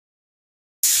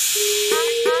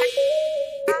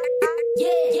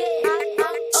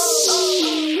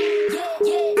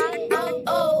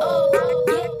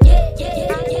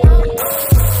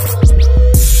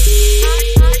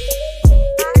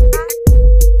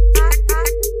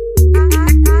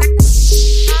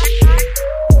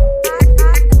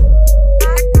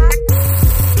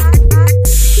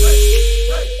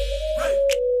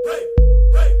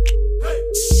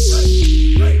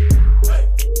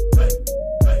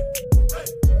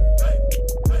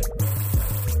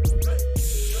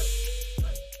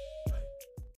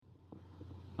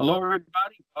Hello,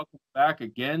 everybody. Welcome back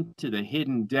again to the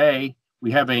Hidden Day. We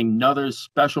have another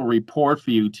special report for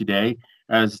you today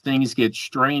as things get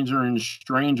stranger and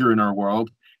stranger in our world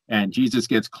and Jesus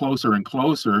gets closer and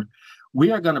closer.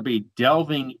 We are going to be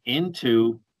delving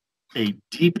into a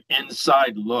deep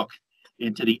inside look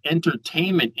into the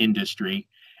entertainment industry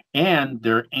and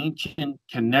their ancient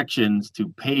connections to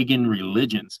pagan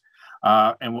religions.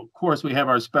 And of course, we have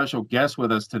our special guest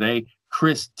with us today,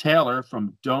 Chris Taylor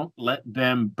from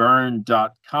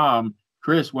Don'tLetThemBurn.com.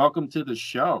 Chris, welcome to the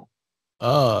show.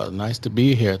 Nice to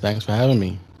be here. Thanks for having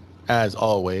me, as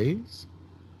always.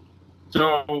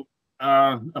 So,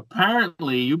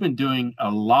 apparently, you've been doing a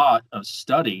lot of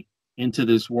study into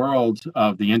this world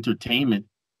of the entertainment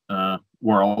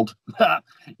world.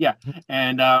 Yeah.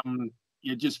 And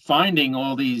you're just finding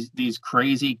all these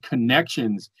crazy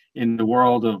connections in the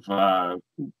world of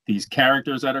these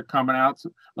characters that are coming out,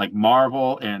 like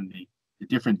Marvel and the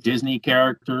different Disney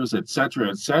characters, et cetera,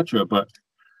 et cetera. But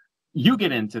you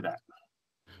get into that.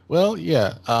 Well,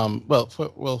 yeah.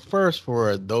 First,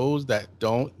 for those that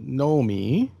don't know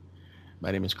me,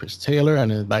 my name is Chris Taylor,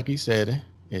 and like he said,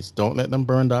 it's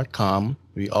Don'tLetThemBurn.com.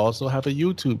 We also have a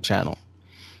YouTube channel.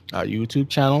 Our YouTube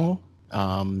channel,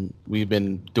 we've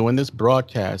been doing this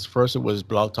broadcast. First, it was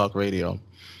Blog Talk Radio.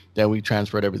 Then we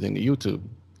transferred everything to YouTube.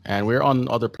 And we're on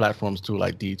other platforms too,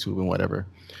 like DTube and whatever.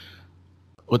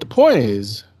 But the point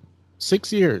is,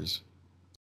 6 years.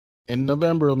 In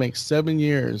November, it'll make 7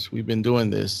 years we've been doing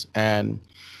this. And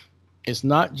it's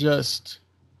not just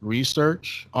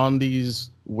research on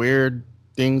these weird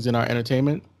things in our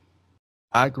entertainment.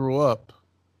 I grew up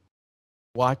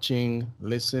watching,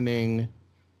 listening,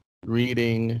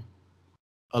 reading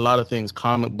a lot of things,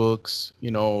 comic books,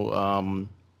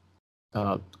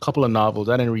 a couple of novels.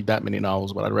 I didn't read that many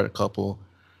novels, but I read a couple.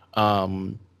 A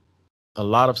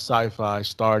lot of sci-fi,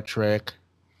 Star Trek,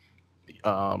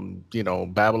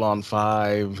 Babylon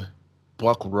 5,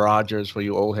 Buck Rogers for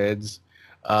you old heads,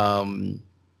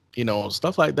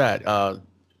 stuff like that.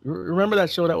 Remember that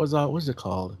show that was what's it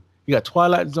called? You got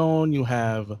Twilight Zone, you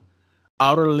have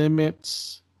Outer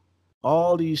Limits,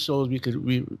 all these shows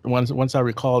once I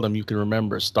recall them, you can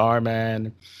remember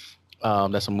Starman,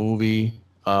 that's a movie,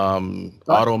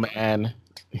 Automan.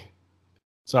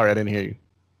 Sorry, I didn't hear you.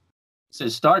 So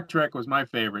Star Trek was my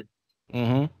favorite.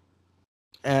 Mm-hmm.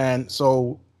 And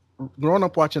so growing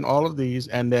up watching all of these,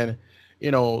 and then,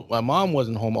 my mom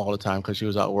wasn't home all the time because she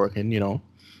was out working,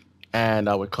 and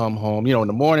I would come home, in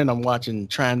the morning I'm watching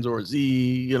Transor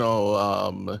Z,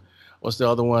 what's the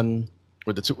other one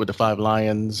with the five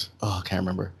lions? Oh, I can't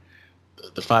remember.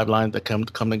 The five lions that come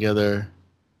together.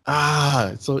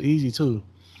 It's so easy too.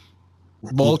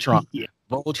 Voltron. Yeah.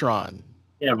 Voltron.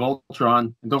 Yeah,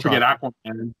 Voltron. And don't forget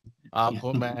Aquaman.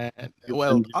 Aquaman.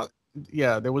 Well,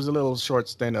 there was a little short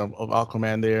stint of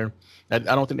Aquaman there. I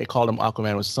don't think they called him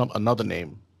Aquaman. It was another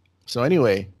name. So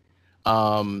anyway,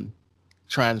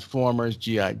 Transformers,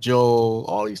 G.I. Joe,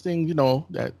 all these things,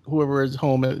 that whoever is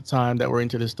home at the time that were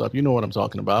into this stuff, you know what I'm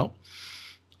talking about.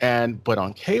 But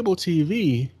on cable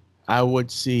TV, I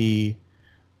would see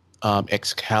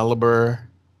Excalibur.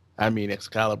 I mean,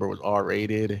 Excalibur was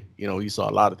R-rated. You saw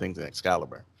a lot of things in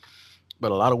Excalibur,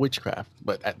 but a lot of witchcraft.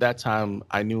 But at that time,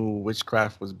 I knew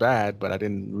witchcraft was bad, but I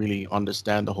didn't really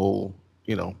understand the whole,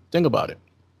 thing about it.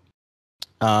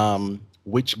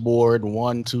 Witchboard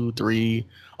 1, 2, 3,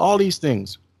 all these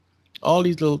things, all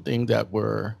these little things that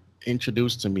were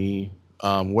introduced to me.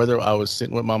 Whether I was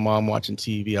sitting with my mom watching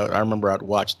TV, I remember I'd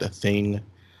watch The Thing.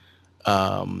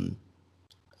 The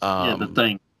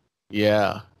Thing.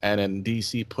 Yeah, and then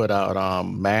DC put out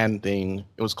Man Thing.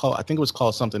 I think it was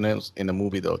called something else in the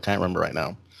movie though. I can't remember right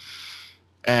now.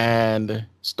 And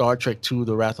Star Trek II: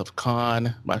 The Wrath of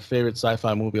Khan, my favorite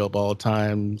sci-fi movie of all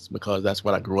times because that's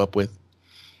what I grew up with.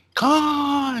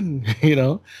 Khan,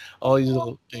 all these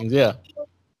little things. Yeah.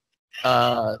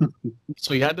 So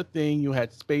you had The Thing, you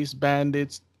had Space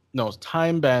Bandits,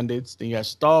 Time Bandits, then you had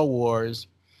Star Wars.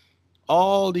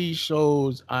 All these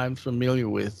shows I'm familiar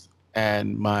with,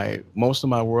 and most of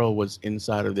my world was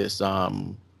inside of this what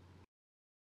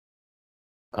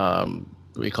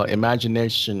we call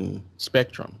imagination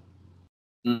spectrum.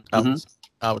 Mm-hmm.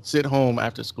 I would sit home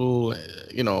after school,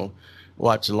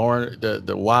 watch Lauren,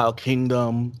 the Wild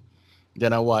Kingdom.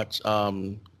 Then I watch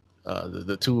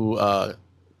the two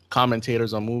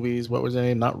commentators on movies. What was their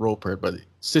name? Not Roper, but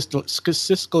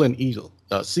Siskel and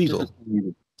Siegel.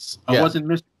 Yeah. Wasn't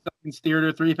Mystery Science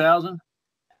Theater 3000?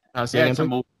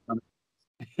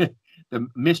 The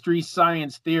Mystery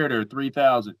Science Theater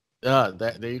 3000.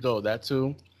 There you go. That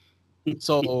too.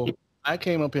 So I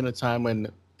came up in a time when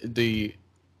the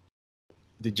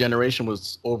generation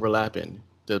was overlapping.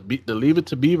 the Leave It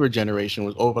to Beaver generation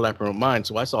was overlapping with mine.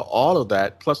 So I saw all of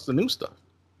that plus the new stuff,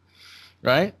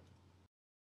 right?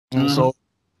 And so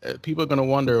people are going to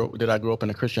wonder, did I grow up in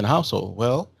a Christian household?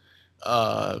 Well,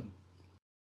 uh,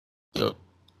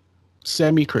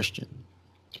 semi-Christian,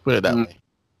 put it that way,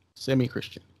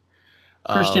 semi-Christian.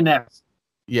 Christian-esque.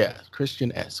 Yeah,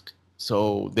 Christian-esque.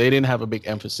 So they didn't have a big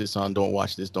emphasis on don't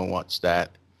watch this, don't watch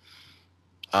that.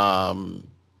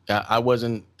 I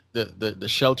wasn't, the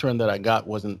sheltering that I got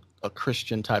wasn't a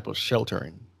Christian type of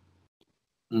sheltering.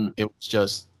 It was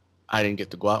just, I didn't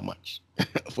get to go out much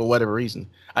for whatever reason.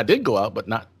 I did go out, but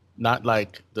not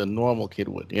like the normal kid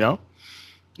would, you know?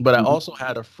 But I also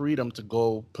had a freedom to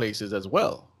go places as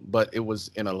well, but it was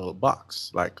in a little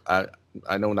box. Like I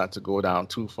know not to go down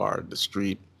too far the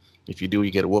street. If you do,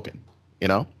 you get a whooping, you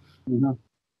know?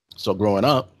 So growing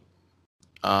up,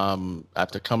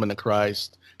 after came to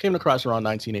Christ around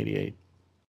 1988,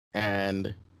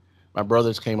 and my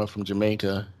brothers came up from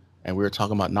Jamaica, and we were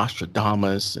talking about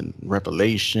Nostradamus and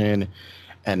Revelation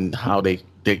and how they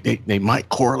might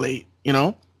correlate, you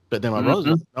know? But then my brothers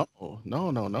were like,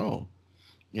 no.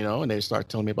 You know, and they started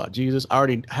telling me about Jesus. I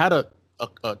already had a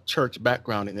church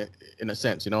background in a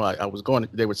sense, you know. I was going,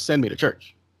 they would send me to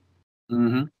church.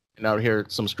 And I would hear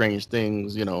some strange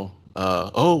things, you know,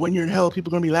 oh, when you're in hell,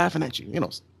 people are going to be laughing at you, you know,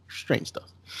 strange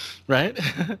stuff, right?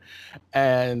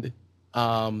 And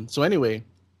so anyway,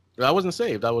 I wasn't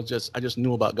saved. I just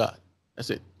knew about God. That's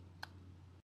it.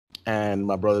 And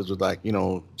my brothers was like, you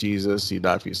know, Jesus, he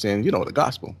died for your sins, you know, the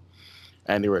gospel.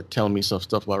 And they were telling me some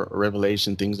stuff about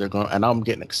Revelation, things they're going, and I'm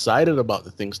getting excited about the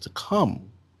things to come.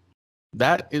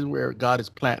 That is where God is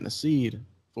planting a seed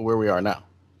for where we are now,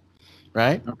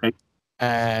 right? Okay.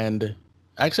 And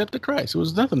I accepted Christ. It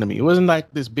was nothing to me. It wasn't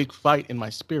like this big fight in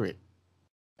my spirit.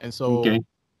 And so,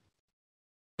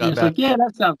 it's like, yeah,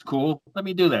 that sounds cool. Let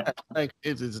me do that. Like,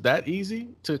 it's that easy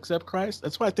to accept Christ?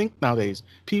 That's why I think nowadays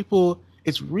people,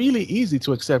 it's really easy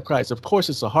to accept Christ. Of course,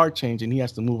 it's a heart change, and he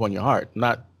has to move on your heart,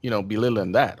 not, you know,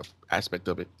 belittling that aspect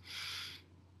of it.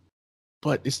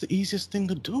 But it's the easiest thing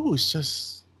to do. It's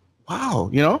just,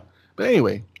 wow, you know? But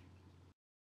anyway,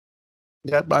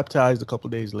 got baptized a couple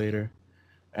of days later,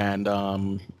 and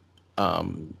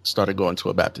started going to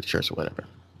a Baptist church or whatever.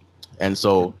 And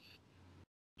so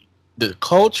the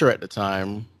culture at the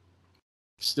time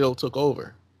still took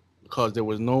over because there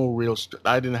was no real,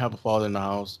 I didn't have a father in the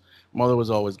house. Mother was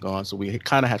always gone, so we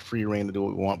kind of had free reign to do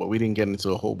what we want, but we didn't get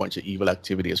into a whole bunch of evil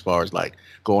activity as far as like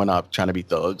going out trying to be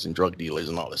thugs and drug dealers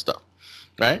and all this stuff,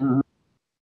 right?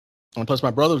 And plus,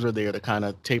 my brothers were there to kind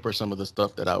of taper some of the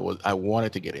stuff that I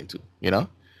wanted to get into, you know.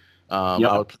 I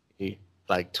would play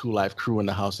like 2 Live Crew in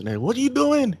the house, and then, what are you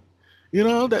doing? You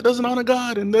know, that doesn't honor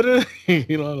God, and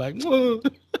you know, like,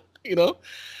 you know,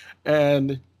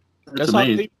 and that's how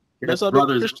big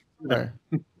Christians are.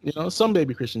 You know, some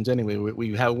baby Christians anyway.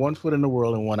 We have one foot in the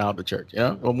world and one out of the church. You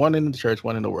know, or one in the church,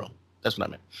 one in the world. That's what I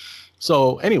meant.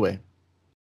 So anyway,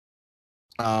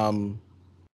 going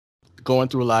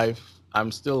through life,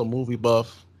 I'm still a movie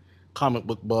buff, comic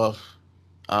book buff,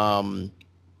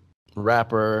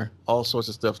 rapper, all sorts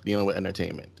of stuff dealing with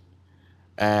entertainment.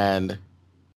 And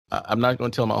I'm not going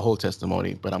to tell my whole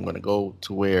testimony, but I'm going to go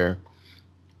to where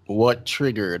what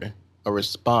triggered a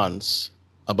response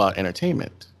about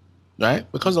entertainment. Right?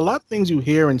 Because a lot of things you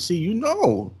hear and see, you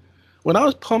know, when I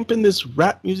was pumping this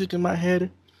rap music in my head,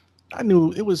 I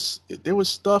knew there was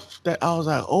stuff that I was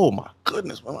like, oh my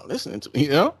goodness, what am I listening to?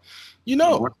 You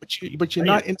know, but you're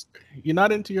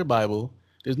not into your Bible.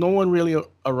 There's no one really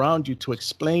around you to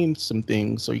explain some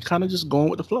things, so you kind of just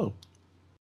going with the flow.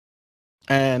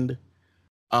 And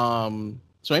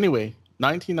so anyway,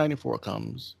 1994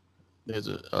 comes. There's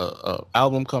a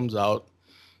album comes out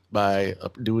by a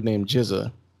dude named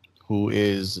Jizza, who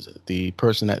is the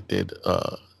person that did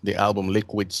the album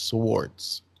Liquid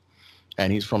Swords,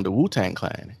 and he's from the Wu-Tang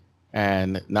Clan.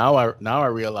 And now I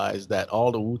realize that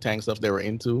all the Wu-Tang stuff they were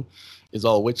into is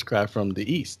all witchcraft from the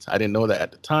East. I didn't know that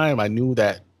at the time. I knew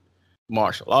that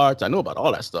martial arts. I knew about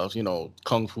all that stuff. You know,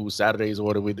 Kung Fu Saturdays or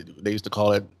whatever they used to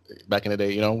call it back in the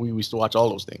day. You know, we used to watch all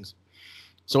those things.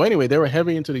 So anyway, they were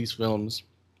heavy into these films,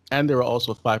 and they were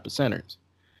also 5%ers,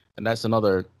 and that's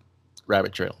another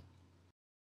rabbit trail.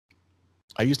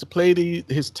 I used to play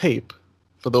his tape.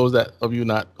 For those of you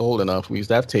not old enough, we used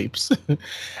to have tapes.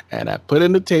 And I put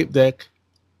in the tape deck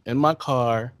in my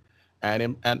car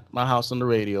and at my house on the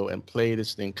radio and play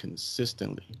this thing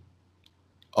consistently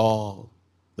all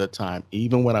the time,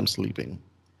 even when I'm sleeping,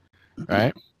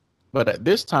 right? But at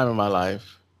this time in my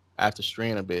life, after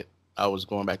straying a bit, I was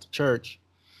going back to church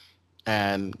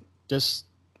and just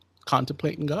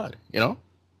contemplating God, you know?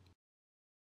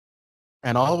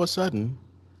 And all of a sudden,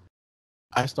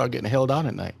 I started getting held down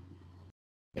at night.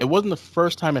 It wasn't the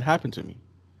first time it happened to me,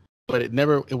 but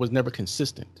it was never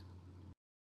consistent.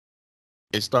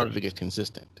 It started to get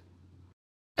consistent.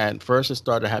 And first it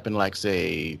started to happen like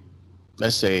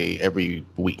let's say every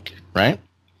week, right?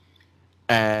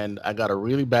 And I got a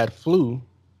really bad flu.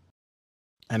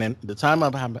 And then the time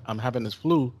I'm having this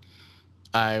flu,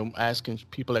 I'm asking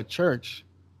people at church,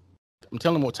 I'm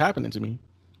telling them what's happening to me.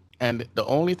 And the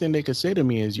only thing they could say to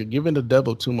me is, you're giving the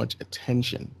devil too much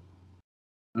attention.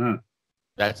 Mm.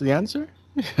 That's the answer?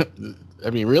 I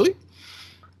mean, really?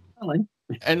 Really?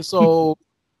 And so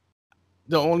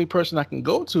the only person I can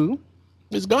go to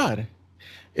is God.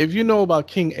 If you know about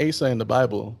King Asa in the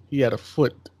Bible, he had a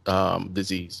foot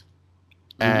disease.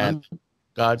 And Mhm.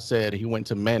 God said he went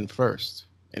to men first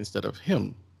instead of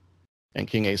him. And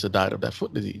King Asa died of that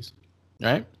foot disease,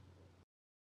 right?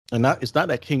 And it's not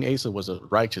that King Asa was a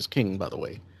righteous king, by the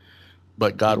way,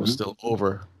 but God was Mhm. still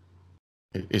over.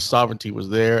 His sovereignty was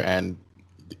there, and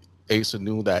Asa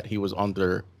knew that he was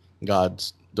under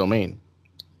God's domain.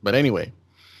 But anyway,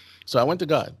 so I went to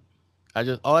God.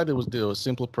 All I did was do a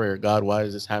simple prayer. God, why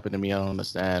does this happen to me? I don't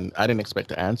understand. I didn't expect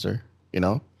to answer, you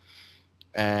know?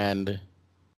 And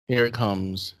here it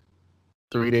comes.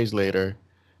 3 days later,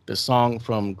 the song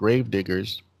from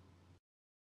Gravediggers,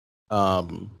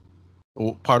 um,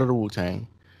 part of the Wu-Tang,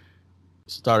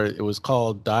 started. It was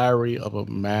called Diary of a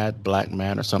Mad Black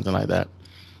Man or something like that.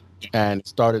 And it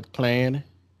started playing,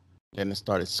 then it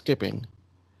started skipping.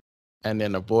 And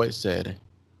then a voice said,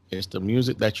 it's the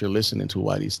music that you're listening to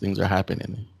while these things are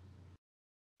happening.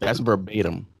 That's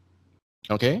verbatim.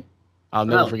 Okay? I'll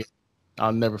never Really? forget.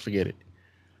 I'll never forget it.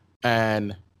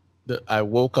 And I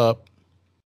woke up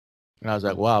and I was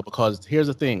like, wow, because here's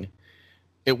the thing.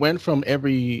 It went from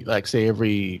every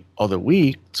other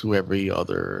week to every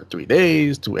other 3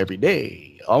 days to every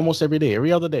day, almost every day,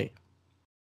 every other day.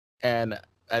 And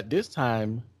at this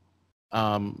time,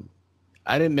 um,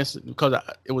 I didn't necessarily, because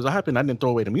it was happening. I didn't throw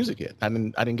away the music yet. I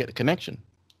didn't get the connection.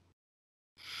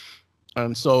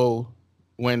 And so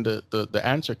when the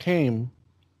answer came,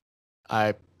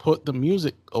 I put the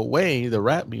music away, the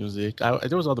rap music.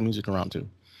 There was other music around too,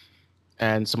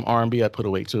 and some R&B I put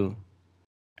away too.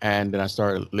 And then I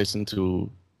started listening to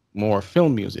more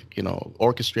film music,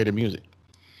 orchestrated music.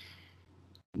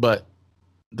 But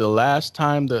the last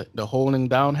time the holding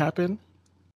down happened,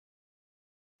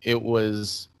 it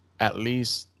was at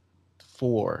least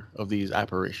four of these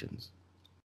apparitions,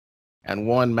 and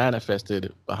one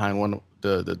manifested behind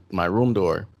my room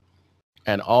door,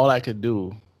 and all I could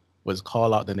do was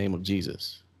call out the name of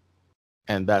Jesus,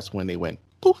 and that's when they went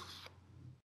poof,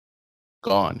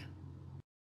 gone,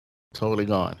 totally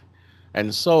gone.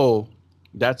 And so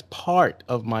that's part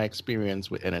of my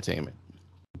experience with entertainment.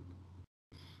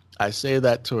 I say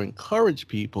that to encourage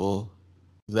people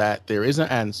that there is an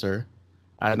answer.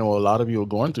 I know a lot of you are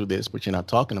going through this, but you're not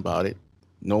talking about it.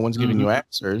 No one's giving Mhm. you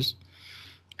answers.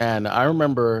 And I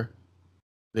remember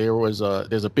there's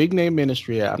a big name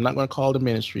ministry. I'm not going to call the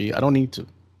ministry. I don't need to.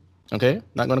 Okay?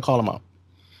 Not going to call them out.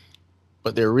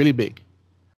 But they're really big.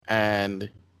 And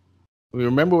we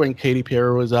remember when Katy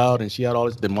Perry was out and she had all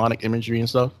this demonic imagery and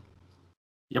stuff.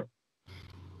 Yep.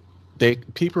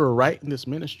 People were right in this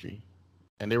ministry,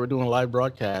 and they were doing live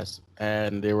broadcasts,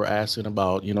 and they were asking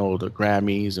about the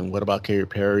Grammys and what about Katy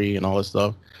Perry and all this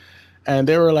stuff, and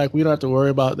they were like, we don't have to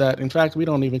worry about that. In fact, we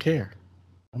don't even care.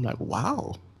 I'm like,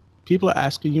 wow, people are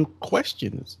asking you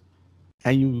questions,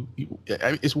 and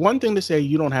it's one thing to say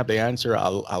you don't have the answer.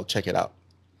 I'll check it out,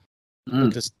 but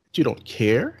Mm. to say you don't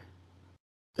care,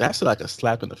 that's like a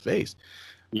slap in the face,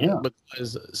 Yeah.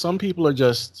 because some people are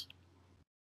just.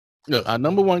 Look, our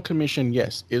number one commission,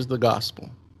 yes, is the gospel.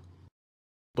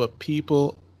 But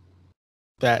people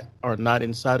that are not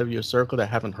inside of your circle that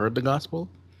haven't heard the gospel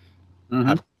Mhm.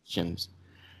 have questions,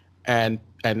 and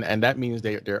that means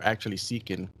they're actually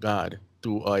seeking God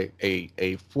through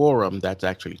a forum that's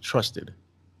actually trusted,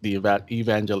 the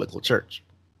evangelical church.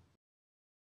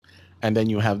 And then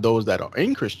you have those that are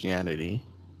in Christianity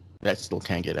that still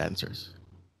can't get answers,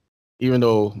 even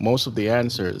though most of the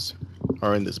answers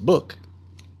are in this book.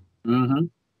 Mhm.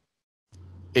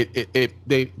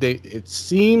 It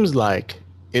seems like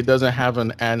it doesn't have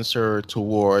an answer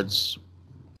towards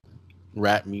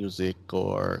rap music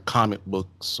or comic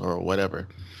books or whatever.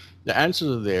 The answers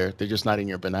are there, they're just not in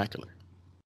your vernacular.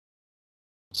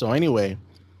 So anyway,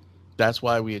 that's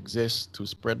why we exist, to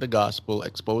spread the gospel,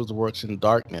 expose the works in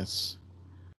darkness,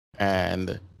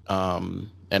 and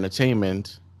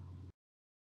entertainment,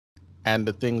 and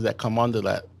the things that come under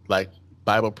that, like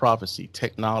Bible prophecy,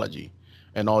 technology,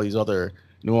 and all these other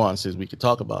nuances we could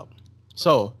talk about.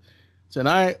 So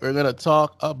tonight we're gonna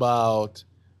talk about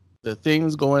the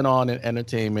things going on in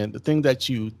entertainment, the things that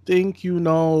you think you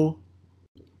know,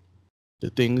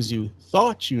 the things you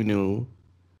thought you knew,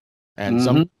 and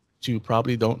some you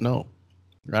probably don't know,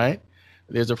 right?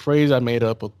 There's a phrase I made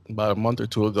up about a month or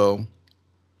two ago.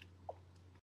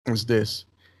 It's this: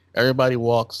 everybody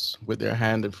walks with their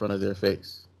hand in front of their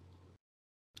face.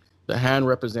 The hand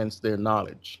represents their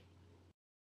knowledge.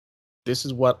 This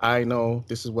is what I know.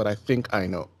 This is what I think I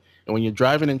know. And when you're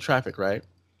driving in traffic, right?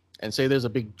 And say there's a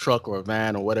big truck or a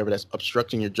van or whatever that's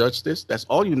obstructing your justice, that's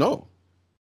all you know.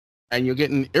 And you're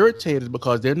getting irritated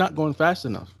because they're not going fast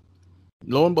enough.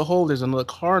 Lo and behold, there's another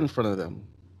car in front of them,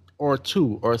 or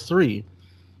two or three.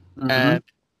 And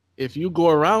if you go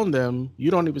around them,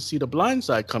 you don't even see the blind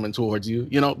side coming towards you,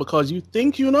 because you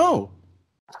think you know.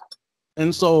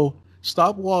 And so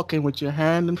stop walking with your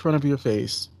hand in front of your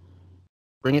face,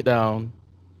 bring it down,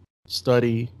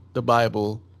 study the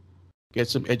Bible, get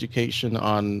some education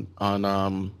on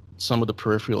some of the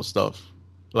peripheral stuff.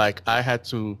 Like I had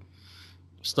to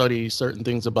study certain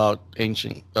things about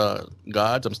ancient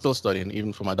gods. I'm still studying,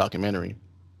 even for my documentary.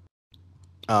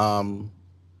 I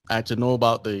had to know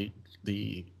about the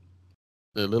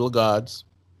little gods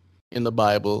in the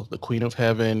Bible, the Queen of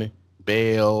Heaven,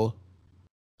 Baal.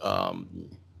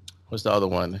 What's the other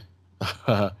one?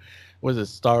 What is it?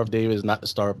 Star of David is not the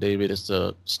Star of David. It's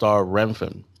the Star of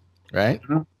Remphan, right?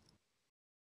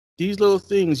 These little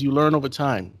things you learn over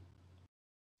time.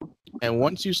 And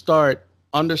once you start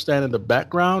understanding the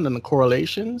background and the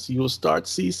correlations, you'll start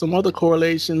to see some other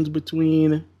correlations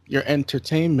between your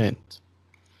entertainment.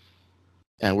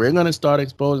 And we're going to start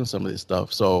exposing some of this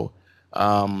stuff. So,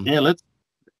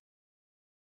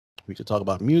 we could talk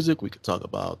about music. We could talk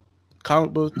about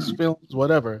comic books, films,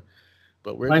 whatever.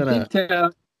 But I think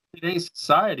today's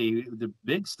society, the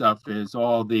big stuff is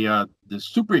all the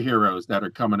superheroes that are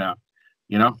coming out,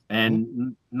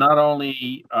 and not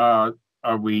only are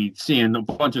we seeing a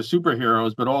bunch of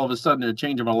superheroes, but all of a sudden they're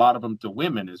changing a lot of them to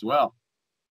women as well.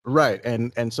 Right,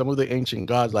 and some of the ancient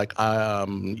gods like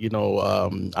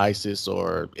Isis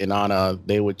or Inanna,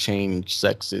 they would change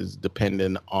sexes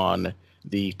depending on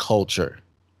the culture.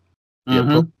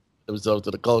 The result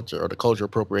of the culture, or the culture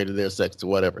appropriated their sex to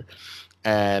whatever.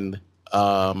 And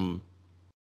some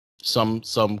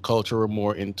culture were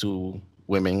more into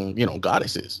women,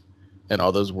 goddesses, and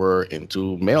others were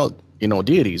into male,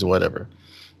 deities or whatever.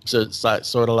 So it's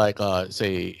sort of like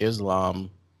say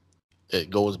Islam. It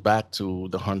goes back to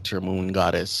the hunter moon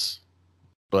goddess,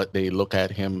 but they look at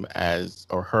him as,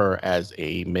 or her as,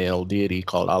 a male deity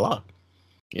called Allah,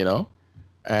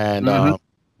 and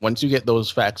once you get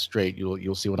those facts straight,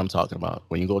 you'll see what I'm talking about.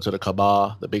 When you go to the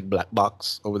Kaaba, the big black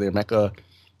box over there in Mecca,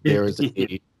 there's a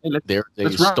stone.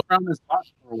 This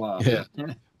box for a while. Yeah,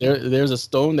 there's a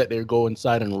stone that they go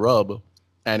inside and rub,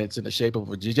 and it's in the shape of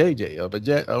a JJ, a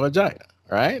vagina,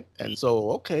 right? And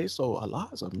so, so Allah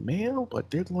is a male,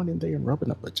 but they're going in there and rubbing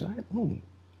a vagina.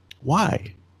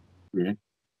 Why? Yeah.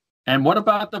 And what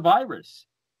about the virus?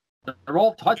 They're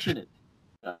all touching it.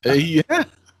 Yeah,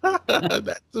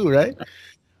 that too, right?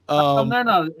 They're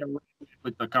not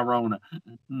with the corona.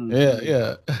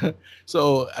 Yeah.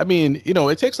 So, I mean,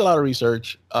 it takes a lot of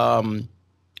research.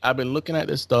 I've been looking at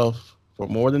this stuff for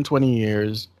more than 20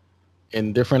 years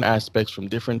in different aspects from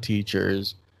different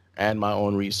teachers and my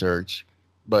own research.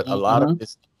 But a lot of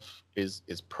this stuff is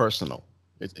personal.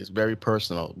 It's very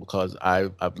personal because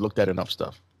I've looked at enough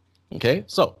stuff. Okay,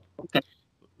 so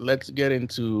let's get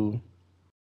into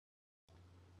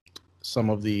some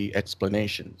of the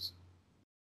explanations.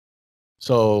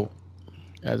 So,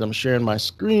 as I'm sharing my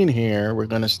screen here, we're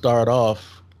going to start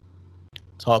off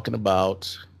talking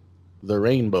about the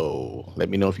rainbow. Let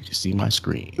me know if you can see my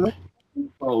screen.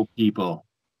 Oh, people.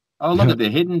 Oh, look at the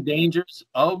hidden dangers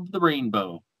of the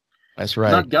rainbow. That's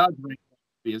right. Not God's rainbow,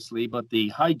 obviously, but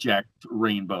the hijacked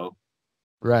rainbow.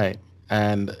 Right.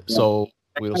 And so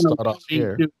we'll start off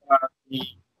here.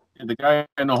 The guy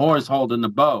in the horse holding the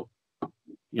bow.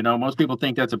 Most people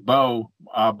think that's a bow,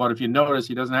 but if you notice,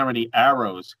 he doesn't have any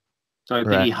arrows. So I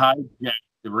think he hijacked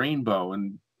the rainbow.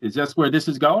 And is this where this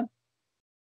is going?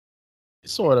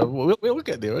 Sort of. We'll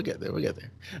get there. We'll get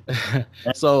there.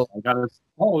 So I gotta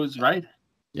suppose, right?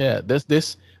 Yeah. This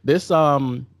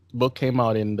book came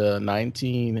out in the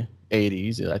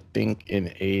 1980s. I think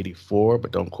in 84,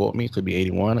 but don't quote me. It could be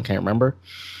 81. I can't remember.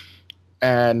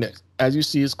 And as you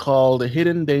see, it's called "The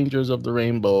Hidden Dangers of the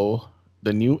Rainbow: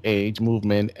 The New Age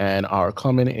Movement and Our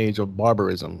Coming Age of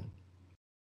Barbarism,"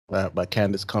 by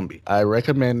Candace Cumby. I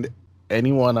recommend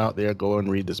anyone out there go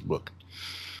and read this book.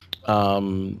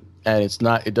 And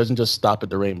it doesn't just stop at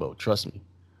the rainbow. Trust me.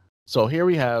 So here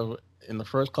we have, in the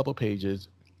first couple pages,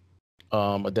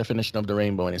 a definition of the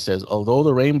rainbow, and it says, although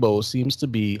the rainbow seems to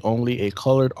be only a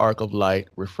colored arc of light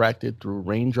refracted through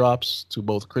raindrops to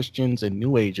both Christians and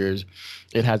New Agers,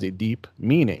 it has a deep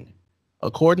meaning.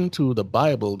 According to the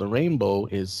Bible, the rainbow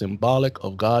is symbolic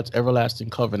of God's everlasting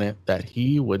covenant that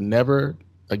he would never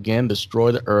again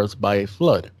destroy the earth by a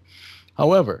flood.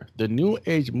 However, the New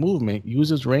Age movement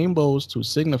uses rainbows to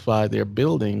signify their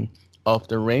building of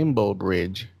the Rainbow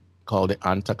Bridge called the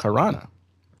Antakarana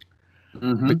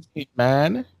between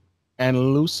man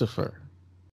and Lucifer,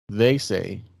 they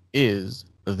say, is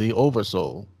the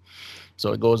oversoul.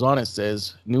 So it goes on, it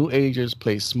says, New Agers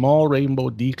place small rainbow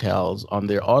decals on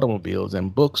their automobiles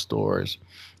and bookstores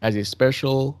as a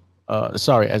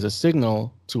as a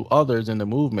signal to others in the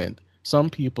movement. Some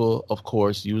people, of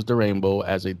course, use the rainbow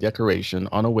as a decoration,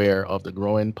 unaware of the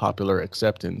growing popular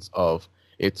acceptance of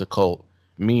its occult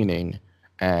meaning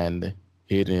and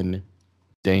hidden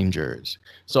dangers.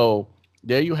 So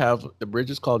there you have the bridge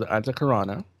is called the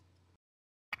Antakarana,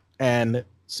 and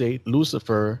say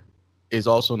Lucifer is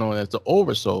also known as the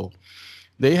Oversoul.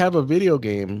 They have a video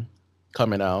game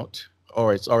coming out,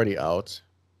 or it's already out,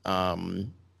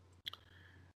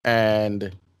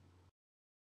 and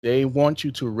they want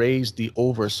you to raise the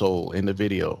Oversoul in the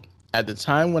video. At the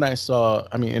time when I saw,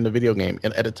 in the video game,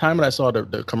 and at the time when I saw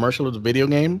the commercial of the video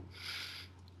game,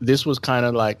 this was kind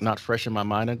of like not fresh in my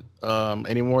mind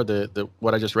anymore. The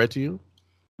what I just read to you,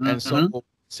 and so it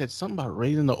said something about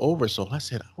raising the Oversoul. I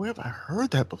said, where have I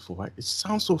heard that before? It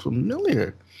sounds so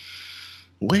familiar.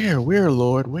 Where,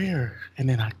 Lord, where? And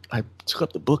then I took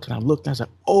up the book and I looked and I was like,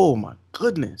 oh my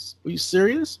goodness, are you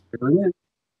serious?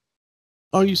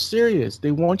 Are you serious?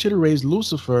 They want you to raise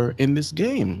Lucifer in this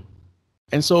game.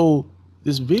 And so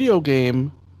this video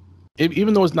game,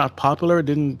 even though it's not popular, it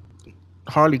didn't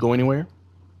hardly go anywhere.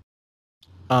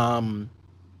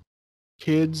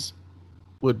 Kids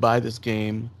would buy this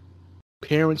game.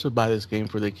 Parents would buy this game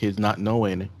for their kids, not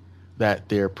knowing that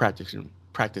they're practicing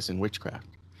witchcraft,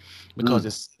 because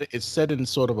it's set in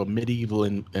sort of a medieval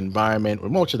environment where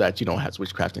most of that has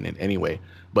witchcraft in it anyway.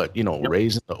 But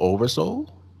raising the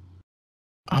Oversoul,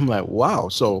 I'm like, wow.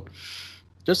 So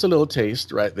just a little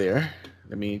taste right there.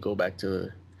 Let me go back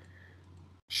to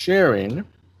sharing.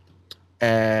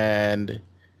 And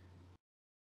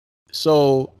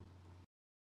so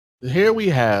here we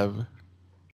have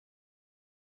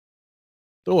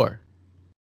Thor.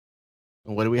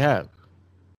 And what do we have?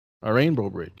 A rainbow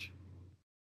bridge.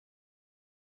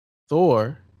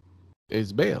 Thor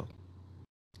is Baal.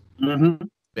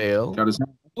 Baal,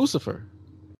 Lucifer.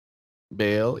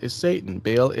 Baal is Satan.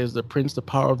 Baal is the prince, the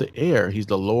power of the air. He's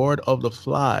the lord of the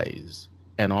flies.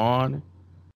 And on.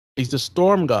 He's the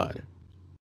storm god.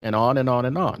 And on and on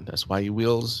and on. That's why he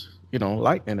wields,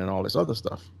 lightning and all this other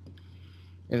stuff.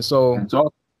 And so it's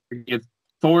all get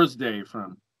Thor's Day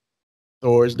from.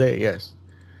 Thor's Day, yes.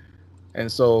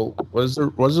 And so what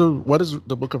does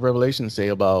the book of Revelation say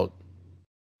about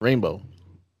rainbow?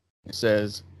 It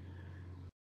says,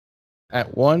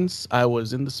 at once I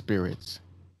was in the spirits,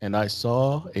 and I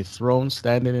saw a throne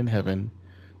standing in heaven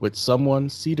with someone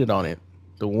seated on it.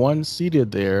 The one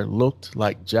seated there looked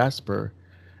like jasper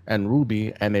and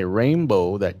ruby, and a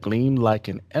rainbow that gleamed like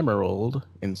an emerald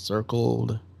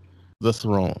encircled the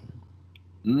throne.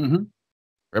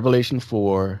 Revelation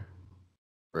 4,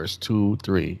 verse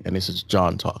 2-3. And this is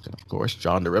John talking, of course,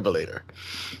 John the Revelator.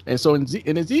 And so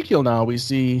in Ezekiel now, we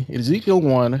see Ezekiel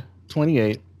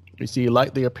 1:28, we see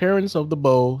like the appearance of the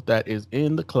bow that is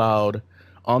in the cloud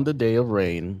on the day of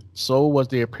rain, so was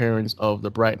the appearance of the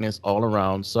brightness all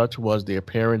around. Such was the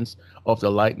appearance of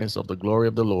the lightness of the glory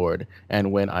of the Lord.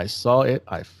 And when I saw it,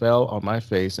 I fell on my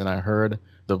face, and I heard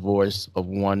the voice of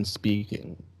one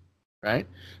speaking. Right?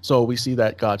 So we see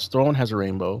that God's throne has a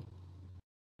rainbow,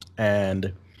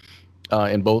 and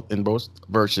in both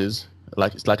verses,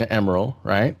 like it's like an emerald,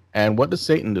 right? And what does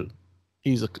Satan do?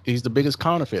 He's the biggest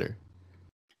counterfeiter.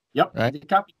 Yep. Right. He's a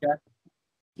copycat.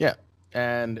 Yeah.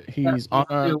 And he's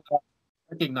on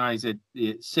recognize it.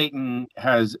 Satan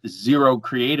has zero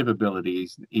creative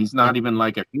abilities. He's not even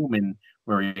like a human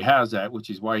where he has that, which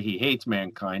is why he hates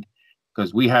mankind,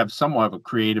 because we have somewhat of a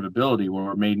creative ability where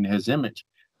we're made in his image.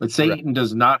 But Satan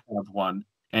does not have one.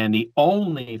 And the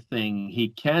only thing he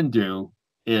can do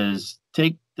is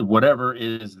take whatever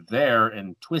is there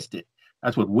and twist it.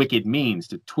 That's what wicked means,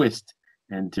 to twist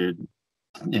and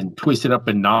twist it up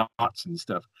in knots and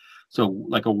stuff. So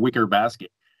like a wicker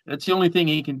basket. That's the only thing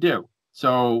he can do.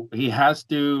 So he has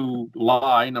to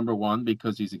lie, number one,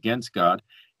 because he's against God,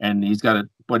 and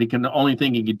but the only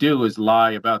thing he can do is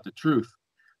lie about the truth.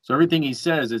 So everything he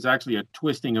says is actually a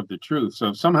twisting of the truth. So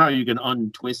if somehow you can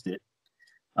untwist it,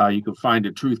 you can find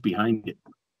the truth behind it.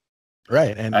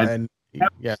 Right. And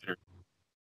Yeah.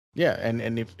 Yeah,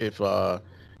 and if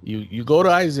you go to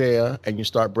Isaiah and you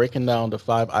start breaking down the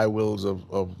five I wills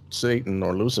of Satan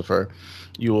or Lucifer,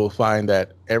 you will find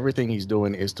that everything he's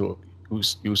doing is to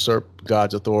usurp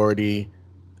God's authority,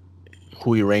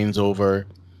 who he reigns over,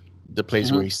 the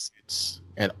place where Mm-hmm. he sits,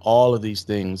 and all of these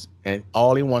things. And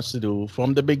all he wants to do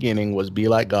from the beginning was be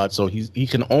like God. So he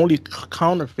can only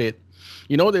counterfeit.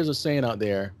 You know, there's a saying out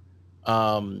there.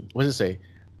 What does it say?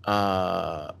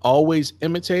 Always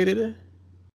imitated,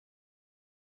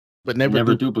 but never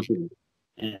Never duplicated.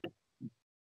 duplicate. Yeah.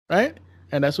 Right?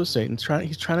 And that's what Satan's trying.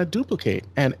 He's trying to duplicate.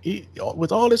 And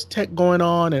with all this tech going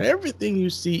on and everything you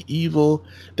see evil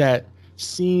that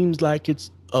seems like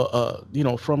it's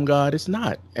from God, it's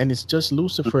not. And it's just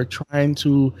Lucifer trying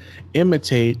to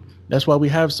imitate. That's why we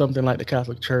have something like the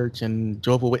Catholic Church and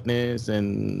Jehovah's Witness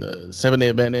and Seventh-day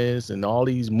Adventists and all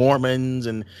these Mormons,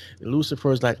 and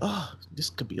Lucifer is like, oh, this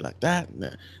could be like that.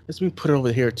 And, let's me put it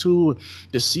over here too,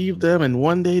 deceive them, and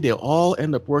one day they'll all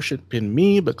end up worshiping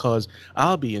me because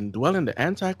I'll be indwelling the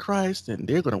Antichrist, and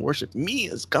they're going to worship me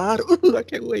as God. Ooh, I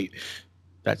can't wait.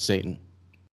 That's Satan,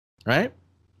 right?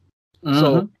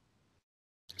 Mm-hmm.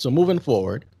 So moving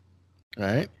forward,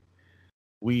 right?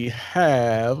 We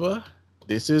have,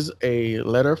 this is a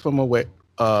letter from a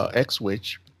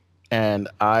ex-witch, and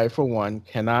I, for one,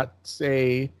 cannot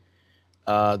say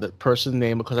the person's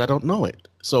name because I don't know it.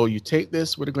 So you take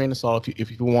this with a grain of salt if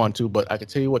you want to, but I can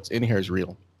tell you what's in here is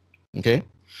real. Okay? It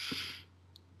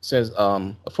says,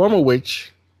 a former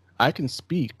witch, I can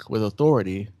speak with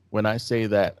authority when I say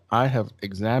that I have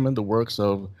examined the works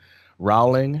of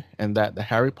Rowling and that the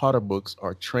Harry Potter books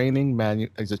are a training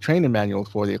manual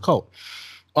for the occult.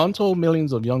 Untold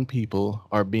millions of young people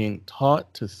are being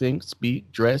taught to think,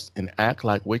 speak, dress, and act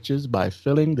like witches by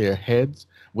filling their heads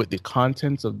with the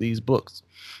contents of these books.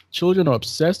 Children are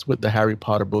obsessed with the Harry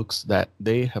Potter books that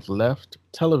they have left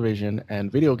television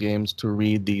and video games to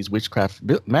read these witchcraft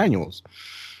manuals.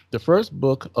 The first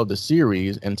book of the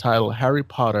series, entitled Harry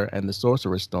Potter and the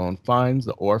Sorcerer's Stone, finds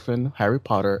the orphan Harry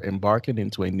Potter embarking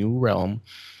into a new realm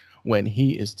when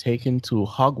he is taken to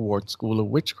Hogwarts School of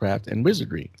Witchcraft and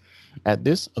Wizardry. At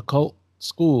this occult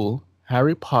school,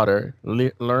 Harry Potter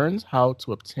learns how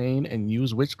to obtain and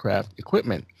use witchcraft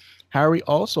equipment. Harry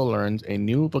also learns a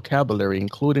new vocabulary,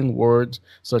 including words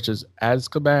such as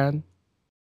Azkaban,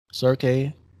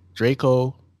 Circe,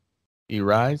 Draco,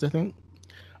 Erise, I think,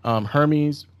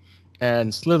 Hermes,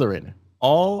 and Slytherin,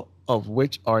 all of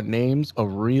which are names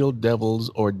of real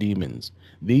devils or demons.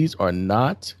 These are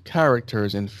not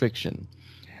characters in fiction.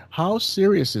 How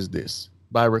serious is this?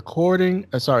 By reading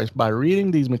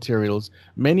these materials,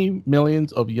 many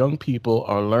millions of young people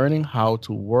are learning how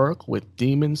to work with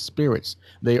demon spirits.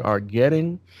 They are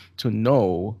getting to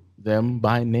know them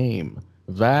by name.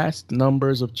 Vast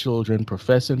numbers of children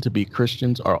professing to be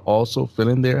Christians are also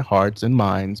filling their hearts and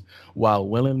minds, while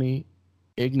willingly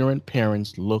ignorant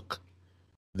parents look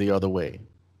the other way.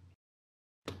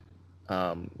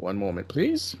 One moment,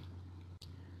 please.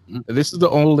 This is the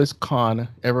oldest con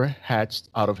ever hatched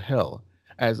out of hell.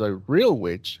 As a real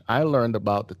witch, I learned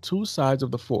about the two sides of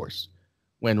the force.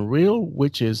 When real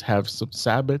witches have some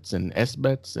sabbats and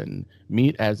esbats and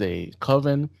meet as a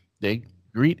coven, they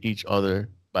greet each other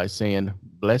by saying,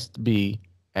 blessed be,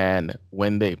 and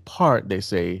when they part, they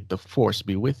say, the force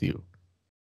be with you.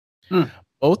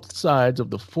 Both sides of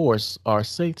the force are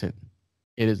Satan.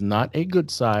 It is not a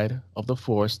good side of the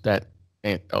force that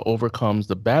overcomes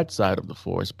the bad side of the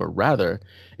force, but rather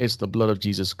it's the blood of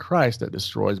Jesus Christ that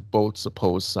destroys both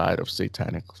supposed side of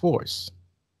satanic force.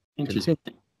 Interesting.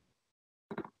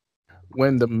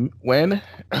 Continue.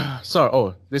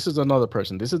 This is another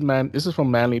person. This is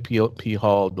from Manly P.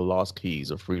 Hall, The Lost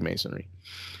Keys of Freemasonry.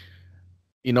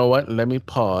 You know what? Let me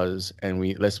pause and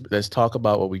let's talk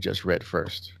about what we just read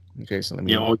first. Okay, so let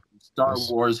me. Yeah, Star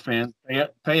Wars fans,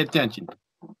 pay attention.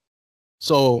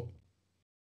 So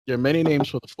there are many names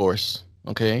for the Force,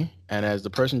 okay? And as the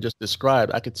person just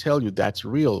described, I could tell you that's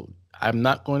real. I'm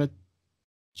not going to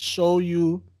show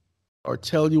you or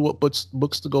tell you what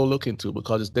books to go look into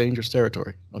because it's dangerous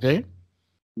territory, okay?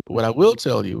 But what I will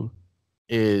tell you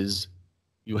is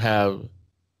you have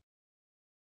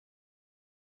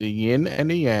the yin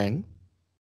and the yang,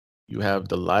 you have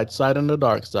the light side and the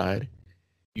dark side,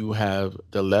 you have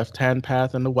the left-hand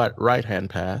path and the right-hand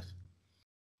path,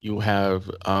 you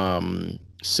have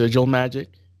sigil magic,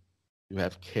 you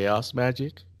have chaos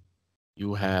magic,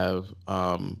 you have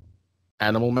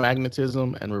animal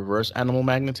magnetism and reverse animal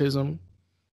magnetism,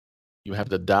 you have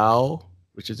the Tao,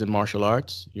 which is in martial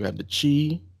arts, you have the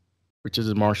Chi, which is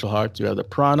in martial arts, you have the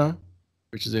Prana,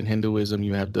 which is in Hinduism,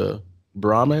 you have the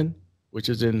Brahman, which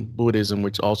is in Buddhism,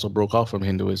 which also broke off from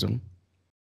Hinduism,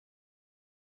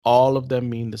 All of them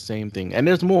mean the same thing. And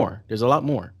there's more. There's a lot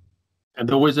more. And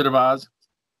the Wizard of Oz.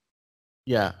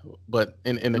 Yeah, but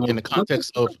in the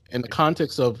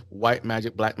context of white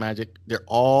magic, black magic, they're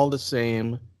all the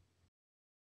same.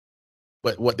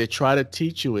 But what they try to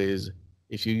teach you is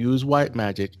if you use white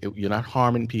magic, you're not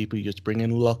harming people. You're just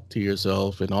bringing luck to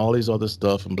yourself and all these other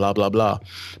stuff and blah blah blah.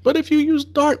 But if you use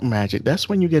dark magic, that's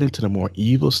when you get into the more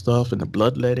evil stuff and the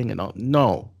bloodletting and all.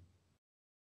 No,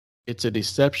 it's a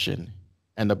deception,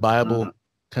 and the Bible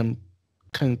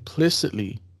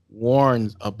complicitly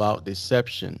warns about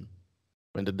deception.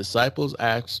 When the disciples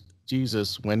asked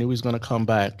Jesus when he was going to come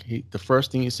back, the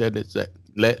first thing he said is that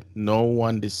let no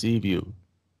one deceive you.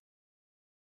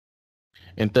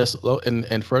 In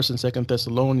First and Second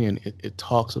Thessalonian, it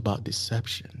talks about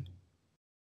deception.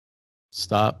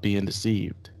 Stop being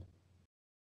deceived.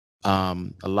 A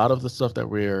lot of the stuff that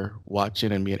we're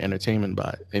watching and being entertained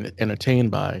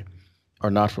by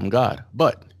are not from God.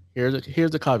 But here's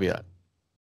the caveat: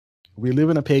 we live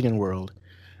in a pagan world,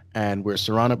 and we're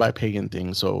surrounded by pagan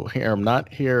things. So here, I'm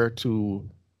not here to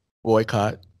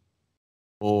boycott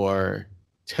or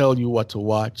tell you what to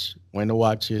watch, when to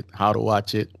watch it, how to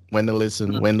watch it, when to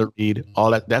listen, when to read,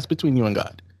 all that. That's between you and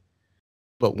God.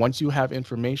 But once you have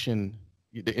information,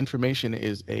 the information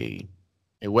is a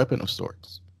weapon of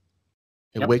sorts.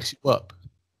 It wakes you up.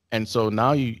 And so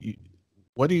now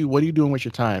what are you doing with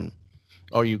your time?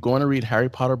 Are you going to read Harry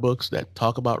Potter books that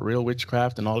talk about real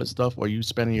witchcraft and all this stuff, or are you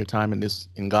spending your time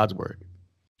in God's word,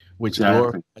 which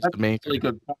glorifies the main really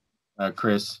good point,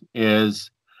 Chris,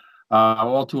 is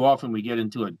all too often we get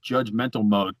into a judgmental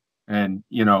mode, and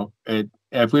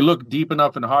if we look deep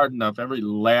enough and hard enough, every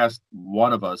last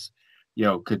one of us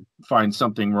could find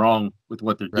something wrong with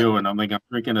what they're doing. I'm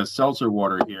drinking a seltzer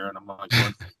water here, and I'm like,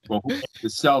 well, who made the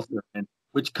seltzer, and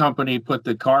which company put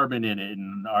the carbon in it,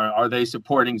 and are they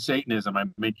supporting Satanism? I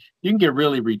mean, you can get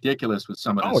really ridiculous with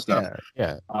some of this stuff.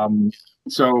 Yeah.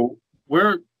 So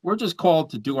we're just called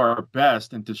to do our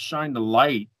best and to shine the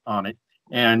light on it.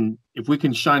 And if we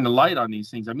can shine the light on these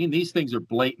things, I mean, these things are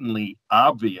blatantly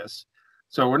obvious.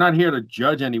 So we're not here to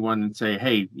judge anyone and say,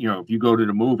 hey, if you go to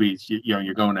the movies,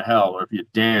 you're going to hell, or if you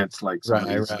dance like some of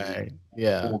these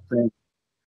things.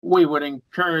 We would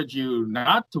encourage you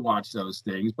not to watch those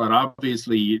things, but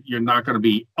obviously you're not going to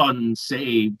be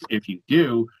unsaved if you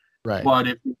do. Right. But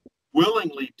if you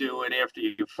willingly do it after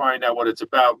you find out what it's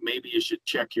about, maybe you should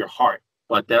check your heart.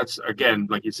 But that's, again,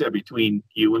 like you said, between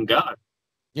you and God.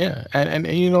 Yeah, and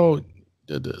here's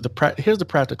the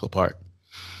practical part.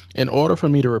 In order for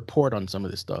me to report on some of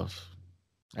this stuff,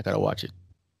 I gotta watch it.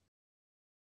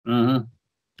 Mm-hmm.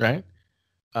 Right?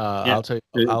 I'll tell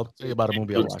you about a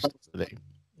movie I watched today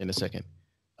in a second.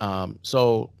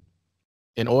 So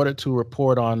in order to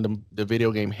report on the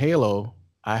video game Halo,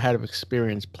 I had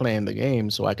experience playing the game,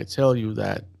 so I could tell you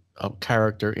that a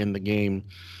character in the game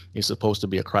is supposed to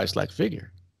be a Christ-like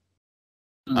figure.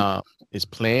 Is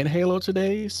playing Halo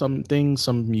today some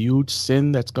huge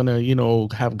sin that's gonna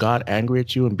have God angry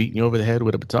at you and beating you over the head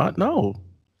with a baton? No.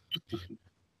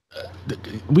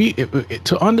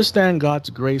 To understand God's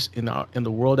grace in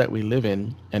the world that we live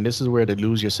in, and this is where the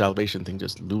lose your salvation thing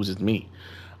just loses me.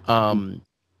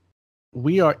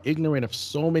 We are ignorant of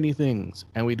so many things,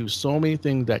 and we do so many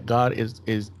things that God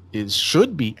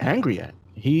should be angry at.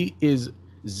 He is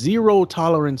zero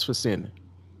tolerance for sin.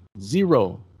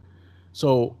 Zero.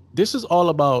 So this is all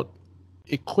about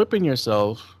equipping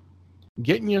yourself,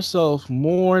 getting yourself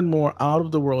more and more out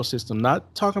of the world system,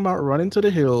 not talking about running to the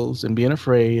hills and being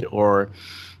afraid or,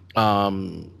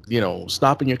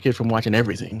 stopping your kid from watching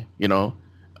everything.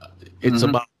 It's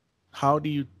about how do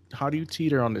you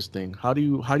teeter on this thing? How do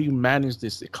you manage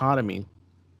this economy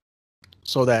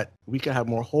so that we can have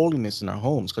more holiness in our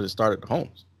homes, because it started at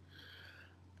homes.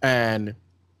 And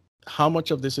how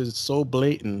much of this is so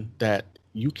blatant that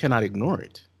you cannot ignore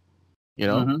it?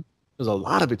 There's a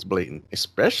lot of it's blatant,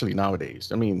 especially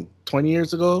nowadays. I mean, 20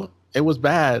 years ago, it was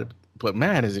bad, but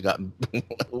man, has it gotten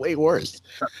way worse.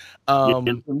 At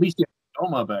least you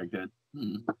had Doma back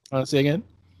then. Say again?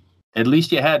 At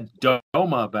least you had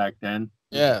Doma back then.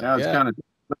 Yeah. Now it's kind of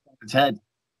its head.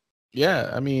 Yeah,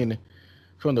 I mean,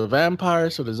 from the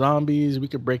vampires to the zombies, we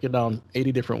could break it down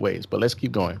 80 different ways, but let's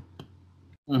keep going.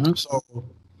 So,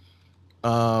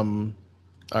 all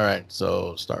right,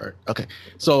 so start. Okay,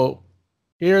 so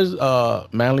here's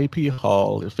Manly P.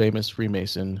 Hall, the famous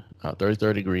Freemason,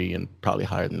 33rd degree, and probably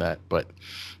higher than that. But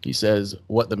he says,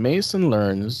 when the Mason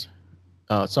learns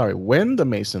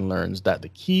that the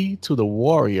key to the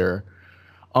warrior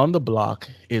on the block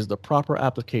is the proper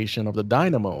application of the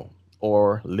dynamo,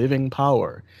 or living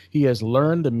power, he has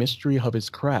learned the mystery of his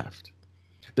craft.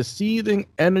 The seething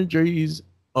energies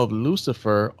of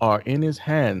Lucifer are in his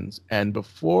hands, and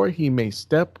before he may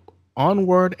step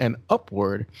onward and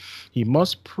upward, he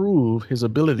must prove his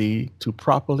ability to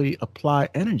properly apply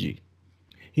energy.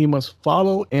 He must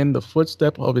follow in the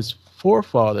footstep of his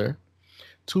forefather,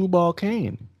 Tubal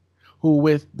Cain, who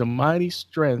with the mighty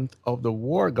strength of the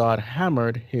war god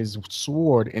hammered his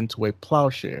sword into a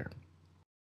plowshare.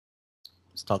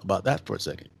 Let's talk about that for a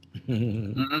second.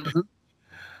 Mm-hmm.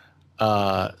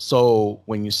 So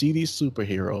when you see these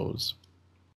superheroes,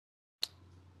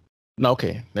 now,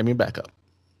 okay, let me back up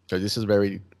because this is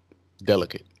very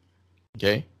delicate.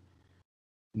 Okay,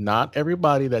 not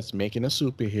everybody that's making a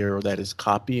superhero that is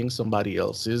copying somebody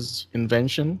else's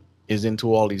invention is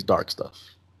into all these dark stuff.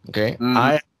 Okay,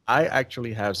 Mm-hmm. I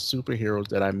actually have superheroes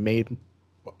that I made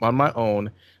on my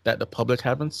own that the public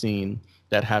haven't seen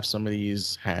that have some of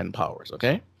these hand powers.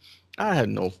 Okay, I had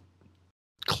no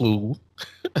clue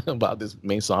about this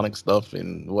Masonic stuff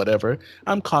and whatever.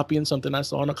 I'm copying something I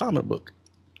saw in a comic book,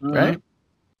 Mm-hmm. right?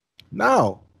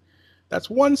 Now, that's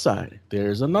one side.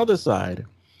 There's another side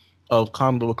of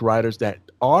comic book writers that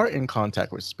are in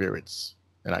contact with spirits,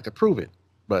 and I could prove it,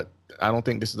 but I don't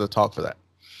think this is a talk for that.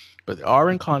 But they are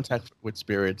in contact with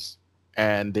spirits,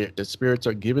 and the spirits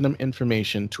are giving them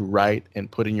information to write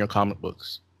and put in your comic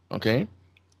books. Okay?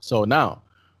 So now,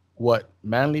 what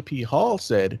Manly P. Hall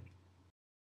said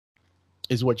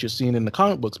is what you're seeing in the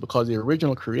comic books, because the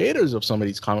original creators of some of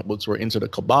these comic books were into the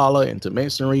Kabbalah, into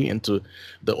Masonry, into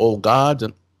the old gods,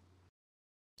 and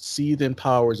seething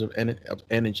powers of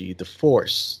energy, the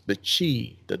force, the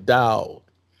chi, the Tao.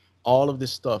 All of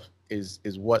this stuff is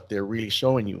what they're really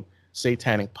showing you.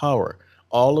 Satanic power.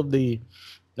 All of the,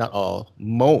 not all,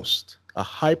 most, a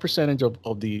high percentage of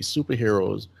the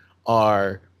superheroes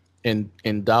are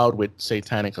endowed with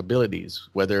satanic abilities,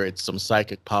 whether it's some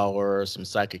psychic power, some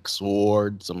psychic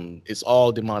sword, it's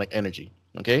all demonic energy.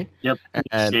 Okay. Yep.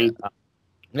 And State.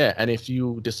 yeah, and if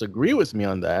you disagree with me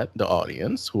on that, the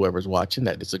audience, whoever's watching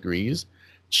that disagrees,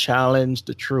 challenge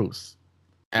the truth.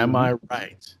 Am I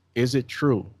right? Is it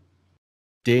true?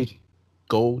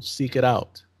 Go seek it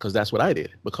out, because that's what I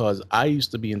did. Because I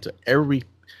used to be into every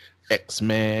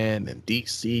X-Men and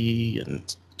DC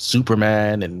and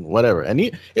Superman and whatever. And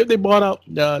if they bought out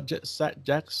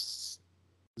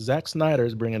Zack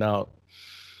Snyder's bringing out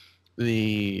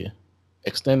the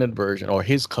extended version or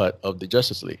his cut of the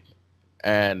Justice League.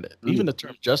 And even the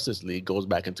term Justice League goes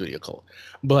back into the occult.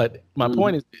 But my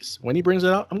point is this: when he brings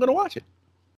it out, I'm going to watch it.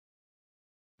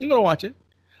 I'm going to watch it.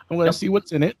 I'm going to see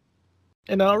what's in it,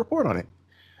 and then I'll report on it.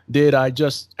 Did I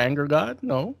just anger God?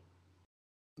 No.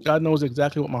 God knows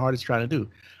exactly what my heart is trying to do.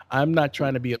 I'm not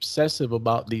trying to be obsessive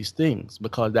about these things,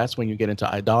 because that's when you get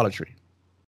into idolatry.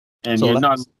 And so you're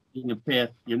not in a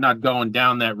path. You're not going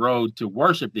down that road to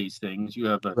worship these things. You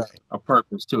have a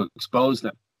purpose to expose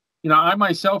them. You know, I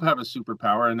myself have a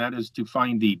superpower, and that is to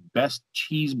find the best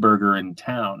cheeseburger in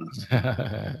town.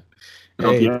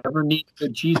 So if you ever need a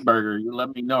cheeseburger, you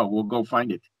let me know. We'll go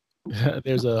find it.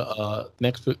 There's a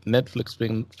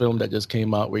Netflix film that just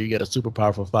came out where you get a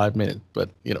superpower for 5 minutes,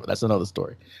 but you know, that's another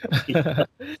story.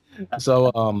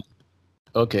 So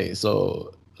okay,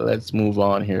 so let's move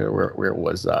on here. Where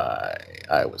was I?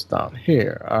 I was down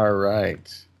here. All right.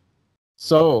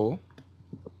 So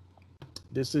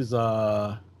this is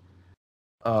from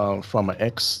an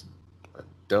ex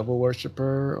devil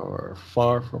worshiper or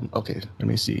far from. Okay, let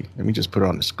me see. Let me just put it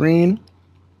on the screen.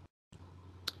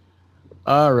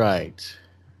 All right.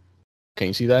 Can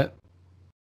you see that?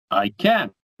 I can.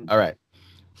 All right.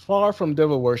 Far from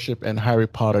devil worship and Harry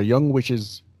Potter, young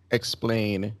witches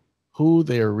explain who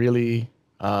they're really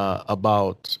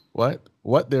about.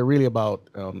 What they're really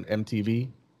about. MTV,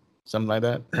 something like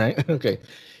that, right? Okay.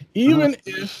 Even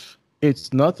if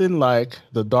it's nothing like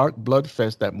the dark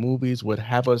bloodfest that movies would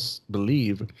have us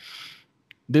believe,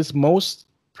 this most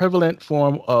prevalent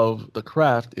form of the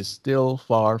craft is still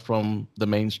far from the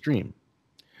mainstream.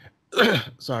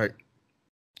 Sorry.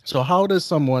 So how does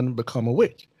someone become a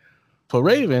witch? For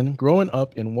Raven, growing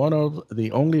up in one of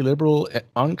the only liberal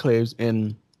enclaves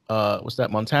in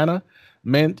Montana,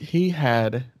 meant he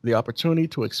had the opportunity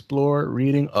to explore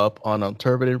reading up on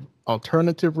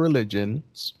alternative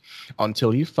religions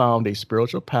until he found a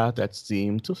spiritual path that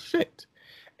seemed to fit.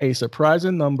 A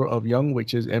surprising number of young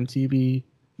witches MTV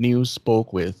News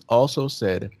spoke with also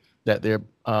said that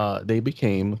they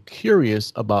became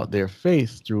curious about their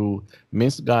faith through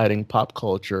misguiding pop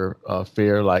culture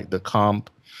fare like the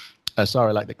Camp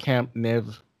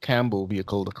Nev Campbell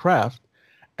vehicle, The Craft,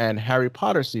 and Harry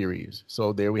Potter series.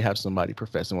 So there we have somebody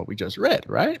professing what we just read,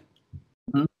 right?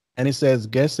 And it says,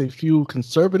 guess a few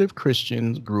conservative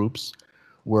Christian groups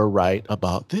were right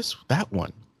about that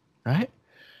one, right?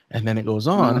 And then it goes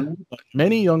on. But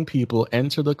many young people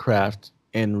enter the craft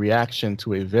in reaction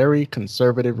to a very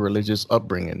conservative religious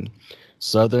upbringing,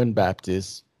 Southern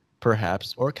Baptist,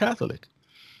 perhaps, or Catholic.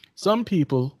 Some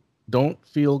people don't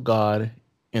feel God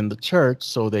in the church,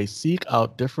 so they seek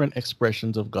out different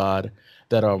expressions of God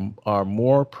that are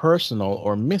more personal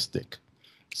or mystic,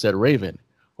 said Raven,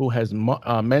 who has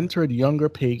mentored younger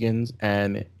pagans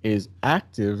and is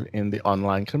active in the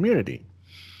online community.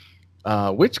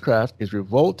 Witchcraft is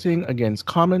revolting against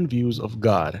common views of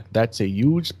God. That's a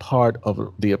huge part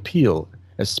of the appeal,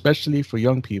 especially for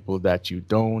young people, that you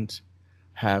don't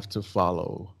have to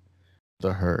follow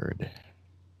the herd.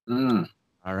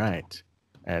 All right.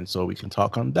 And so we can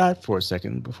talk on that for a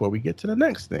second before we get to the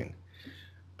next thing.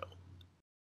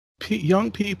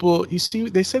 Young people, you see,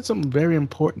 they said something very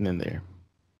important in there.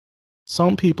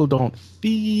 Some people don't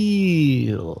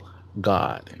feel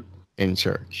God in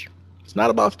church. It's not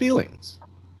about feelings.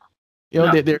 You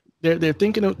know, they're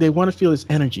thinking of, they want to feel his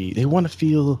energy. They want to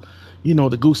feel, you know,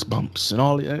 the goosebumps and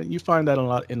all. You find that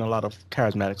in a lot of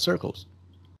charismatic circles.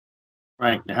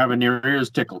 Right, having their ears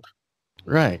tickled.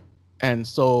 Right. And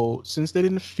so since they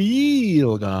didn't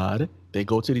feel God, they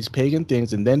go to these pagan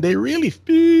things and then they really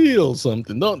feel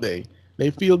something, don't they? They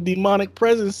feel demonic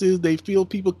presences. They feel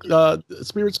people,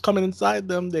 spirits coming inside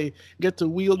them. They get to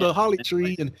wield the holly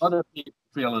tree and other people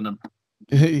feeling them.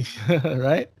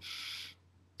 Right.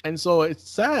 And so it's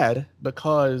sad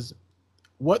because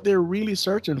what they're really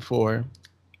searching for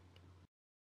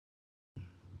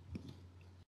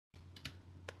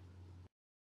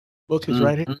book is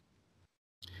right here.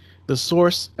 The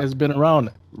source has been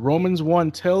around. Romans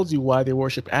 1 tells you why they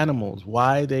worship animals,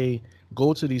 why they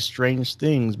go to these strange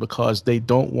things, because they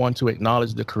don't want to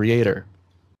acknowledge the creator.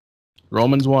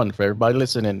 Romans 1, for everybody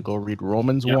listening, go read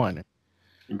Romans 1.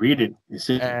 Read it. It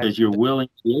says you're willing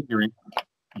to be ignorant.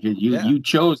 You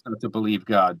chose not to believe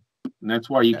God, and that's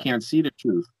why you can't see the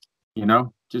truth. You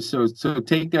know, just so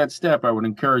take that step. I would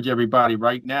encourage everybody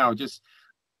right now. Just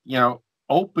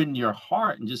open your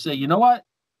heart and just say, you know what?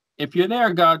 If you're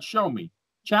there, God, show me.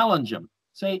 Challenge him.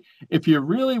 Say, if you're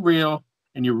really real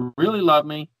and you really love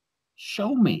me,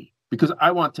 show me, because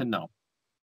I want to know.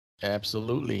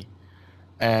 Absolutely.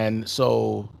 And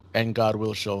God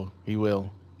will show. He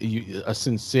will. A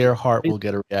sincere heart will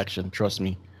get a reaction. Trust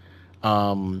me.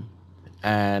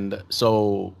 And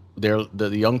so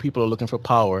the young people are looking for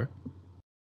power,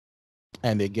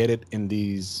 and they get it in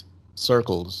these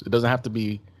circles. It doesn't have to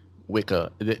be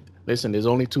Wicca. Listen, there's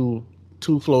only two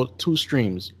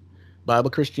streams: Bible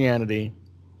Christianity,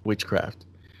 witchcraft.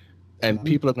 And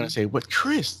people are going to say, "But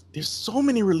Chris, there's so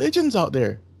many religions out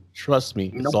there." Trust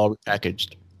me, it's all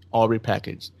repackaged. All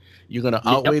repackaged. You're going to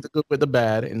outweigh the good with the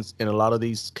bad in a lot of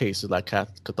these cases, like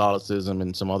Catholicism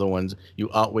and some other ones. You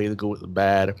outweigh the good with the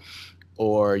bad,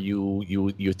 or you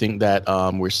think that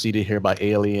we're seated here by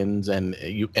aliens, and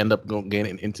you end up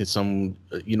getting into some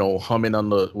humming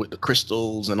with the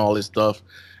crystals and all this stuff.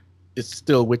 It's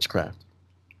still witchcraft.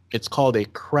 It's called a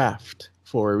craft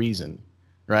for a reason,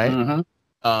 right?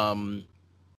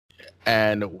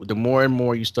 And the more and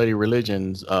more you study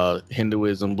religions,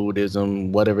 Hinduism,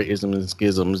 Buddhism, whatever isms and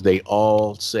schisms, they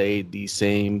all say the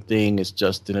same thing. It's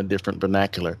just in a different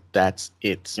vernacular. That's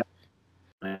it.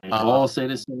 They all say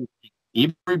the same thing.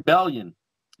 Even rebellion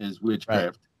is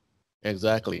witchcraft. Right.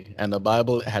 Exactly. And the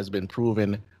Bible has been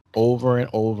proven over and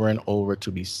over and over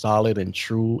to be solid and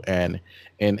true and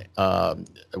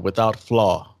without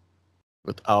flaw,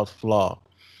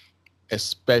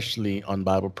 especially on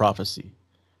Bible prophecy.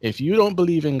 If you don't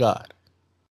believe in God,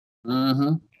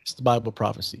 it's the Bible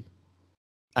prophecy.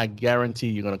 I guarantee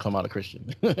you're going to come out a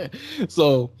Christian.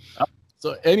 So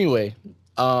anyway,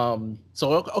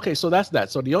 so that's that.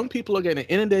 So the young people are getting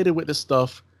inundated with this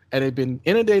stuff, and they've been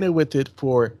inundated with it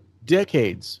for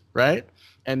decades, right?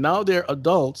 And now they're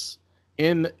adults.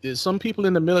 Some people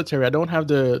in the military, I don't have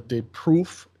the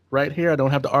proof right here. I don't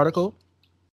have the article,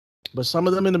 but some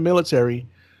of them in the military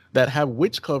that have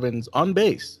witch covens on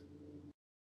base.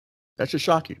 That should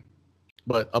shock you.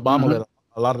 But Obama let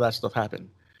a lot of that stuff happen.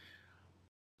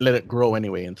 Let it grow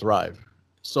anyway and thrive.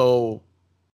 So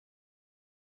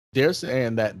they're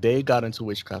saying that they got into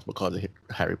witchcraft because of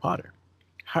Harry Potter.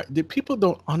 The people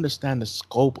don't understand the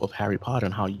scope of Harry Potter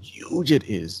and how huge it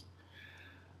is.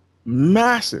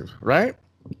 Massive, right?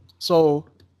 So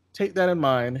take that in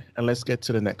mind, and let's get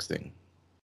to the next thing.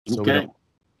 So we don't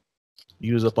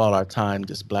use up all our time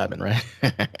just blabbing, right?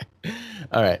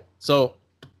 All right. So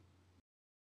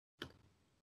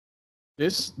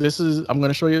this is, I'm going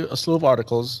to show you a slew of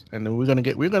articles, and then we're going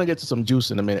to get to some juice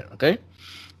in a minute. Okay.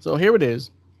 So here it is.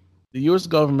 The U.S.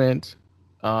 government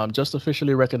just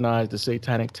officially recognized the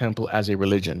Satanic Temple as a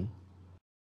religion.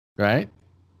 right?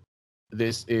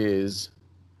 This is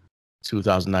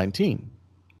 2019,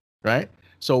 right?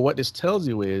 So what this tells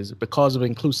you is because of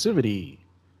inclusivity,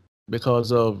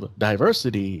 because of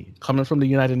diversity coming from the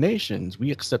United Nations,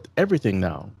 we accept everything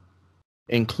now,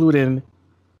 including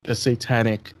the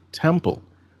Satanic temple,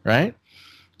 right?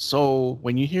 So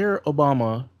when you hear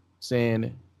Obama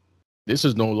saying this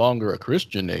is no longer a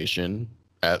Christian nation,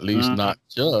 at least not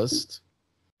just,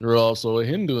 we're also a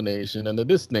Hindu nation and a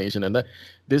this nation and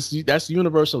that's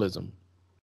universalism.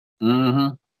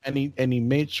 Mm-hmm. And he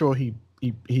made sure he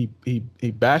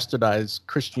bastardized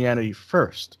Christianity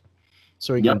first,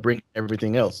 so he can bring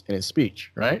everything else in his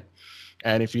speech, right?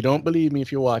 And if you don't believe me,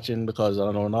 if you're watching, because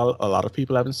I don't know, a lot of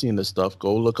people haven't seen this stuff,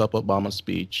 go look up Obama's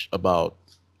speech about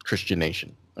Christian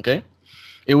nation. Okay,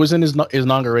 it was in his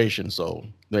inauguration, so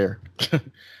there.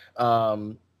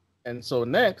 And so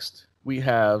next we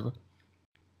have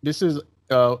this is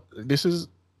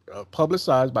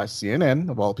publicized by CNN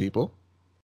of all people.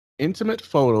 Intimate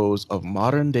photos of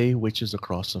modern day witches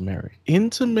across America.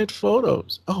 Intimate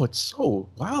photos. Oh, it's so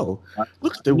wow.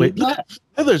 Look at the way. Look at the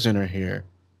feathers in her hair.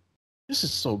 This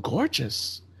is so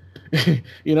gorgeous.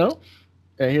 You know?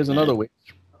 And here's another witch.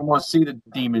 I want to see the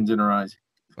demons in her eyes.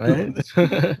 Right?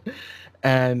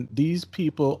 And these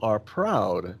people are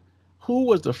proud. Who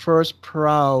was the first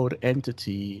proud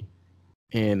entity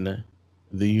in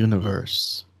the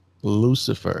universe?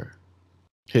 Lucifer.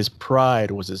 His pride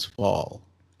was his fall,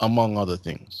 among other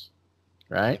things.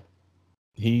 Right?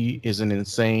 He is an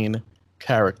insane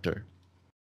character.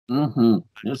 Mm-hmm.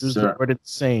 Yes, this is sir. the word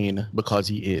insane because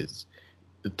he is.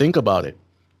 Think about it.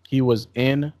 He was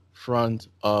in front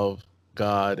of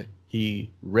God.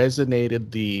 He resonated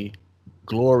the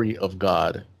glory of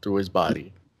God through his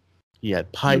body. He had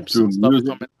pipes and stuff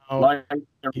coming out.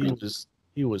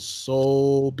 He was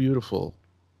so beautiful.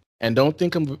 And don't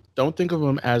think of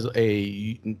him as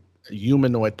a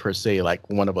humanoid per se, like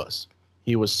one of us.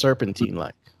 He was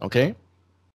serpentine-like. Okay.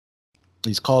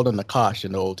 He's called a Nakash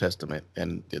in the Old Testament,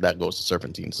 and that goes to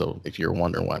serpentine. So if you're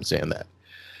wondering why I'm saying that.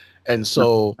 And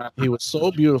so he was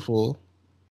so beautiful,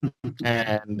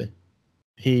 and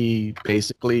he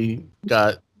basically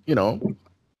got,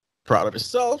 proud of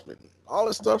himself and all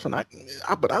this stuff. And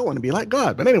but I want to be like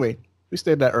God. But anyway, we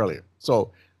stated that earlier.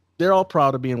 So they're all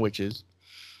proud of being witches.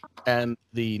 And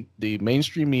the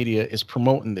mainstream media is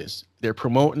promoting this. They're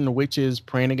promoting the witches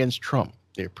praying against Trump.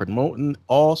 They're promoting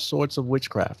all sorts of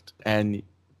witchcraft. And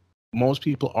most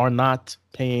people are not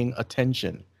paying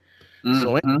attention. Mm-hmm.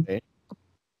 So anyway,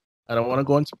 I don't want to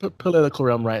go into political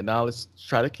realm right now. Let's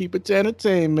try to keep it to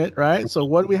entertainment, right? So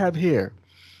what do we have here?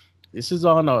 This is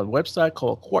on a website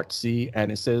called Quartzy,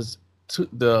 and it says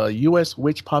the U.S.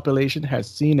 witch population has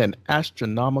seen an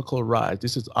astronomical rise.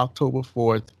 This is October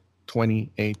 4th,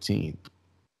 2018.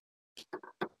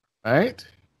 Right?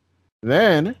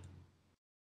 Then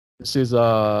this is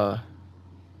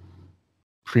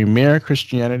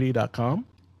premierchristianity.com,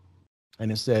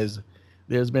 and it says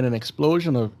there's been an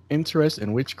explosion of interest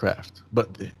in witchcraft, but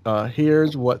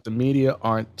here's what the media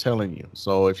aren't telling you.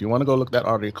 So if you want to go look that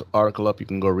article up, you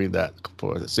can go read that.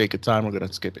 For the sake of time, we're going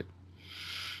to skip it.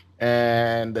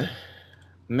 And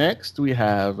next we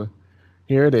have,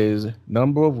 here it is,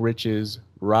 number of witches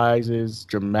rises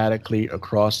dramatically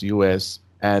across U.S.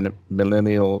 and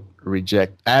millennials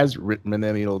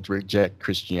reject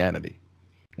Christianity,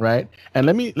 right? And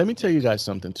let me tell you guys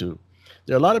something too.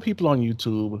 There are a lot of people on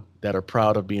YouTube that are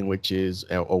proud of being witches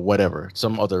or whatever,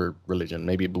 some other religion,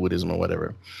 maybe Buddhism or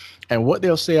whatever. And what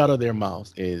they'll say out of their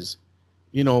mouth is,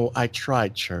 I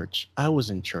tried church. I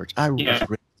was in church. I was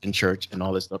raised in church and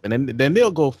all this stuff. And then they'll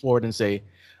go forward and say,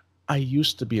 I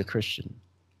used to be a Christian.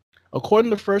 According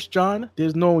to 1 John,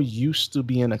 there's no used to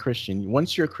being a Christian.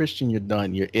 Once you're a Christian, you're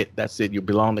done. You're it. That's it. You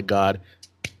belong to God.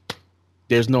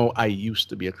 There's no I used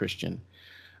to be a Christian.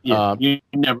 Yeah, you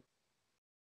never.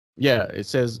 Yeah, it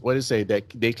says, what does it say? That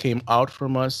they came out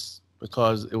from us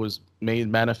because it was made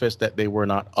manifest that they were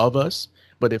not of us.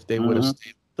 But if they would have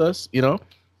stayed with us,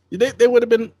 they would have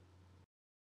been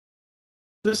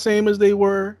the same as they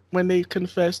were when they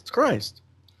confessed Christ.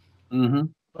 Mm-hmm.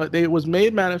 But it was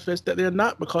made manifest that they're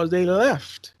not because they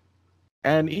left.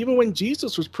 And even when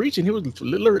Jesus was preaching, he was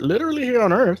literally here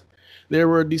on earth. There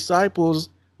were disciples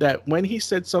that when he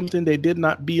said something they did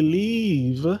not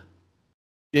believe,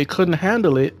 they couldn't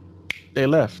handle it, they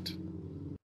left.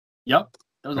 Yep.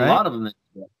 There was a lot of them.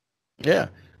 Yeah.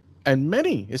 And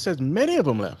it says many of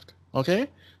them left. Okay.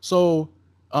 So,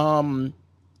 and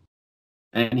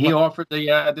he offered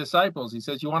the disciples, he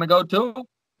says, you want to go too?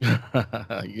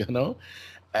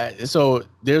 So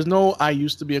there's no, I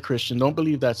used to be a Christian. Don't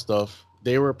believe that stuff.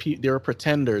 They were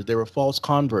pretenders. They were false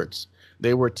converts.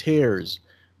 They were tares.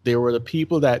 They were the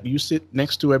people that you sit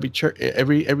next to every church,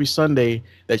 every Sunday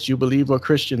that you believe are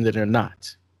Christian that are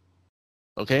not.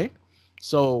 Okay,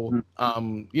 so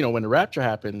you know, when the rapture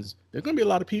happens, there's gonna be a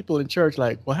lot of people in church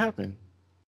like, what happened?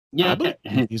 I Yeah, believe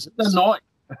in it's Jesus. annoying.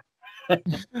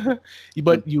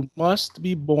 But you must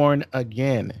be born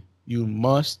again. You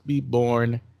must be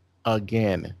born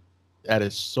again. That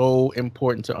is so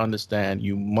important to understand.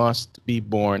 You must be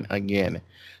born again.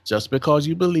 Just because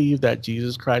you believe that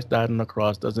Jesus Christ died on the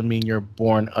cross doesn't mean you're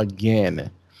born again.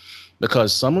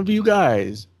 Because some of you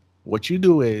guys, what you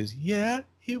do is, yeah,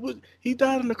 he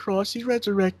died on the cross, he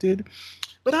resurrected,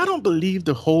 but I don't believe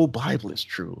the whole Bible is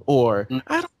true, or Mm,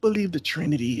 I don't believe the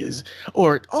Trinity is,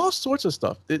 or all sorts of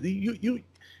stuff. That you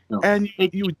no, and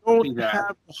it you can't don't be that.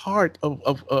 have the heart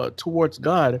of towards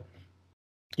God.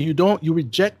 You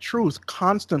reject truth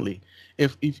constantly.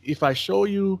 If I show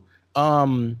you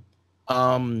um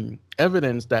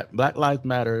evidence that Black Lives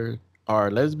Matter are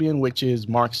lesbian witches,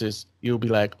 Marxists, you'll be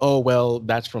like, oh well,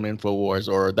 that's from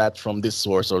InfoWars, or that's from this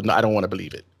source, or no, I don't want to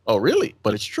believe it. Oh really?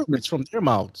 But it's true. It's from their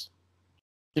mouths.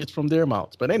 It's from their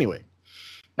mouths. But anyway,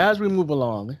 as we move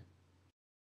along,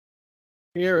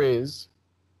 here is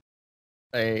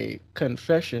a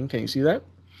confession. Can you see that?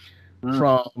 Mm.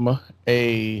 From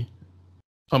a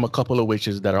from a couple of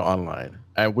witches that are online.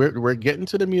 And we're getting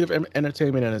to the meat of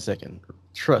entertainment in a second.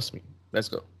 Trust me. Let's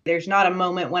go. There's not a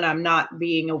moment when I'm not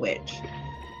being a witch.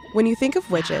 When you think of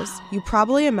witches, you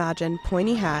probably imagine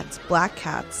pointy hats, black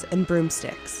cats, and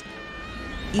broomsticks.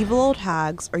 Evil old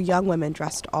hags or young women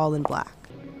dressed all in black.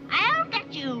 I'll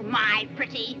get you, my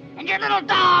pretty, and your little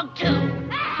dog, too.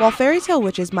 While fairy tale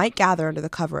witches might gather under the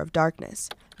cover of darkness,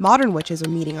 modern witches are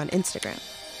meeting on Instagram.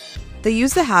 They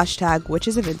use the hashtag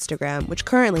Witches of Instagram, which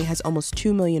currently has almost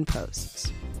 2 million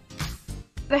posts.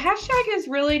 The hashtag is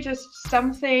really just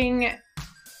something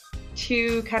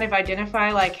to kind of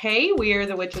identify, like, hey, we are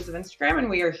the Witches of Instagram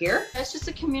and we are here. It's just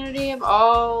a community of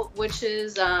all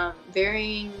witches,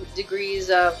 varying degrees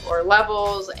of or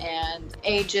levels and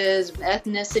ages,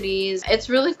 ethnicities. It's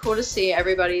really cool to see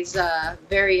everybody's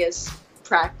various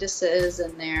practices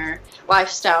and their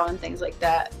lifestyle and things like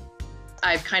that.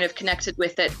 I've kind of connected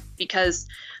with it because,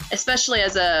 especially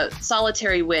as a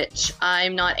solitary witch,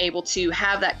 I'm not able to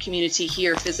have that community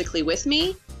here physically with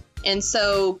me. And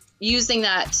so using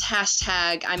that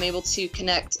hashtag, I'm able to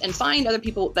connect and find other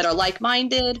people that are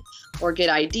like-minded or get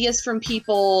ideas from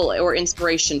people or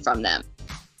inspiration from them.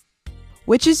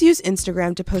 Witches use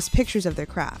Instagram to post pictures of their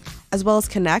craft, as well as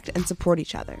connect and support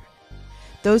each other.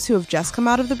 Those who have just come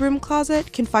out of the broom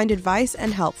closet can find advice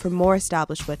and help from more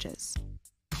established witches.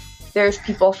 There's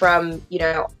people from,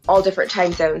 all different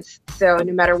time zones. So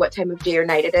no matter what time of day or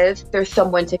night it is, there's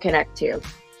someone to connect to.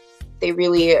 They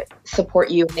really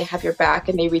support you and they have your back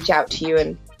and they reach out to you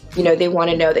and, they want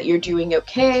to know that you're doing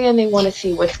okay and they want to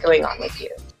see what's going on with you.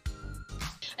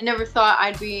 I never thought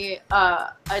I'd be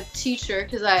a teacher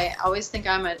because I always think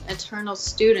I'm an eternal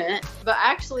student. But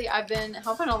actually, I've been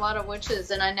helping a lot of witches,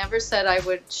 and I never said I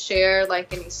would share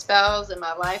any spells in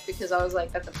my life because I was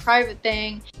like, that's a private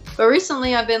thing. But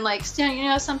recently, I've been like,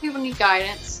 Stan, some people need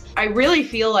guidance. I really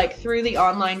feel like through the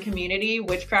online community,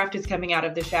 witchcraft is coming out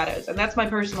of the shadows. And that's my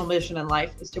personal mission in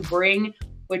life, is to bring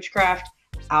witchcraft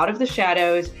out of the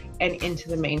shadows and into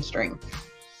the mainstream.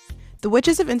 The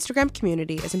Witches of Instagram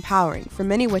community is empowering for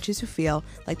many witches who feel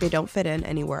like they don't fit in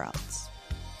anywhere else.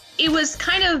 It was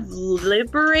kind of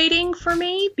liberating for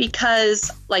me because,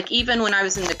 even when I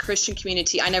was in the Christian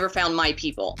community, I never found my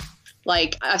people.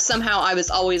 Somehow I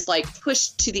was always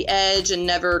pushed to the edge and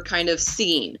never kind of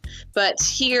seen. But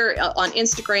here on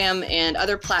Instagram and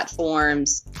other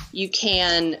platforms, you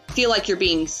can feel like you're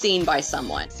being seen by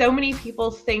someone. So many people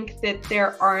think that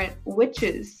there aren't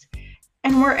witches,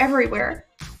 and we're everywhere.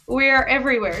 We are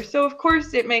everywhere. So of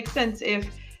course it makes sense if,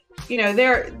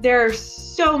 there are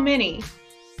so many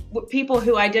people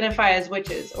who identify as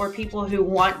witches or people who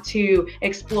want to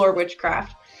explore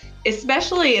witchcraft,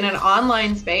 especially in an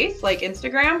online space like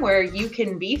Instagram where you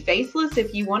can be faceless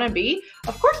if you want to be.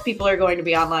 Of course people are going to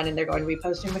be online and they're going to be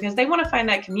posting because they want to find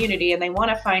that community and they want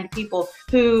to find people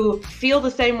who feel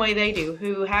the same way they do,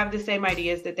 who have the same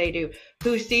ideas that they do,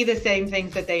 who see the same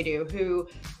things that they do, who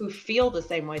feel the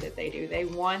same way that they do. They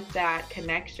want that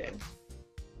connection.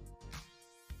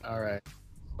 All right.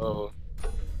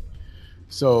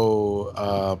 So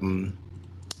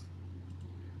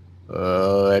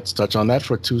let's touch on that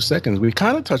for 2 seconds. We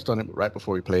kind of touched on it right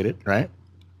before we played it, right?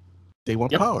 They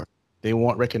want power. They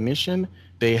want recognition.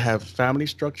 They have family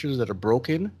structures that are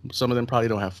broken. Some of them probably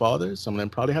don't have fathers. Some of them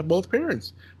probably have both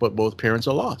parents, but both parents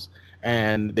are lost.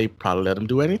 And they probably let them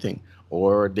do anything.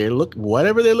 Or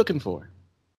whatever they're looking for,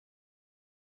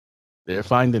 they're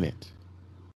finding it.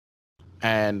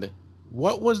 And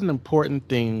what was an important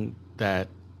thing that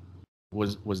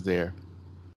was there?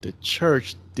 The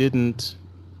church didn't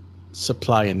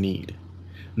supply a need.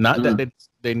 Not that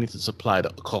they need to supply the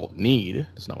occult need.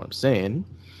 That's not what I'm saying.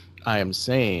 I am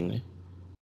saying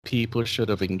people should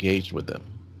have engaged with them.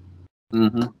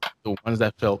 The ones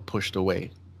that felt pushed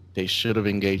away, they should have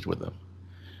engaged with them.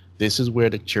 This is where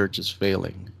the church is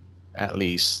failing. At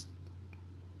least,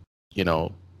 you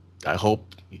know,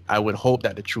 I would hope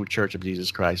that the true Church of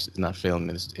Jesus Christ is not failing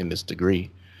in this degree.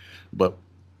 But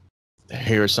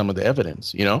here's some of the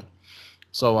evidence, you know?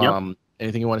 So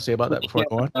anything you want to say about that before I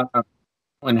go on?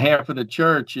 When half of the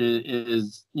church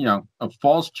is, you know, a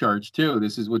false church too,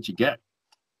 this is what you get.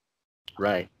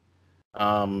 Right.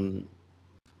 Hold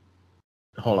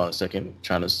on a second.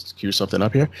 Trying to cue something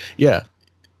up here. Yeah.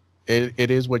 It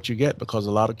is what you get because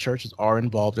a lot of churches are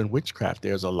involved in witchcraft.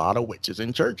 There's a lot of witches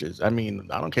in churches. I mean,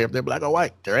 I don't care if they're black or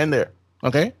white. They're in there.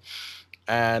 Okay.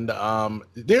 And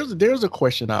there's a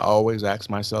question I always ask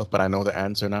myself, but I know the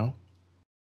answer now.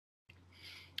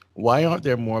 Why aren't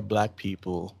there more black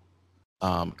people,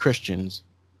 Christians,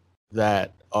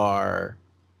 that are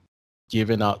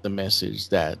giving out the message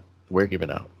that we're giving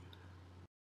out?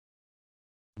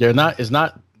 There's not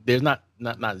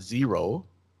zero,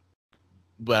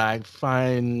 but I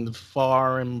find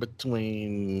far in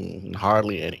between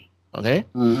hardly any. Okay.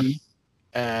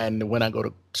 And when I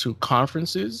go to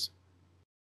conferences,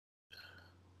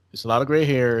 it's a lot of gray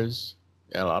hairs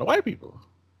and a lot of white people.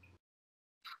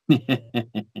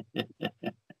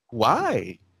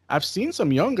 Why? I've seen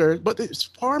some younger, but it's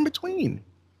far in between.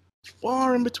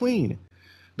 Far in between.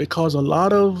 Because a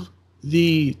lot of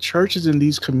the churches in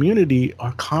these communities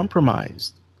are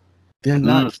compromised. They're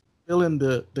not fulfilling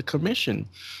the commission.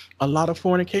 A lot of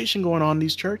fornication going on in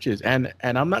these churches. And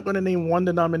I'm not going to name one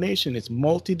denomination. It's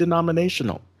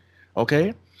multi-denominational.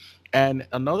 Okay? And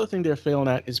another thing they're failing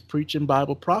at is preaching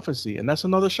Bible prophecy. And that's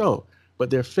another show. But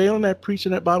they're failing at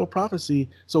preaching that Bible prophecy.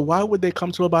 So why would they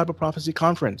come to a Bible prophecy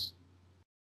conference?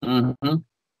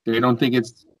 They don't think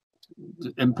it's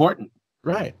important.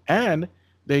 Right. And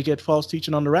they get false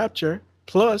teaching on the rapture.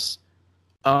 Plus,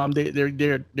 they're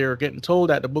getting told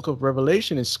that the book of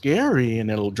Revelation is scary and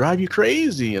it'll drive you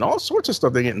crazy and all sorts of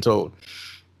stuff they're getting told.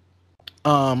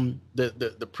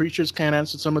 The preachers can't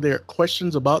answer some of their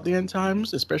questions about the end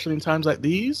times, especially in times like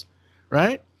these,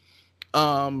 right?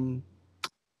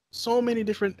 So many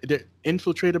different, they're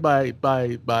infiltrated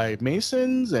by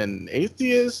Masons and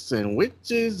atheists and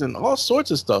witches and all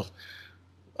sorts of stuff.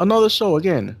 Another show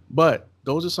again, but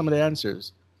those are some of the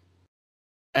answers.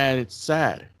 And it's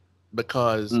sad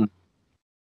because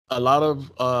a lot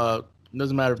of,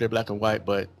 doesn't matter if they're black and white,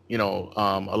 but you know,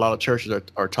 a lot of churches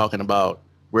are talking about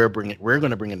we're going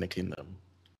to bring in the kingdom,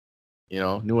 you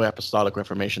know, New Apostolic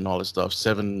Reformation, all this stuff,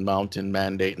 7 Mountain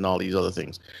Mandate, and all these other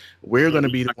things. We're going to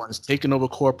be the ones taking over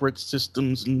corporate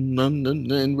systems, and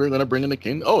we're going to bring in the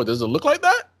kingdom. Oh, does it look like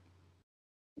that?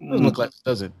 It doesn't look like it,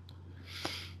 does it?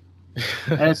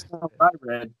 That's not what I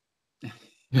read.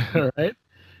 All right.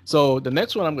 So the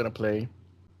next one I'm going to play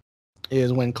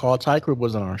is when Carl Tykwer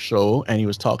was on our show, and he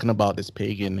was talking about this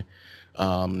pagan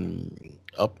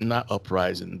not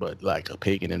uprising, but like a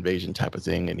pagan invasion type of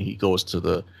thing. And he goes to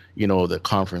the, you know, the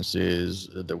conferences,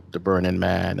 the Burning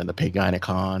Man and the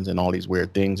Paganicons and all these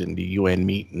weird things and the UN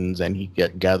meetings, and he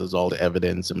gathers all the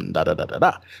evidence and da.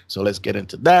 So let's get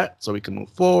into that so we can move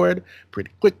forward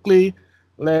pretty quickly.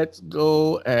 Let's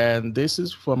go. And this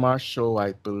is from our show.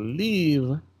 I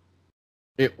believe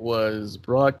it was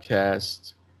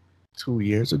broadcast 2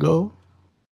 years ago.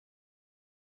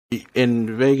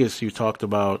 In Vegas, you talked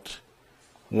about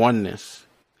oneness.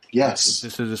 Yes.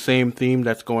 This is the same theme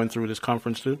that's going through this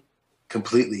conference too?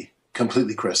 Completely,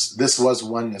 Chris. This was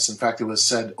oneness. In fact, it was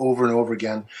said over and over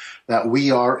again that we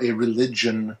are a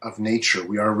religion of nature.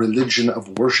 We are a religion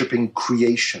of worshiping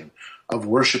creation, of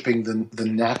worshiping the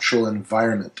natural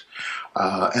environment,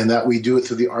 and that we do it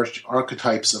through the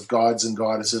archetypes of gods and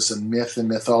goddesses and myth and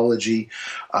mythology.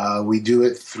 We do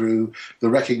it through the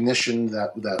recognition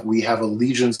that we have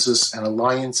allegiances and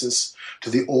alliances to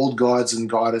the old gods and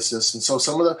goddesses. And so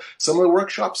some of the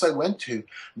workshops I went to,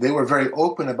 they were very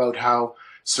open about how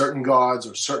certain gods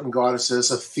or certain goddesses,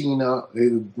 Athena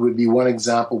would be one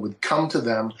example, would come to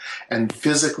them and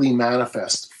physically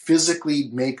manifest, physically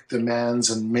make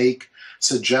demands and make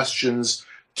suggestions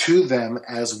to them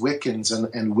as Wiccans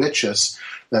and witches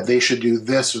that they should do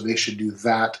this or they should do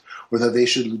that, or that they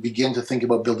should begin to think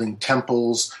about building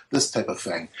temples, this type of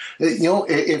thing. You know,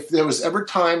 if there was ever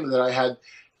time that I had,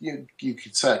 you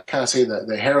could kind of say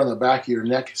the hair on the back of your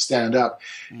neck stand up,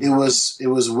 it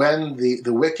was when the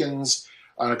Wiccans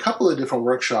on a couple of different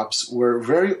workshops were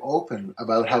very open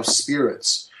about how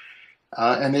spirits,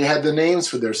 and they had the names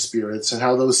for their spirits, and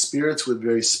how those spirits would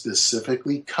very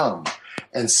specifically come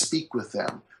and speak with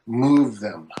them, move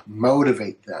them,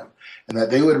 motivate them, and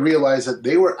that they would realize that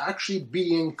they were actually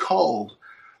being called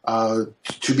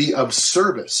to be of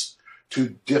service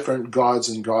to different gods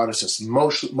and goddesses,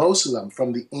 most of them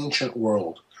from the ancient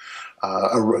world,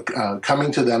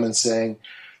 coming to them and saying,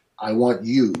 I want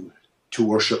you to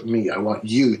worship me. I want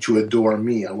you to adore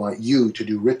me. I want you to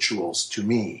do rituals to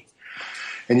me.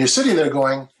 And you're sitting there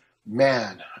going,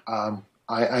 man,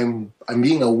 I'm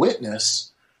being a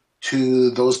witness to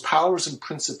those powers and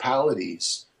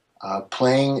principalities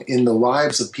playing in the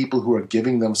lives of people who are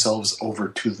giving themselves over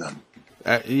to them.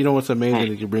 You know what's amazing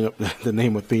that you bring up the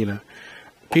name Athena.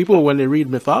 People, when they read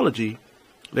mythology,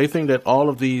 they think that all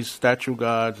of these statue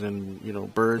gods and, you know,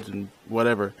 birds and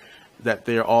whatever, that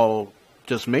they're all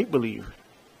just make-believe.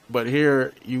 But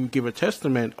here you give a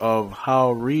testament of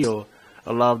how real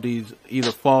a lot of these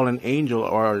either fallen angel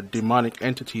or demonic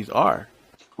entities are.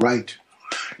 Right.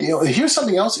 You know, here's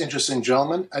something else interesting,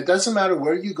 gentlemen. It doesn't matter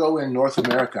where you go in North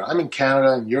America. I'm in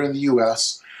Canada and you're in the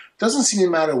U.S. It doesn't seem to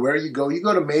matter where you go. You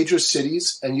go to major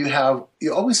cities and you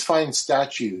always find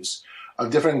statues of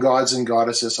different gods and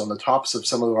goddesses on the tops of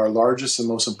some of our largest and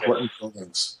most important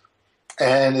buildings.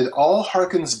 And it all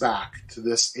harkens back to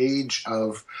this age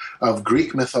of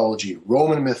Greek mythology,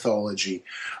 Roman mythology.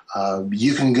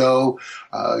 You can go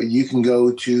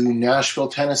to Nashville,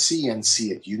 Tennessee, and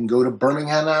see it. You can go to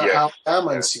Birmingham,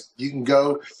 Alabama, and see it. You can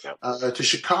go to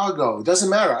Chicago. It doesn't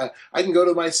matter. I can go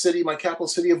to my city, my capital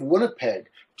city of Winnipeg.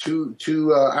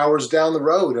 Two hours down the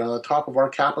road, and on the top of our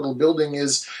Capitol building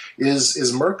is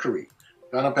Mercury,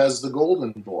 done up as the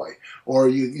Golden Boy, or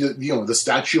you know, the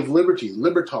Statue of Liberty,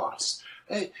 Libertas.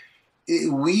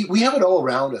 We have it all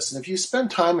around us, and if you spend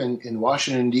time in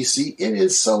Washington, D.C., it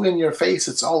is so in your face.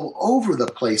 It's all over the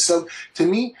place. So to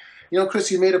me, you know, Chris,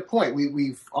 you made a point.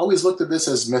 We've always looked at this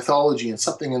as mythology and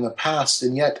something in the past,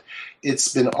 and yet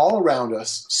it's been all around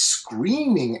us,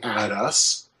 screaming at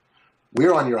us.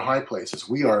 We're on your high places.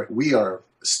 We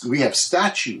have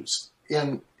statues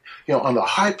in, you know, on the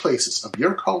high places of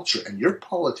your culture and your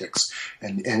politics,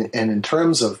 and in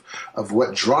terms of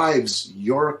what drives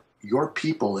your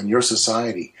people and your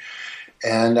society.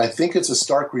 And I think it's a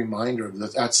stark reminder of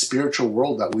that spiritual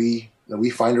world that we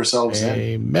find ourselves in.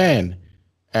 Amen.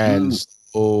 And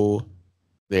so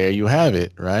there you have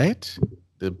it, right?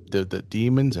 The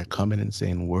demons are coming and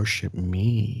saying, worship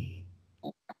me.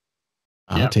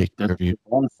 I'll take care of you.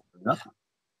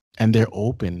 And they're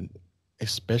open,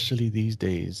 especially these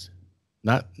days.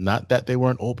 Not that they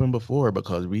weren't open before,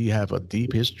 because we have a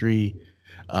deep history,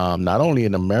 not only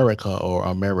in America or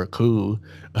America,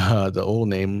 the old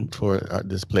name for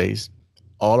this place,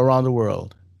 all around the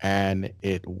world. And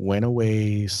it went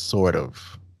away sort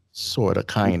of,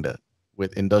 kind of,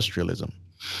 with industrialism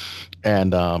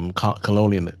and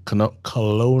colonialism,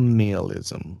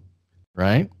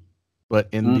 right? But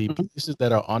in the places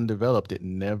that are undeveloped, it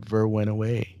never went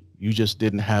away. You just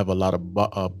didn't have a lot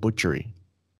of butchery.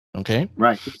 Okay?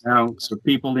 Right. Now, so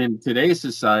people in today's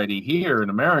society here in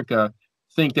America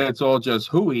think that's all just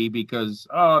hooey because,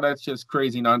 that's just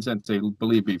crazy nonsense they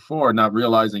believed before, not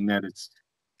realizing that it's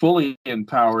fully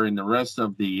empowering the rest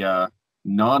of the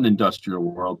non-industrial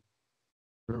world.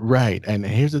 Right. And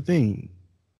here's the thing.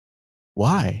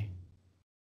 Why?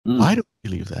 Why do we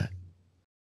believe that?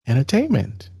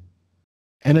 Entertainment.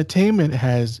 Entertainment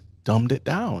has dumbed it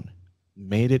down,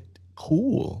 made it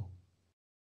cool,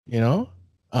 you know?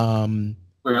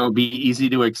 Where it'll be easy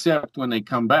to accept when they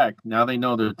come back. Now they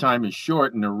know their time is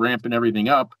short and they're ramping everything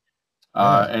up.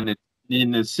 And it's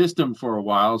in the system for a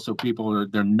while, so people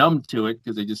they're numb to it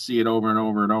because they just see it over and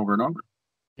over and over and over.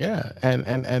 Yeah,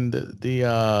 and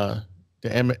the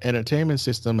entertainment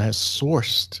system has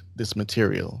sourced this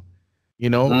material,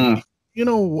 you know? You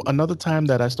know, another time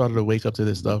that I started to wake up to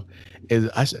this stuff is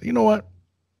I said, you know what?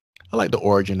 I like the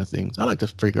origin of things. I like to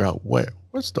figure out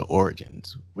what's the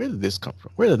origins? Where did this come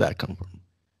from? Where did that come from?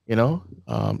 You know,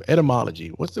 etymology.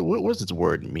 What does this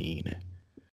word mean?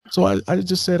 So I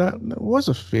just said, what's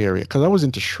a fairy? Because I was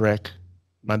into Shrek.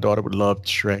 My daughter would love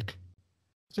Shrek.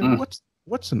 I said,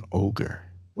 what's an ogre?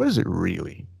 What is it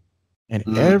really? And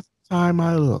every time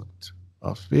I looked,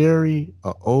 a fairy,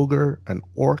 an ogre, an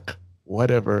orc,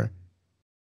 whatever,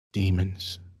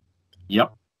 demons.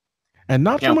 Yep. And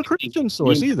not from a Christian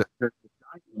source either. They're the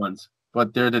tiny ones,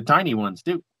 but they're the tiny ones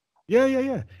too.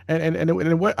 Yeah. And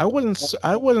what I wasn't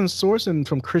sourcing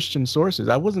from Christian sources.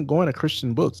 I wasn't going to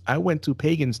Christian books. I went to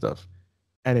pagan stuff,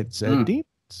 and it said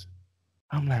demons.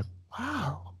 I'm like,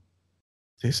 wow,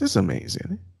 this is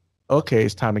amazing. okay,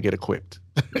 it's time to get equipped.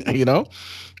 You know,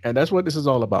 and that's what this is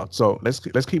all about. So let's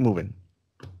keep moving.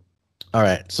 All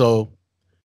right, so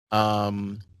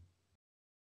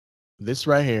this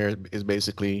right here is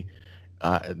basically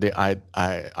the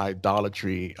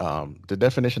idolatry, the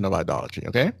definition of idolatry.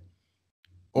 Okay,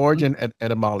 origin and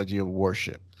etymology of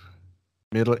worship,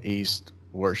 Middle East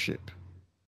worship,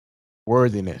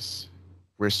 worthiness,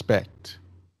 respect,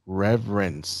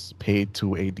 reverence paid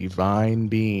to a divine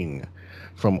being,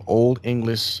 from Old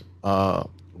English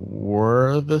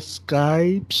worth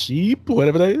sheep,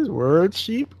 whatever that is, word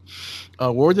sheep.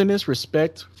 Worthiness,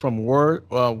 respect, from worth,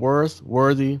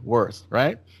 worthy, worth,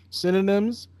 right?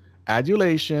 Synonyms: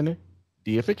 adulation,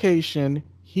 deification,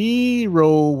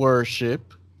 hero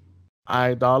worship,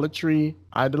 idolatry,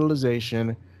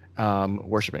 idolization,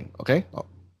 worshiping. Okay.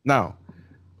 Now,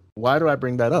 why do I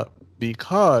bring that up?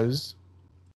 Because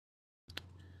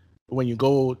when you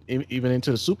go even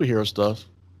into the superhero stuff,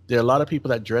 there are a lot of people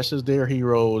that dress as their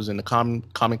heroes in the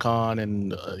Comic Con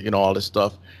and all this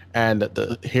stuff. And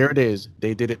here it is.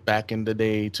 They did it back in the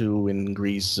day too in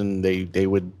Greece, and they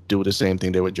would do the same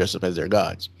thing. They would dress up as their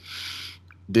gods.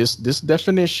 This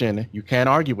definition, you can't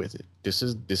argue with it. This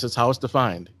is how it's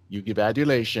defined. You give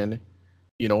adulation,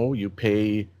 you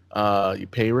pay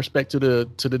respect to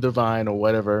the divine or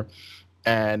whatever,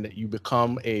 and you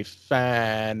become a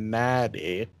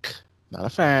fanatic, not a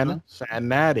fan,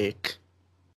 fanatic,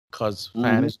 because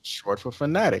fan is short for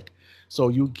fanatic. So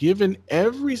you've given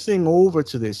everything over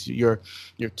to this, your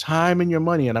time and your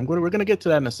money, and we're gonna get to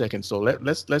that in a second. So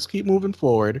let's keep moving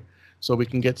forward so we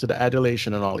can get to the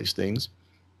adulation and all these things.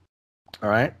 All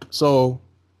right. So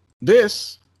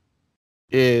this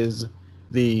is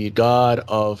the god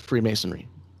of Freemasonry.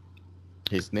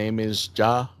 His name is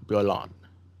Ja-Beolon.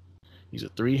 He's a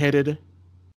three-headed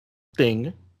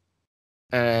thing,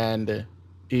 and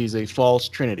he's a false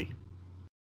trinity.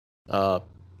 A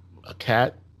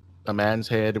cat, a man's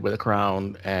head with a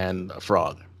crown, and a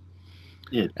frog.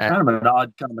 Yeah, kind of an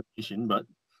odd combination, but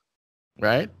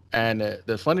right. And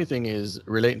the funny thing is,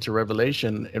 relating to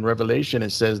Revelation, in Revelation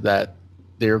it says that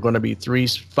there are going to be three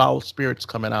foul spirits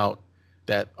coming out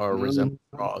that are resembling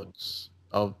frogs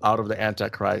out of the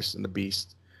Antichrist and the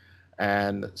beast.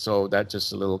 And so that's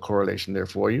just a little correlation there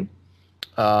for you.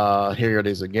 Here it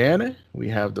is again. We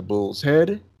have the bull's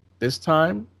head this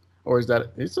time. Or is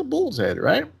that, it's a bull's head,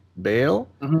 right? Baal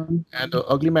and the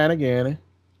ugly man again,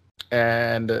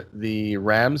 and the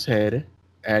ram's head,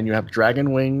 and you have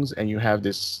dragon wings, and you have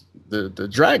the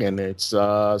dragon. It's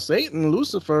Satan,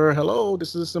 Lucifer. Hello,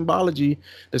 this is a symbology.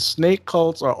 The snake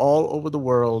cults are all over the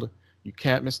world. You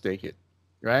can't mistake it,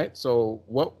 right? So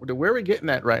where we're getting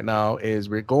at right now is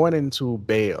we're going into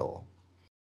Baal.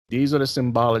 These are the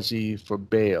symbology for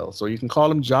Baal. So you can call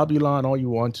him Jabulon all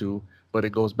you want to, but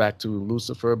it goes back to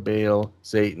Lucifer, Baal,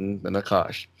 Satan, and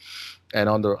Akash. And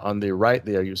on the right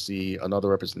there, you see another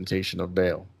representation of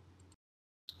Baal.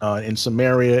 In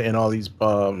Samaria and all these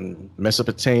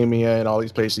Mesopotamia and all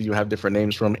these places, you have different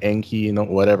names from Enki and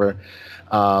whatever.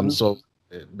 So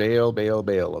Baal,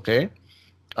 okay?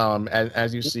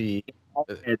 As you see,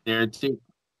 there too.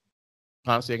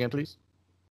 Say again, please.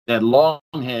 That long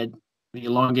head, the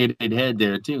elongated head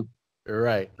there too.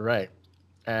 Right.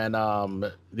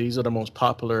 And these are the most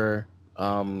popular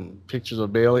pictures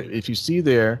of Baal. If you see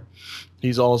there,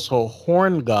 he's also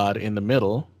horn god in the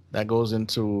middle. That goes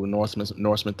into Norse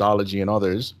mythology and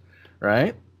others,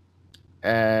 right?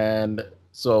 And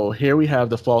so here we have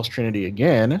the false trinity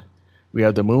again. We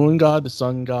have the moon god, the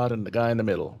sun god, and the guy in the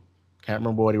middle. Can't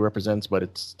remember what he represents, but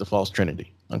it's the false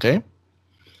trinity, okay?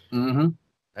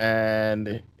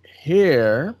 And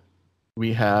here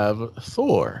we have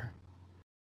Thor.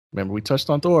 Remember, we touched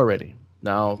on Thor already.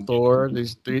 Now, Thor,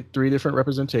 there's three different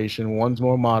representations. One's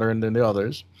more modern than the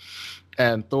others.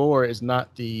 And Thor is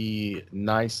not the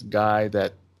nice guy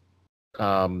that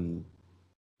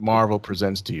Marvel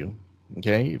presents to you.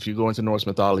 Okay? If you go into Norse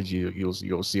mythology,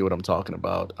 you'll see what I'm talking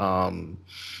about. A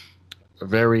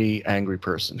very angry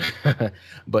person.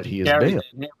 But he is Baal.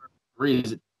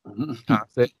 Reason.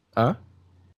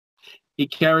 He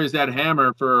carries that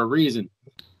hammer for a reason.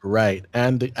 Right.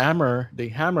 And the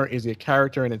hammer is a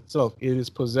character in itself. It is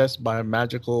possessed by a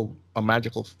magical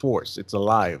force. It's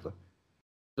alive.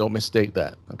 Don't mistake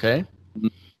that, okay?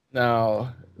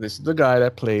 Now, this is the guy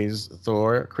that plays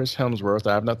Thor, Chris Hemsworth.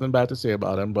 I have nothing bad to say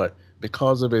about him, but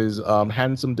because of his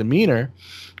handsome demeanor,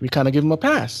 we kind of give him a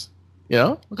pass,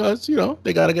 because,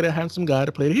 they got to get a handsome guy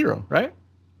to play the hero, right?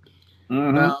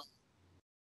 Now,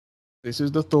 this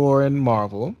is the Thor in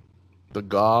Marvel, the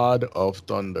god of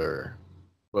thunder.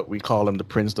 But we call him the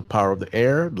Prince, the power of the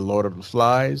air, the Lord of the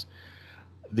flies.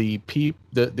 This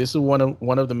is one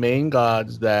of the main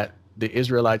gods that the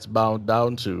Israelites bowed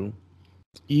down to.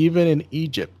 Even in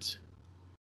Egypt,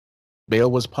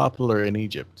 Baal was popular in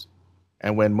Egypt.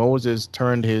 And when Moses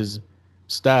turned his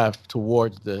staff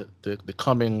towards the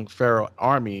coming Pharaoh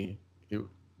army,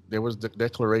 there was the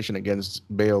declaration against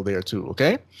Baal there too.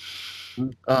 Okay.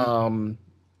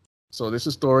 So this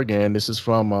is Thor again. This is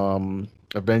from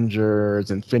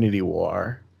Avengers Infinity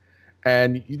War.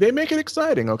 And they make it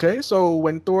exciting, okay? So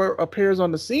when Thor appears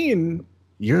on the scene,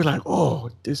 you're like, oh,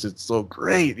 this is so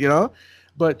great, you know?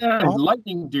 But yeah,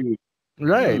 lightning dude.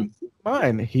 Right.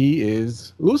 Fine. He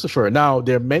is Lucifer. Now,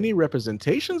 there are many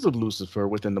representations of Lucifer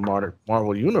within the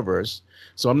Marvel universe.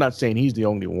 So I'm not saying he's the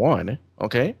only one,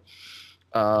 okay?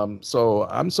 So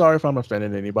I'm sorry if I'm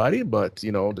offending anybody, but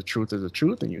you know, the truth is the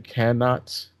truth, and you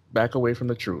cannot back away from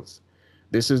the truth.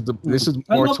 This is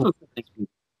more to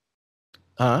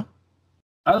huh?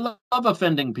 I love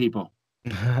offending people.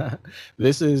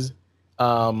 This is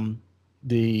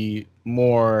the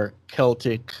more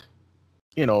Celtic,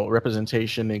 you know,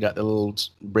 representation. They got the little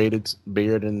braided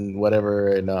beard and whatever,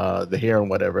 and the hair and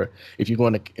whatever. If you go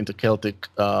into Celtic,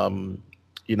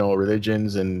 you know,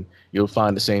 religions, and you'll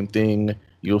find the same thing.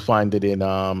 You'll find it in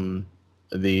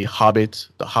the Hobbit.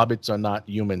 The Hobbits are not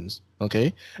humans,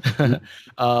 okay?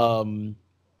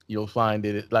 You'll find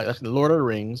it like the Lord of the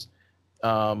Rings,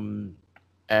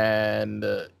 and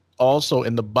also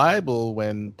in the Bible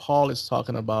when Paul is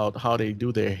talking about how they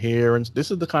do their hair, and this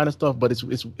is the kind of stuff. But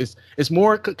it's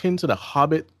more akin to the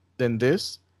Hobbit than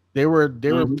this. They were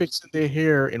fixing their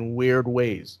hair in weird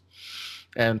ways,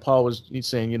 and Paul he's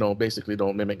saying, you know, basically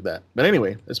don't mimic that. But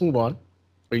anyway, let's move on.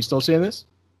 Are you still seeing this?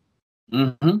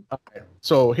 Okay.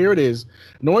 So here it is.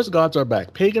 Norse gods are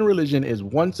back. Pagan religion is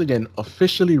once again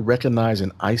officially recognized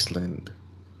in Iceland.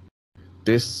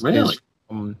 This is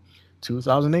from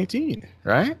 2018,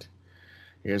 right?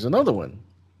 Here's another one.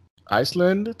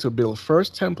 Iceland to build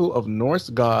first temple of Norse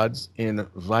gods in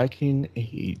Viking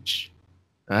Age,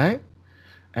 right?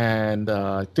 And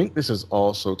I think this is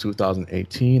also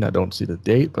 2018. I don't see the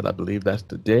date, but I believe that's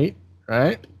the date,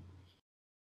 right?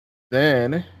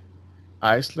 Then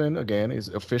Iceland again is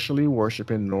officially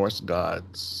worshiping Norse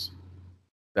gods.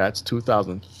 That's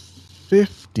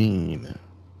 2015.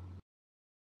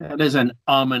 That is an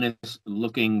ominous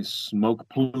looking smoke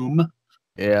plume.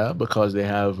 Yeah, because they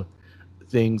have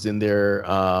things in their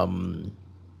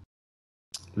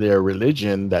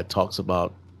religion that talks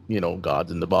about, you know,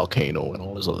 gods in the volcano and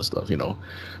all this other stuff, you know,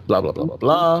 blah blah blah blah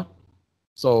blah.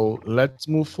 So let's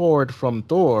move forward from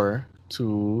Thor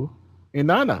to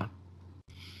Inanna.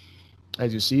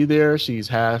 As you see there, she's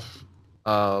half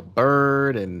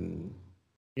bird, and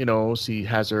you know, she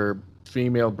has her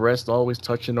female breast always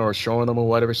touching or showing them or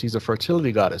whatever. She's a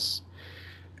fertility goddess.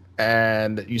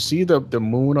 And you see the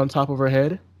moon on top of her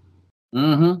head?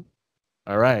 Mm-hmm.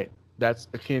 All right. That's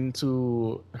akin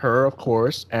to her, of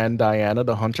course, and Diana,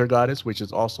 the hunter goddess, which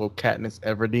is also Katniss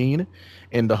Everdeen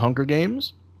in the Hunger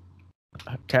Games.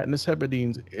 Katniss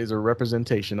Everdeen is a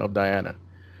representation of Diana,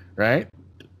 right?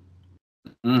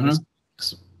 Mm-hmm.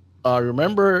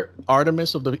 Remember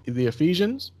Artemis of the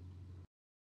Ephesians?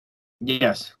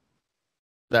 Yes.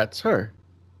 That's her.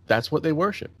 That's what they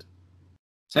worshipped.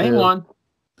 Same one.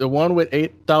 The one with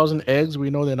 8,000 eggs. We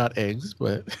know they're not eggs,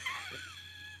 but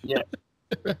yeah,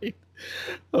 right.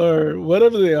 Or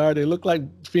whatever they are, they look like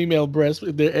female breasts.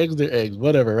 If they're eggs,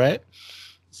 whatever, right?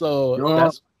 So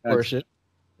that's worship,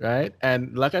 right?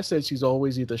 And like I said, she's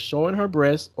always either showing her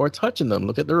breasts or touching them.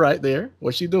 Look at the right there.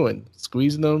 What's she doing?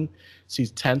 Squeezing them. She's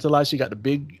tantalized. She got the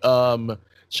big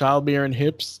childbearing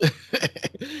hips,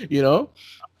 you know.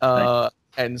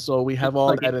 And so we have all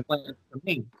like that. Implants to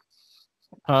me.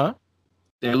 Huh?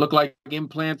 They look like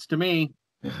implants to me.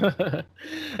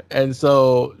 And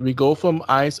so we go from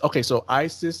Okay, so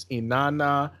Isis,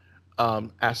 Inanna,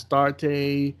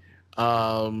 Astarte,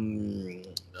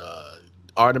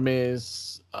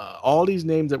 Artemis, all these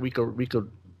names that we could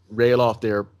rail off.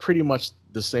 They're pretty much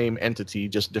the same entity,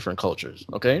 just different cultures.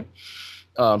 Okay,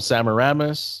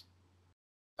 Samaramis,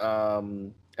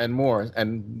 and more.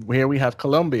 And here we have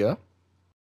Colombia.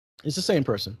 It's the same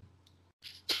person,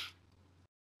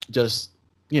 just,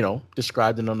 you know,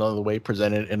 described in another way,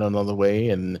 presented in another way,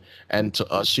 and to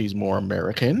us, she's more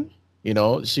American. You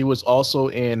know, she was also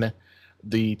in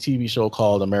the TV show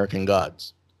called American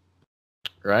Gods,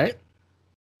 right?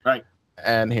 Right.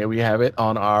 And here we have it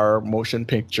on our motion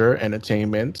picture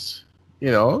entertainment. You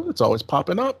know, it's always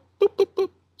popping up. Boop, boop, boop.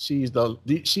 She is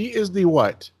the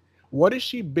what? What is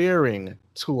she bearing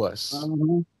to us?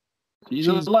 She's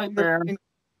a light bearer.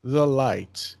 The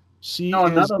light. She no,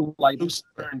 is another light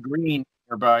turned green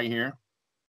nearby here.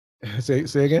 Say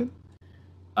again.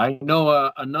 I know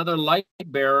another light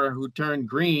bearer who turned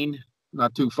green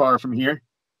not too far from here.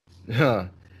 Yeah.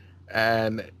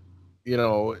 And you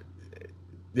know,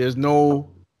 there's no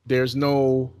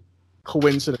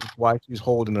coincidence why she's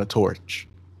holding a torch.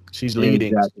 She's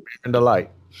leading Exactly. in the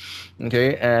light.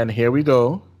 Okay, and here we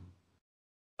go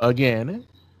again.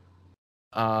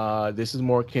 This is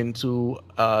more akin to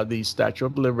the Statue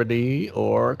of Liberty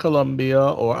or Columbia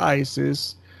or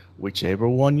ISIS, whichever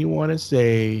one you want to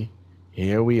say.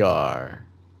 Here we are.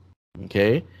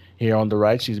 Okay, here on the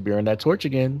right, she's bearing that torch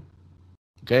again.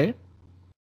 Okay.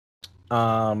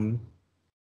 Um,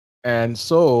 and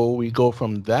so we go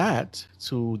from that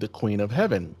to the Queen of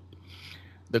Heaven.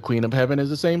 The Queen of Heaven is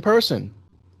the same person,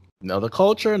 another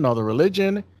culture, another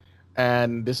religion,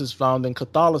 and this is found in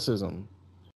Catholicism.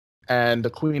 And the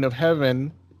Queen of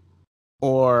Heaven,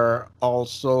 or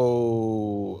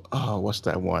also, oh, what's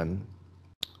that one?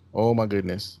 Oh my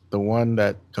goodness, the one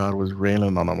that God was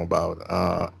railing on them about,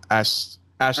 Astaroth.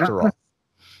 Oh, Astaroth,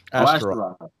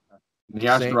 Astaroth. The same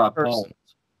Astaroth person. Paul.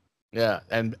 Yeah,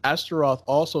 and Astaroth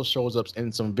also shows up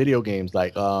in some video games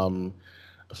like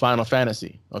Final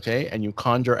Fantasy. Okay, and you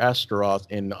conjure Astaroth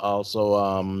in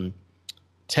also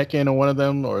Tekken or one of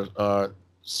them, or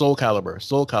Soul Calibur.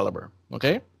 Soul Calibur.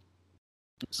 Okay.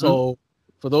 So,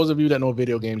 for those of you that know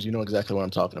video games, you know exactly what I'm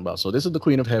talking about. So, this is the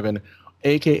Queen of Heaven,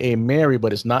 aka Mary,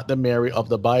 but it's not the Mary of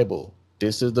the Bible.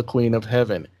 This is the Queen of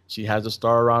Heaven. She has a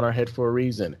star around her head for a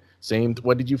reason. Same.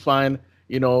 What did you find?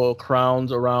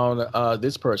 Crowns around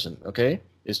this person. Okay,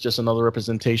 it's just another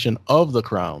representation of the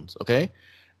crowns. Okay,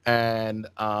 and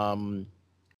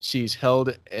she's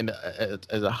held in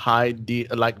as a high in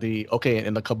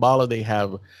the Kabbalah they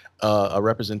have a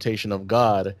representation of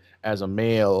God as a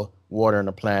male watering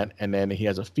a plant, and then he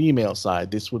has a female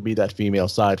side. This would be that female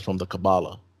side from the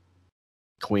Kabbalah,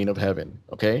 Queen of Heaven.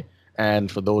 Okay,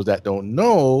 and for those that don't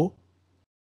know,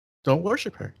 don't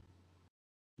worship her.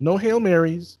 No Hail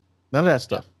Marys, none of that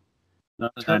stuff.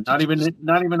 Not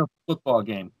even a football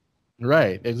game.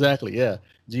 Right, exactly. Yeah,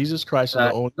 Jesus Christ is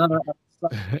the only.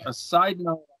 A side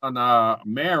note on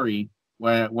Mary,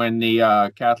 when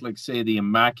the Catholics say the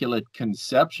Immaculate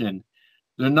Conception,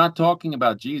 they're not talking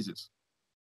about Jesus.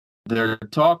 They're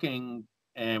talking,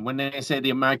 and when they say the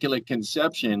Immaculate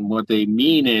Conception, what they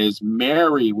mean is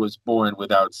Mary was born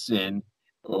without sin,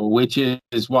 which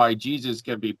is why Jesus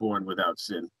can be born without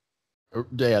sin.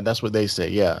 Yeah, that's what they say.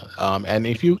 Yeah, and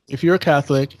if you're a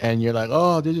Catholic and you're like,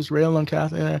 oh, they just rail on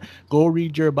Catholic, go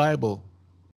read your Bible.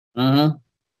 Mm-hmm.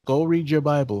 Go read your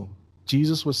Bible.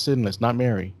 Jesus was sinless, not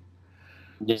Mary.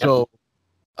 Yeah. So,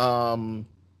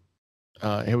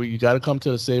 here you got to come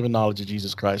to the saving knowledge of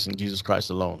Jesus Christ and Jesus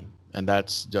Christ alone, and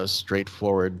that's just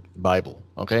straightforward Bible.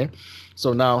 Okay,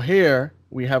 so now here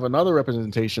we have another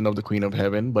representation of the Queen of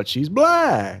Heaven, but she's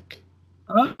black.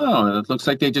 Oh, it looks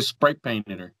like they just spray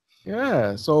painted her.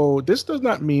 Yeah, so this does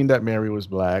not mean that Mary was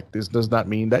black. This does not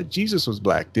mean that Jesus was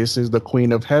black. This is the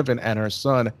Queen of Heaven and her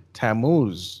son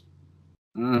Tammuz.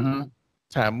 Mm-hmm.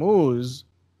 Tammuz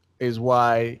is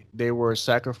why they were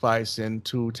sacrificing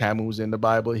to Tammuz in the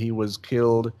Bible. He was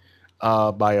killed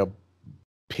by a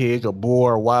pig, a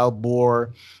boar, a wild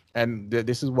boar. And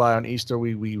this is why on Easter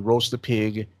we roast the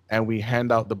pig and we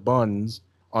hand out the buns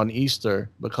on Easter,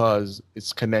 because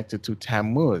it's connected to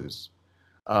Tammuz.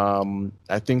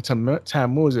 I think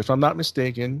Tammuz, if I'm not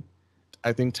mistaken,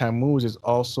 I think Tammuz is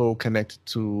also connected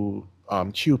to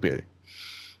Cupid.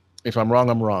 If I'm wrong,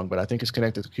 I'm wrong, but I think it's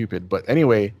connected to Cupid. But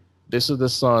anyway, this is the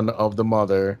son of the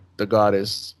mother, the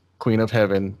goddess, Queen of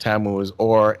Heaven, Tammuz,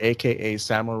 or aka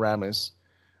Semiramis,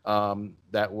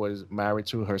 that was married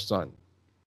to her son.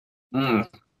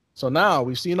 So now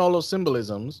we've seen all those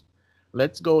symbolisms.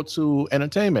 Let's go to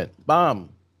entertainment. Bam.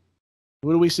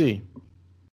 Who do we see?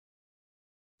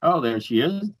 Oh, there she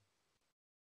is.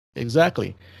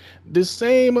 Exactly. The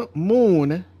same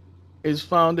moon is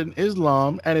found in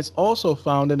Islam, and it's also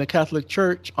found in the Catholic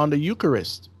Church on the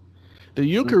Eucharist. The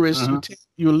Eucharist,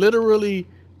 you literally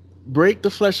break the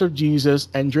flesh of Jesus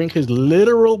and drink his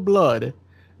literal blood.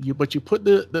 But you put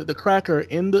the cracker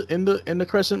in the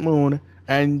crescent moon,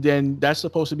 and then that's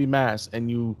supposed to be mass,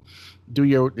 and you do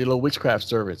your little witchcraft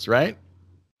service, right?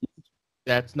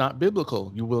 That's not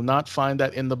biblical. You will not find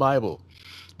that in the Bible.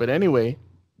 But anyway,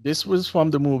 this was from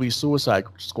the movie Suicide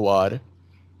Squad,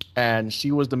 and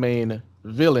she was the main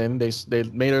villain. They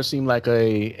made her seem like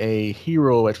a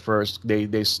hero at first. They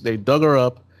dug her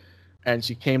up, and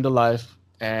she came to life,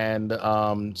 and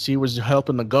she was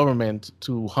helping the government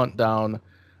to hunt down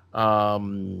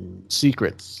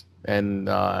secrets. And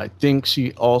I think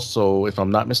she also, if I'm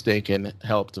not mistaken,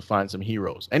 helped to find some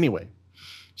heroes. Anyway,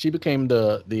 she became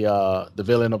the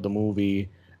villain of the movie.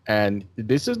 And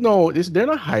they're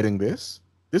not hiding this.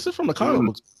 This is from the comic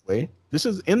books, by the way. This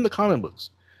is in the comic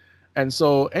books. And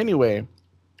so, anyway,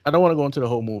 I don't want to go into the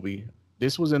whole movie.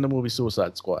 This was in the movie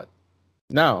Suicide Squad.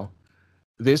 Now,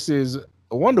 this is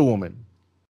a Wonder Woman.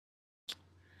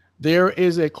 There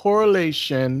is a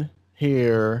correlation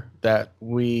here that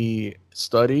we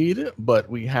studied, but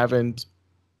we haven't.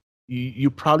 You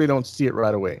probably don't see it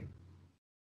right away.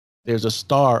 There's a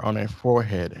star on her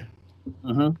forehead.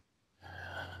 Mm-hmm.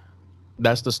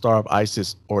 That's the star of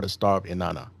Isis or the star of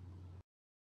Inanna.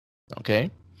 Okay?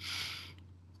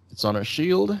 It's on her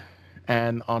shield,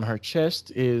 and on her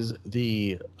chest is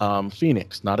the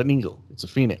phoenix, not an eagle. It's a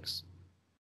phoenix,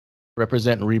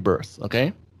 representing rebirth.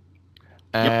 Okay?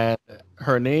 And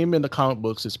her name in the comic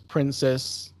books is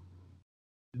Princess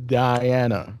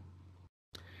Diana.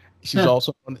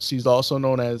 She's also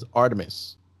known as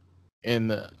Artemis in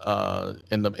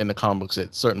the comic books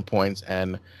at certain points,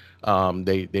 and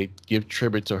they give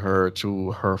tribute to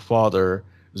her father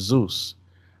Zeus,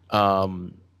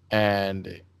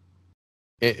 and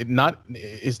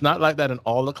it's not like that in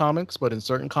all the comics, but in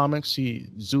certain comics,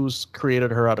 Zeus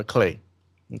created her out of clay.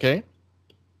 Okay,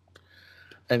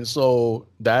 and so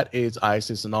that is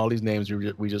Isis, and all these names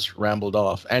we just rambled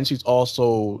off, and she's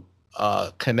also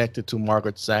connected to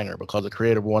Margaret Sanger because the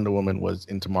creator of Wonder Woman was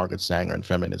into Margaret Sanger and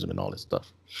feminism and all this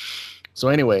stuff. So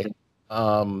anyway,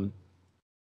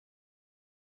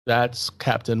 that's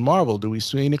Captain Marvel. Do we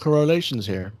see any correlations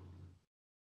here?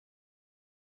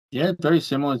 Yeah, very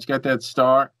similar. It's got that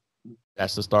star.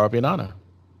 That's the star of Inanna.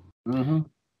 Mm-hmm.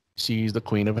 She's the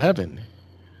Queen of Heaven.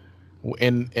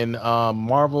 In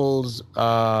Marvel's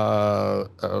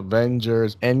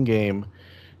Avengers Endgame,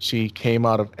 she came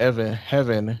out of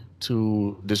heaven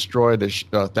to destroy the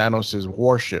Thanos'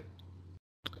 warship.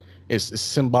 It's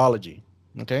symbology,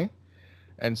 okay?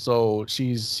 And so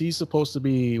she's supposed to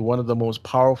be one of the most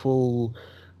powerful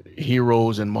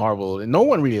heroes in Marvel, and no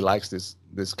one really likes this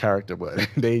character, but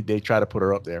they try to put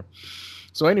her up there.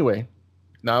 So anyway,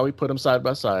 now we put them side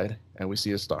by side, and we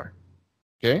see a star.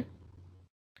 Okay,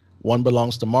 one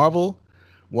belongs to Marvel,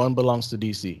 one belongs to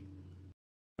DC.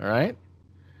 All right,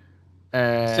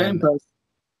 and Same person.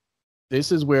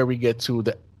 This is where we get to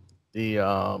the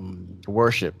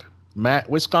worship.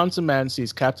 Wisconsin man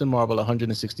sees Captain Marvel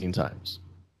 116 times.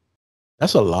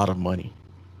 That's a lot of money.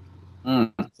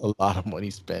 That's a lot of money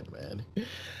spent, man.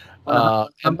 How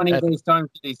many of those times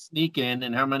did he sneak in,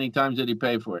 and how many times did he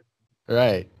pay for it?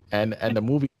 Right, and the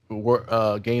movie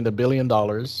gained $1 billion,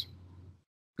 grossed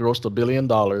 $1 billion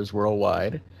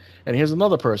worldwide. And here's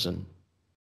another person.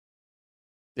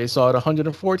 They saw it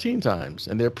 114 times,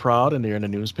 and they're proud, and they're in the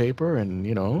newspaper, and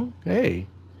hey,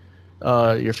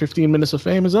 your 15 minutes of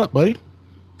fame is up, buddy.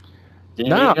 There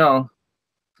you go.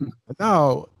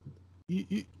 Now,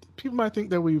 people might think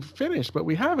that we've finished, but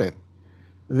we haven't.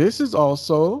 This is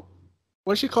also,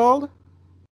 what's she called?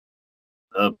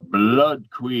 The Blood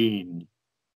Queen.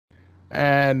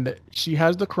 And she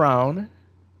has the crown,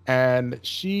 and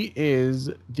she is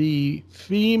the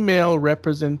female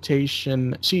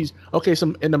representation. She's okay.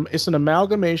 It's an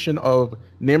amalgamation of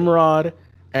Nimrod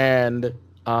and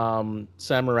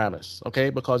Semiramis. Okay,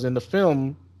 because in the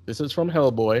film, this is from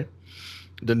Hellboy,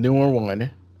 the newer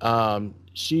one.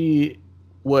 She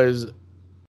was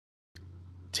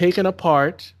taken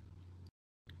apart,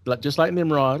 just like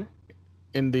Nimrod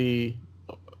in the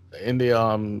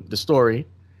story,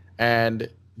 and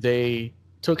they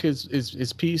took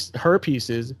her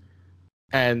pieces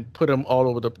and put them all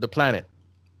over the planet,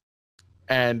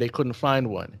 and they couldn't find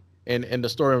one. In the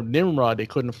story of Nimrod, they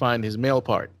couldn't find his male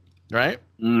part, right?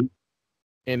 Mm.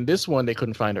 In this one, they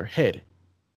couldn't find her head,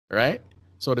 right?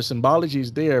 So the symbology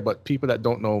is there, but people that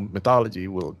don't know mythology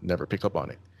will never pick up on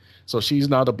it. So she's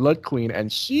now the Blood Queen,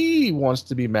 and she wants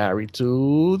to be married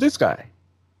to this guy,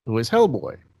 who is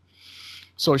Hellboy.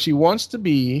 So she wants to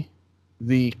be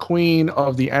the queen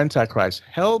of the Antichrist.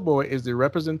 Hellboy is the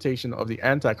representation of the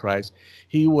Antichrist.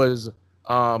 He was,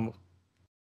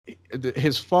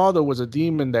 his father was a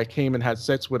demon that came and had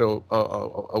sex with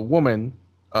a woman,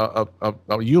 a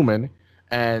human,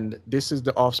 and this is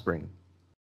the offspring,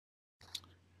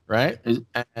 right?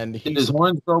 And did his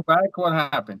horns grow back? What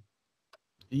happened?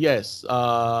 Yes,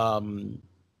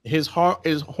 his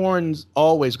horns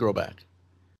always grow back.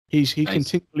 He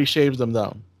continually shaves them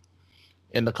down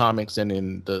in the comics and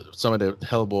in some of the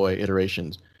Hellboy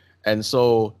iterations. And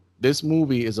so this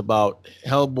movie is about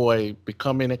Hellboy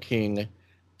becoming a king,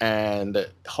 and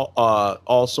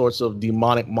all sorts of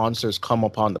demonic monsters come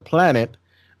upon the planet.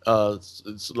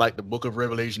 It's like the Book of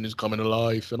Revelation is coming to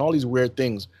life and all these weird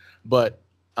things. But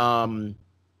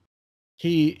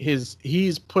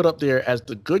he's put up there as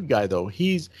the good guy, though.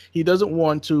 He doesn't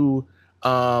want to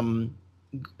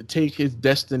take his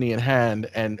destiny in hand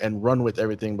and run with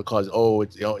everything because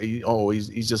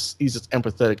he's just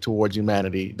empathetic towards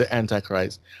humanity, the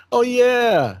Antichrist. Oh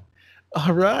yeah,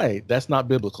 all right, that's not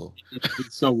biblical.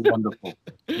 It's so wonderful.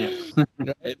 Yeah.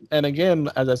 Right? And again,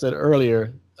 as I said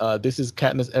earlier, this is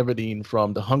Katniss Everdeen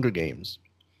from the Hunger Games.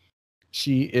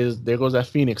 She is, there goes that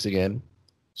phoenix again.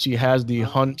 She has the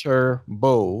hunter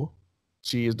bow.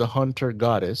 She is the hunter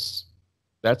goddess.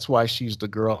 That's why she's the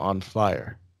girl on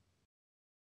fire.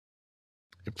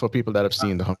 For people that have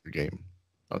seen the Hunger Game,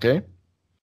 okay.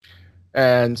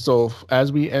 And so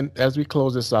as we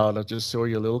close this out, I'll just show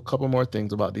you a little couple more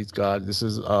things about these gods. This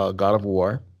is God of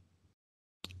War,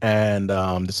 and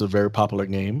this is a very popular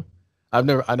game. I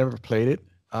never played it,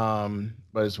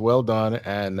 but it's well done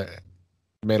and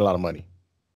made a lot of money.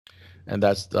 And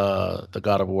that's the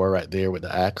God of War right there with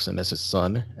the axe, and that's his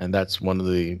son, and that's one of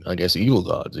the, I guess, evil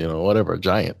gods, whatever,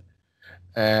 giant.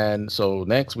 And so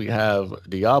next we have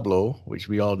Diablo, which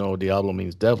we all know Diablo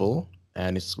means devil,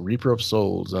 and it's Reaper of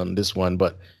Souls on this one.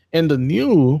 But in the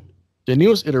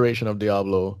newest iteration of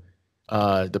Diablo,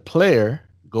 the player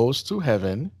goes to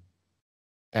heaven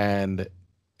and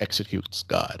executes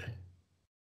God.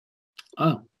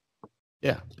 Oh.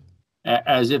 Yeah.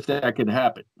 As if that could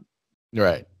happen.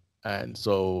 Right. And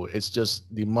so it's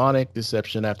just demonic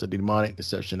deception after demonic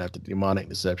deception after demonic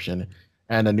deception.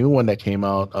 And a new one that came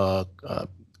out a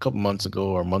couple months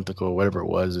ago or a month ago, whatever it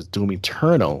was, is Doom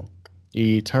Eternal,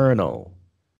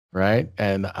 right?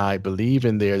 And I believe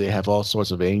in there they have all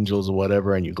sorts of angels or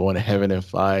whatever, and you go into heaven and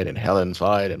fight and hell and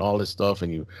fight and all this stuff,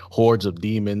 and you hordes of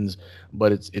demons.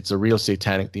 But it's a real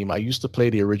satanic theme. I used to play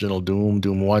the original Doom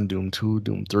 1, Doom 2,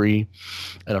 Doom 3,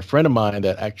 and a friend of mine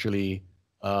that actually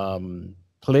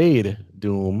played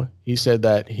Doom, he said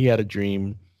that he had a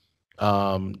dream.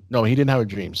 No, he didn't have a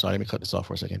dream. Sorry, let me cut this off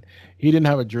for a second. He didn't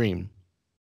have a dream,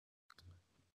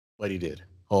 but he did.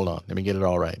 Hold on, let me get it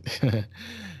all right.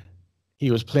 He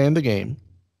was playing the game,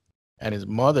 and his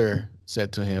mother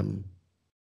said to him,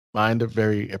 "Mind the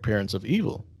very appearance of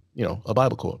evil." A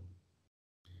Bible quote,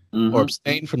 or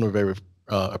abstain from the very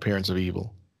appearance of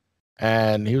evil.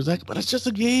 And he was like, "But it's just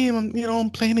a game. I'm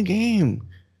playing a game."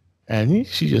 And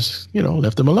she just,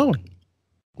 left him alone.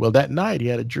 Well, that night he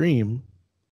had a dream.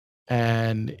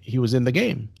 And he was in the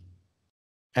game,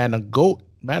 and a goat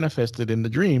manifested in the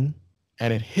dream,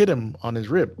 and it hit him on his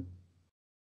rib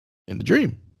in the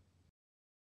dream.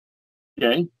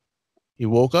 Okay. He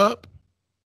woke up,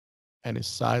 and his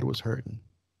side was hurting.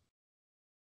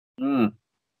 Can't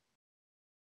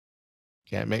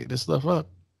make this stuff up.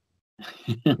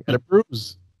 He had a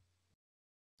bruise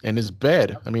in his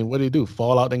bed. I mean, what did he do?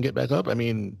 Fall out and get back up? I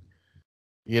mean,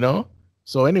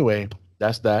 So anyway,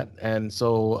 that's that. And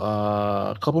so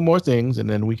a couple more things, and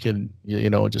then we can,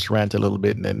 just rant a little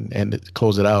bit and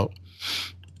close it out.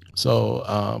 So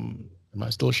am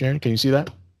I still sharing? Can you see that?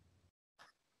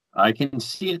 I can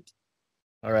see it.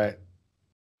 All right.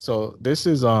 So this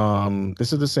is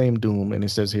the same Doom, and it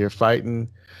says here,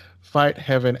 fight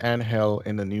heaven and hell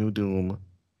in the new Doom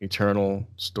Eternal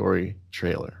story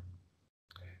trailer.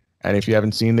 And if you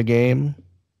haven't seen the game,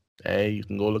 hey, you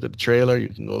can go look at the trailer. You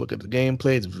can go look at the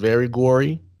gameplay. It's very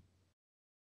gory.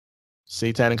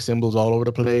 Satanic symbols all over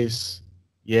the place.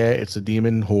 Yeah, it's a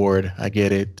demon horde. I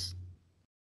get it.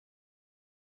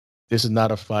 This is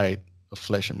not a fight of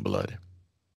flesh and blood.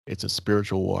 It's a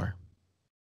spiritual war.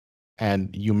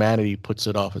 And humanity puts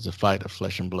it off as a fight of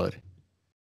flesh and blood.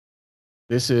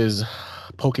 This is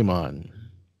Pokemon,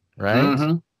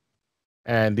 right?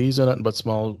 And these are nothing but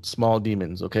small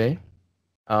demons, okay?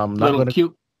 Little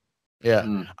cute.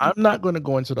 Yeah, I'm not going to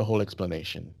go into the whole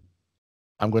explanation.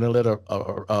 I'm going to let a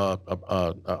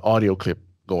audio clip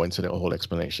go into the whole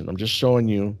explanation. I'm just showing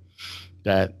you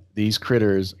that these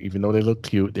critters, even though they look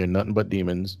cute, they're nothing but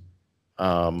demons.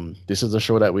 This is a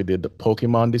show that we did, the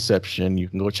Pokemon Deception. You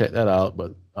can go check that out.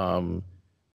 But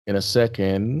in a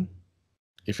second,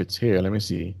 if it's here, let me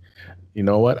see. You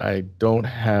know what? Do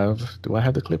I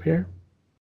have the clip here?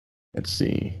 Let's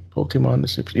see. Pokemon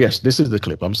Deception. Yes, this is the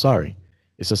clip. I'm sorry.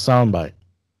 It's a soundbite.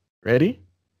 Ready?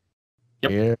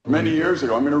 Yep. Here. Many years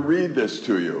ago, I'm going to read this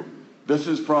to you. This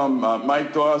is from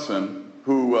Mike Dawson,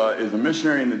 who is a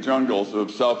missionary in the jungles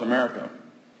of South America.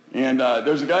 And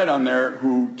there's a guy down there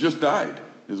who just died.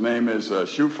 His name is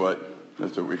Shoefoot.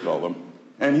 That's what we call him.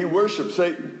 And he worshiped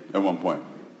Satan at one point.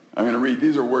 I'm going to read.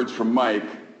 These are words from Mike,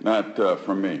 not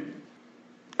from me.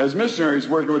 As missionaries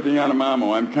working with the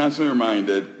Yanomamo, I'm constantly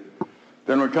reminded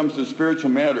that when it comes to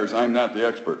spiritual matters, I'm not the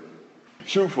expert.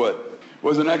 Shoefoot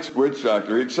was an ex-witch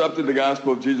doctor. He accepted the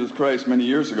gospel of Jesus Christ many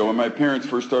years ago when my parents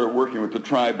first started working with the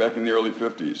tribe back in the early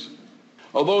 50s.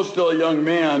 Although still a young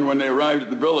man, when they arrived at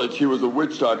the village, he was a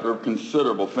witch doctor of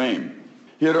considerable fame.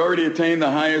 He had already attained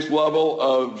the highest level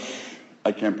of,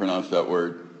 I can't pronounce that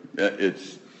word,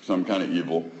 it's some kind of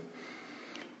evil.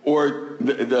 Or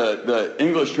the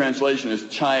English translation is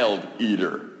child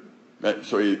eater.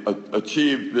 So he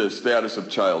achieved the status of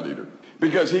child eater.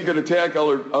 Because he could attack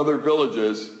other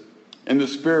villages in the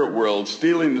spirit world,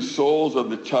 stealing the souls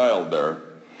of the child there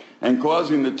and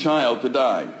causing the child to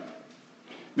die.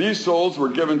 These souls were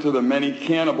given to the many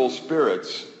cannibal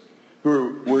spirits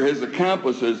who were his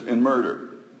accomplices in murder.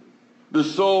 The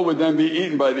soul would then be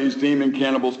eaten by these demon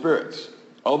cannibal spirits.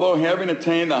 Although having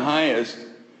attained the highest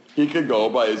he could go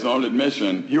by his own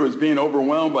admission, he was being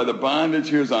overwhelmed by the bondage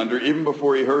he was under even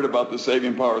before he heard about the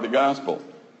saving power of the gospel.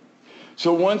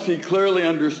 So once he clearly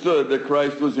understood that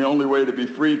Christ was the only way to be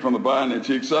freed from the bondage,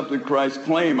 he accepted Christ's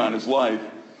claim on his life,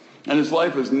 and his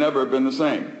life has never been the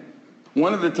same.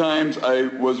 One of the times I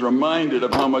was reminded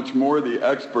of how much more the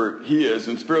expert he is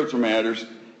in spiritual matters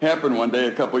happened one day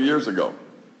a couple years ago.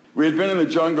 We had been in the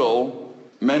jungle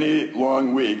many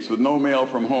long weeks with no mail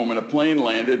from home, and a plane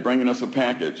landed bringing us a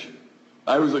package.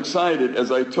 I was excited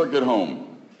as I took it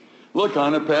home. Look,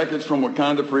 on a package from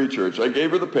Wakanda Free Church. I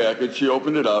gave her the package. She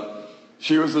opened it up.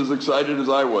 She was as excited as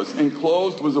I was.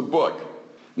 Enclosed was a book.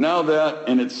 Now that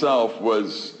in itself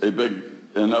was a big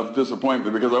enough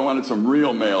disappointment because I wanted some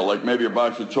real mail, like maybe a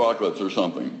box of chocolates or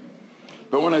something.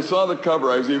 But when I saw the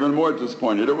cover, I was even more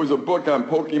disappointed. It was a book on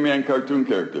Pokemon cartoon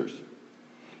characters.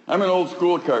 I'm an old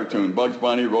school cartoon, Bugs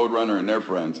Bunny, Roadrunner, and their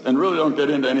friends, and really don't get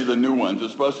into any of the new ones,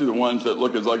 especially the ones that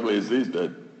look as ugly as these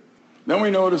did. Then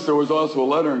we noticed there was also a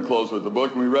letter enclosed with the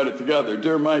book, and we read it together.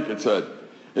 Dear Mike, it said,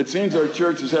 it seems our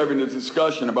church is having a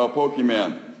discussion about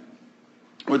Pokemon.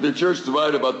 With the church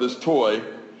divided about this toy,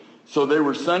 so they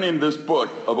were sending this book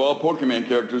of all Pokemon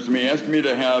characters to me, asking me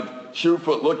to have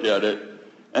Shoefoot look at it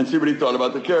and see what he thought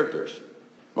about the characters.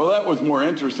 Well, that was more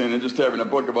interesting than just having a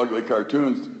book of ugly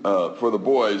cartoons for the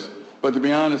boys. But to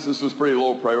be honest, this was pretty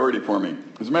low priority for me.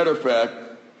 As a matter of fact,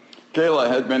 Kayla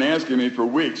had been asking me for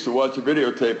weeks to watch a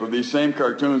videotape of these same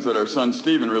cartoons that our son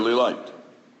Stephen really liked.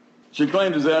 She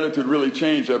claimed his attitude really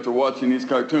changed after watching these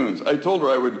cartoons. I told her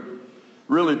I would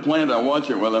really planned on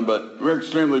watching it with him, but we were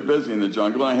extremely busy in the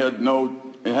jungle, and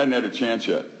I hadn't had a chance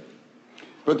yet.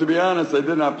 But to be honest, I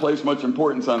did not place much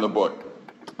importance on the book.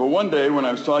 But one day when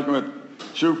I was talking with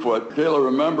Shoefoot, Kayla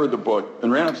remembered the book and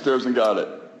ran upstairs and got it.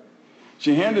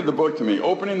 She handed the book to me.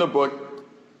 Opening the book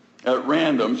at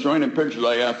random, showing him pictures,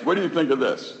 I asked, what do you think of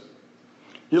this?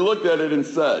 He looked at it and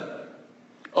said,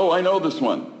 oh, I know this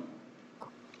one.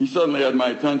 He suddenly had my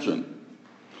attention.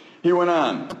 He went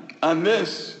on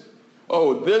this,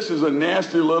 oh, this is a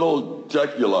nasty little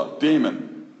Jecula,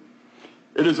 demon.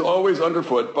 It is always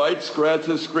underfoot, bites,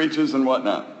 scratches, screeches, and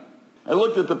whatnot. I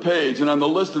looked at the page, and on the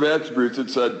list of attributes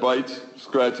it said bites,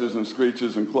 scratches, and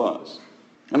screeches, and claws.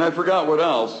 And I forgot what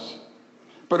else,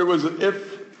 but it was as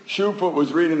if Shoefoot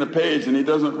was reading the page and he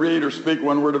doesn't read or speak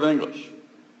one word of English.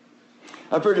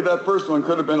 I figured that first one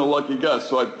could have been a lucky guess,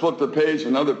 so I flipped the page,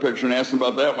 another picture, and asked him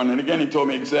about that one, and again he told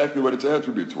me exactly what its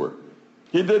attributes were.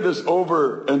 He did this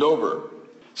over and over,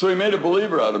 so he made a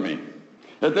believer out of me.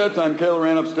 At that time, Kayla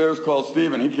ran upstairs, called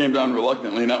Stephen. He came down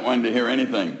reluctantly, not wanting to hear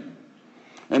anything,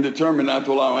 and determined not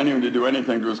to allow anyone to do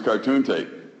anything to his cartoon tape.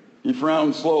 He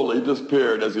frowned slowly,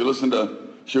 disappeared as he listened to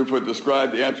Shoefoot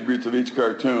describe the attributes of each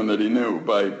cartoon that he knew.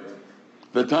 By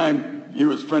the time he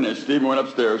was finished, Stephen went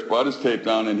upstairs, brought his tape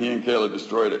down, and he and Kayla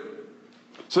destroyed it.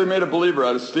 So he made a believer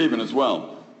out of Stephen as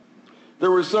well.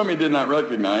 There were some he did not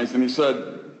recognize, and he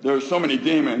said, there are so many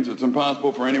demons, it's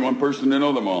impossible for any one person to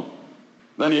know them all.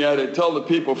 Then he added, tell the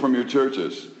people from your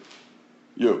churches,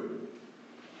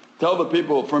 tell the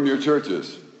people from your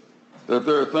churches that if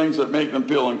there are things that make them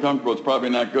feel uncomfortable, it's probably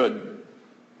not good.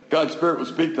 God's Spirit will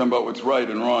speak to them about what's right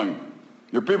and wrong.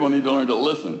 Your people need to learn to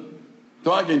listen.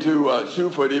 Talking to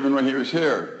Shoefoot even when he was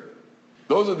here,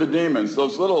 those are the demons.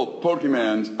 Those little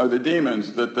Pokemons are the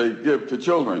demons that they give to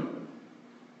children.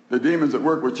 The demons that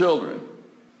work with children.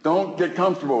 Don't get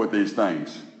comfortable with these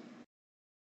things.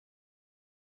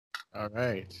 All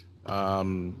right.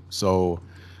 So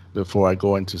before I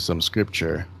go into some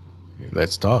scripture,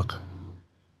 let's talk.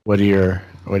 What's in your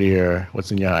head?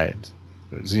 What's in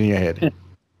your head?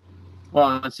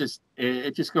 Well,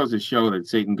 it just goes to show that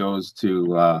Satan goes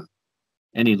to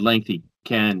any length he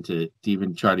can to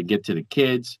even try to get to the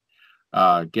kids,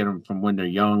 get them from when they're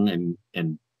young,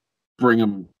 and bring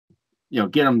them,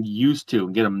 get them used to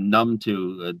and get them numb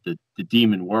to the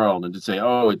demon world, and to say,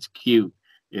 oh, it's cute,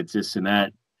 it's this and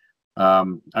that. I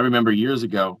remember years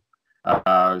ago,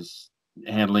 I was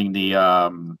handling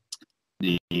the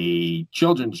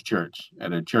children's church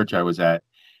at a church I was at,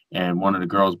 and one of the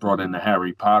girls brought in the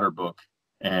Harry Potter book,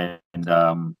 and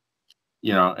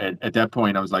at that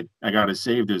point I was like, I got to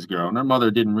save this girl, and her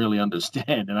mother didn't really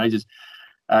understand, and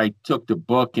I took the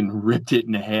book and ripped it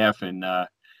in half, and that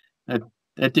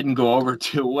didn't go over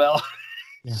too well.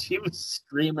 Yeah. She was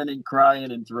screaming and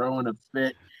crying and throwing a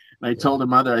fit. And I told her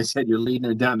mother, I said, you're leading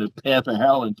her down the path of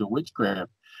hell into witchcraft.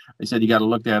 I said, you got to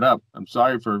look that up. I'm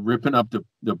sorry for ripping up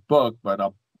the book, but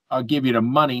I'll give you the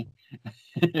money.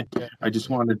 I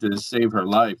just wanted to save her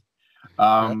life.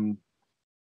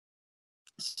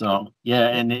 So yeah,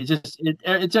 and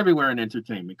it's everywhere in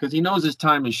entertainment, because he knows his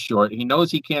time is short. He knows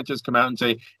he can't just come out and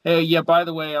say, hey, yeah, by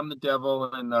the way, I'm the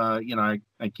devil, and I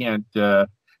can't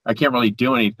really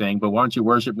do anything, but why don't you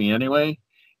worship me anyway?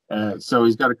 So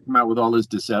he's got to come out with all this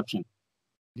deception.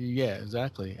 Yeah,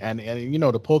 exactly. And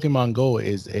the Pokemon Go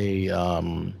is it's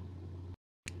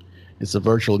a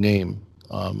virtual game,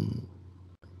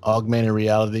 augmented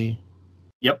reality.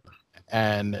 Yep.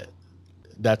 And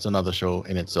that's another show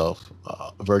in itself.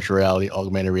 Virtual reality,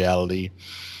 augmented reality,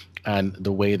 and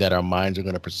the way that our minds are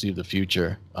going to perceive the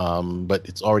future. But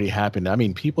it's already happened. I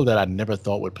mean, people that I never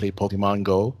thought would play Pokemon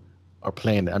Go are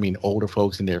playing it. I mean, older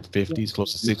folks in their 50s,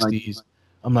 close to 60s.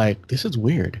 I'm like, this is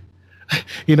weird.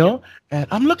 And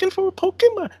I'm looking for a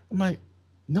Pokemon. I'm like,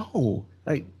 no.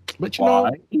 But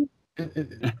Why? I'm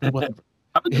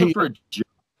looking for a job.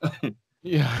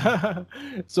 Yeah.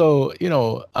 So,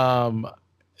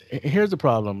 here's the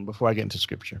problem before I get into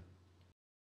scripture.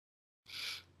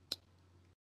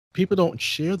 People don't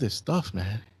share this stuff,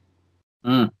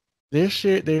 man. They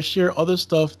share other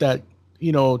stuff that,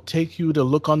 take you to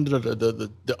look under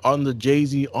the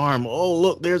Jay-Z arm. Oh,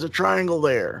 look, there's a triangle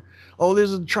there. Oh,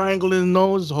 there's a triangle in the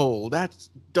nose hole. That's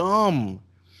dumb.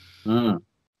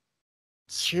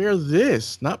 Share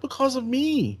this, not because of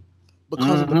me,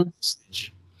 because of the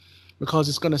message. Because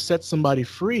it's going to set somebody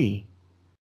free.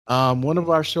 One of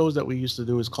our shows that we used to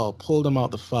do is called Pull Them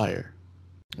Out the Fire.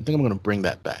 I think I'm going to bring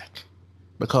that back,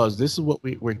 because this is what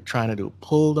we're trying to do.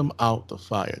 Pull them out the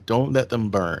fire. Don't let them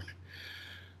burn.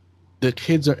 The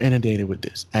kids are inundated with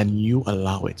this, and you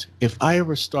allow it. If I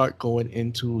ever start going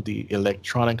into the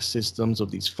electronic systems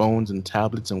of these phones and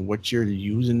tablets and what you're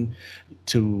using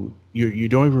you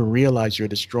don't even realize you're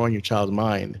destroying your child's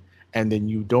mind. And then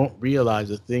you don't realize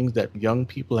the things that young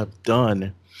people have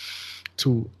done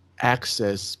to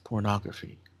access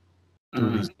pornography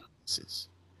through these devices.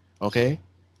 Okay?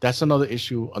 That's another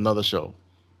issue, another show.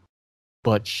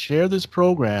 But share this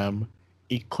program,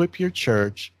 equip your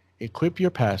church, equip your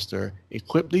pastor,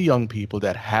 equip the young people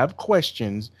that have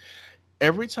questions.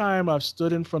 Every time I've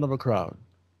stood in front of a crowd,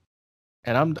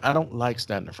 and I don't like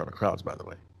standing in front of crowds, by the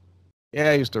way. Yeah,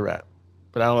 I used to rap,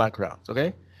 but I don't like crowds,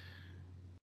 okay?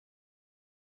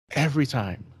 Every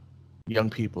time, young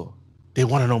people, they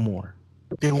want to know more.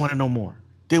 They want to know more.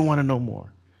 They want to know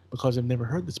more, because they've never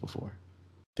heard this before.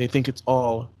 They think it's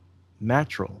all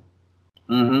natural.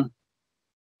 And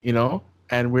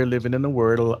we're living in a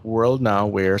world now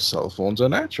where cell phones are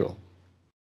natural.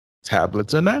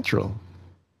 Tablets are natural.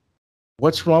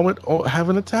 What's wrong with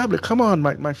having a tablet? Come on,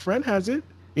 my friend has it,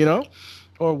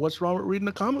 Or what's wrong with reading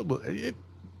a comic book?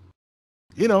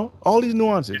 All these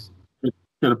nuances.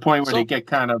 To the point where they get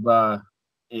kind of,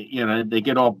 they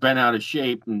get all bent out of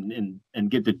shape and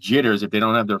get the jitters if they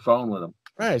don't have their phone with them.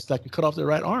 Right. It's like you cut off their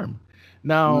right arm.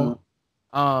 Now,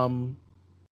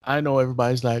 I know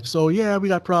everybody's like, so yeah, we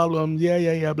got problems.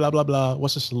 Yeah, blah, blah, blah.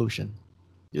 What's the solution?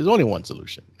 There's only one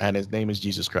solution, and his name is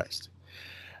Jesus Christ.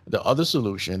 The other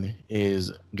solution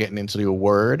is getting into your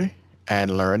word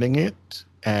and learning it.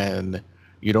 And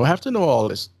you don't have to know all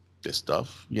this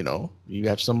stuff. You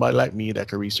have somebody like me that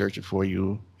can research it for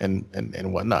you and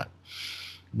whatnot.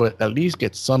 But at least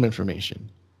get some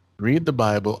information. Read the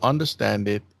Bible, understand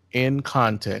it in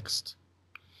context.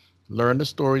 Learn the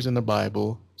stories in the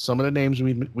Bible. Some of the names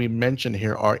we mentioned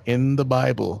here are in the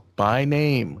Bible by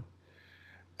name.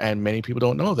 And many people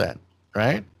don't know that,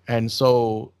 right? And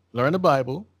so learn the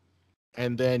Bible,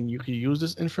 and then you can use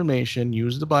this information,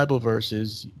 use the Bible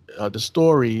verses, the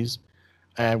stories,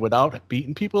 and without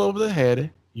beating people over the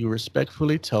head, you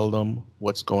respectfully tell them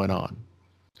what's going on.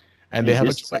 And they have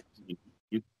a choice.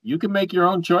 You can make your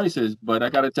own choices, but I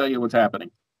got to tell you what's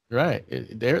happening. Right.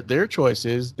 Their choice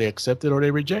is they accept it or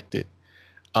they reject it.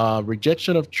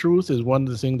 Rejection of truth is one of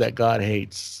the things that God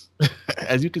hates.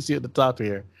 As you can see at the top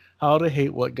here, how to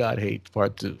hate what God hates,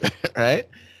 part 2, right?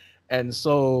 And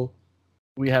so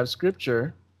we have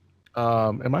scripture.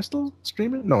 Am I still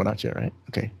streaming? No, not yet, right?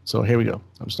 Okay, so here we go.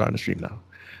 I'm starting to stream now.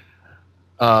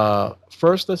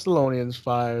 1 Thessalonians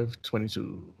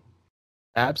 5:22.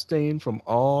 Abstain from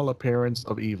all appearance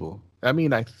of evil. I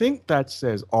mean, I think that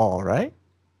says all, right?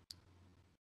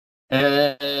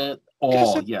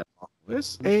 All, yes.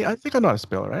 This A, I think I know how to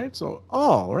spell, right? So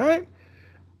all, right?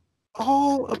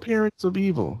 All appearance of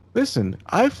evil. Listen,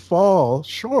 I fall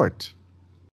short.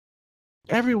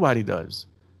 Everybody does.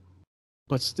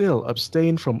 But still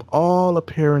abstain from all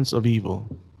appearance of evil.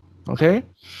 Okay?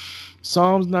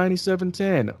 Psalms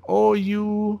 97:10. Oh,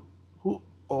 you who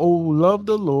love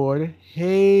the Lord,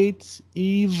 hate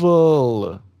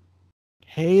evil.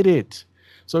 Hate it.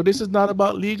 So this is not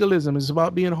about legalism, it's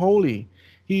about being holy.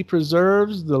 He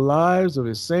preserves the lives of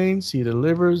his saints, he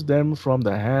delivers them from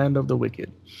the hand of the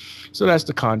wicked. So that's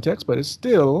the context, but it's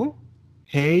still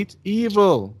hate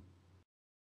evil.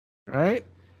 Right?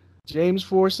 James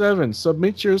 4:7.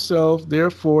 Submit yourself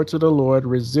therefore to the Lord,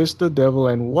 resist the devil,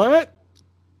 and what?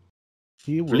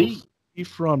 He will flee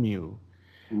from you.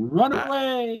 Run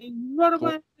away. Run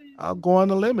away. I'll go on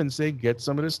the limb and say, get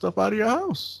some of this stuff out of your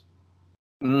house.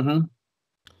 Mm-hmm.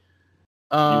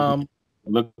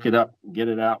 Look it up, get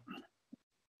it out.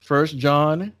 1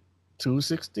 John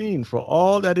 2:16. For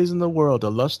all that is in the world,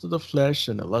 the lust of the flesh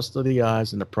and the lust of the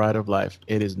eyes and the pride of life,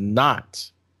 it is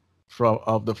not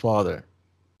of the Father,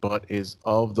 but is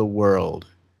of the world.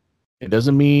 It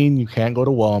doesn't mean you can't go to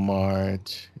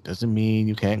Walmart. It doesn't mean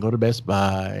you can't go to Best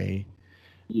Buy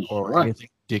or anything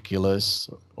ridiculous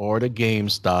or the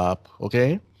GameStop.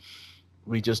 Okay,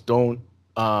 we just don't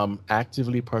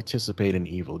actively participate in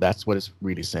evil. That's what it's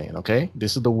really saying. Okay,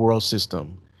 this is the world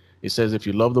system. It says if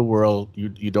you love the world,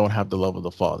 you don't have the love of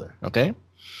the Father. Okay.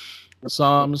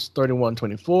 Psalms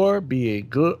 31:24. Be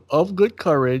of good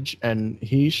courage, and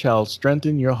he shall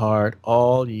strengthen your heart,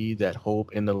 all ye that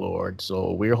hope in the Lord.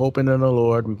 So we're hoping in the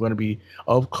Lord. We're going to be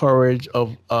of courage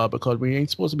because we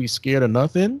ain't supposed to be scared of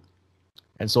nothing.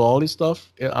 And so all this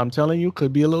stuff, I'm telling you,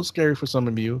 could be a little scary for some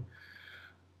of you.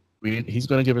 He's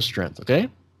going to give us strength, okay?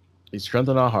 He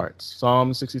strengthened our hearts.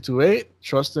 Psalm 62:8.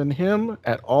 Trust in him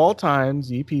at all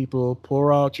times, ye people.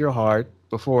 Pour out your heart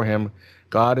before him.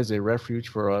 God is a refuge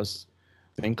for us.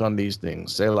 Think on these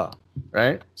things. Selah.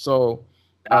 Right? So,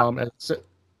 as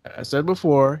I said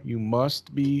before, you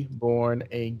must be born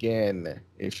again.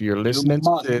 If you're listening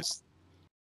to this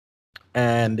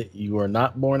and you are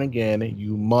not born again,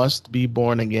 you must be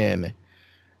born again.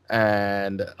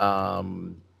 And,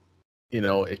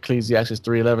 Ecclesiastes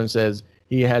 3:11 says,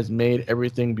 he has made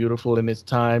everything beautiful in its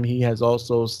time. He has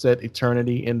also set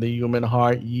eternity in the human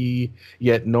heart.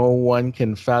 Yet no one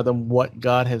can fathom what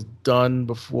God has done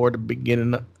before the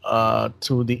beginning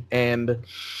to the end.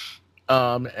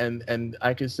 And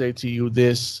I can say to you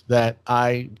this, that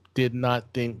I did not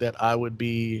think that I would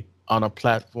be on a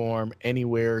platform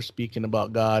anywhere speaking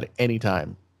about God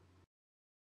anytime.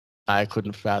 I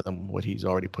couldn't fathom what he's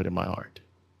already put in my heart.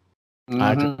 Mm-hmm.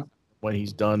 I could what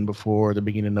he's done before the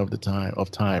beginning of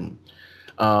time.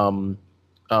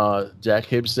 Jack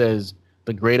Hibbs says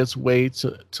the greatest way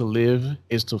to live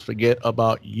is to forget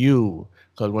about you.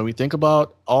 Because when we think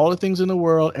about all the things in the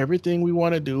world, everything we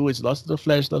want to do is lust of the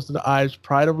flesh, lust of the eyes,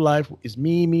 pride of life is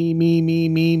me, me, me, me,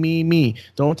 me, me, me.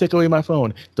 Don't take away my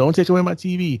phone. Don't take away my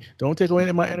TV. Don't take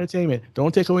away my entertainment.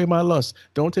 Don't take away my lust.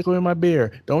 Don't take away my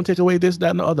beer. Don't take away this, that,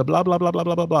 and the other. Blah, blah, blah, blah,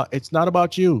 blah, blah, blah. It's not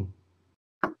about you.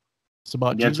 It's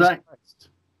about Jesus Christ.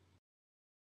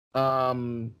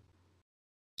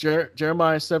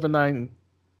 Jeremiah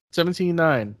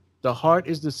 17:9. The heart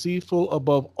is deceitful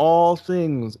above all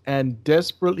things and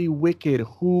desperately wicked.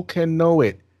 Who can know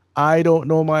it? I don't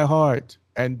know my heart.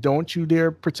 And don't you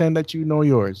dare pretend that you know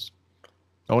yours.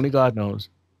 Only God knows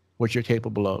what you're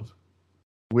capable of.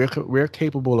 We're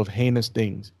capable of heinous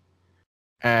things.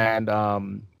 And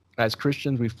as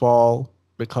Christians, we fall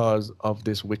because of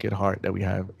this wicked heart that we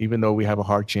have. Even though we have a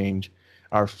heart change,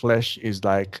 our flesh is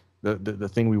like the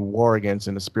thing we war against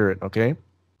in the spirit, okay?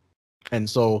 And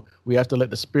so we have to let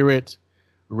the spirit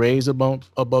raise above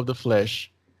the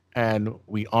flesh, and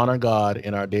we honor God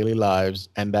in our daily lives,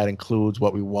 and that includes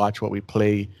what we watch, what we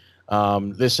play.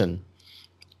 Listen,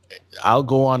 I'll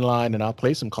go online and I'll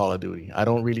play some Call of Duty. I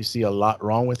don't really see a lot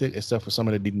wrong with it, except for some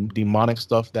of the demonic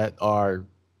stuff that are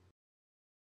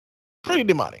pretty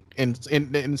demonic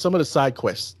in some of the side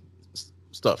quest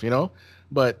stuff,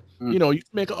 but you can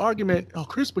make an argument, oh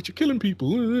Chris, but you're killing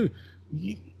people.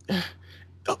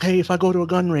 Okay, if I go to a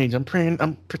gun range, I'm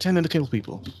pretending to kill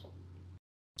people.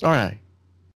 All right,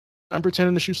 I'm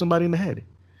pretending to shoot somebody in the head.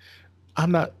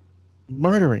 I'm not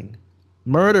murdering.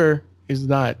 Murder is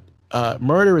not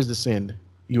murder is the sin.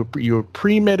 You're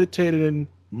premeditated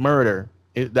murder.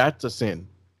 That's a sin.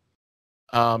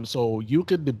 So you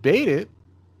could debate it.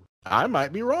 I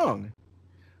might be wrong,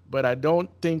 but I don't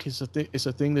think it's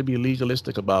a thing to be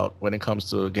legalistic about when it comes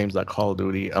to games like Call of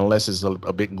Duty, unless it's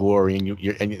a bit gory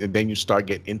and then you start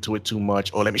getting into it too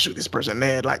much. Oh, let me shoot this person in the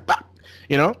head, like, bah!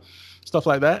 You know, stuff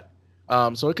like that.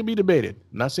 So it can be debated.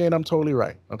 I'm not saying I'm totally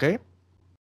right. Okay.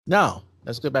 Now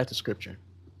let's get back to scripture.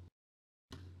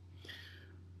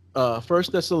 1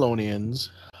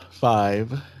 Thessalonians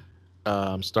 5,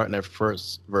 starting at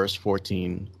verse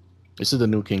 14. This is the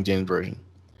New King James Version.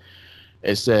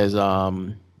 It says,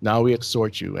 now we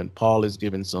exhort you, and Paul is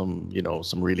giving some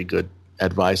really good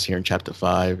advice here in chapter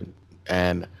 5,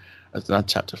 and it's not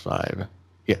chapter 5.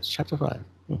 Yes, chapter 5.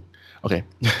 Okay.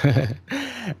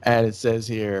 And it says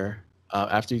here,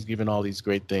 after he's given all these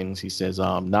great things, he says,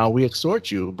 now we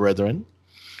exhort you, brethren,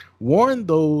 warn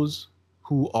those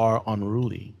who are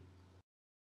unruly,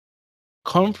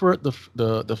 comfort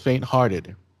the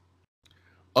faint-hearted,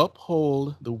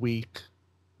 uphold the weak,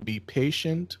 be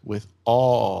patient with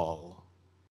all.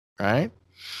 Right?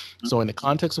 So in the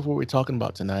context of what we're talking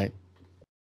about tonight,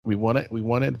 we want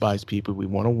to advise people. We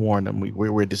want to warn them.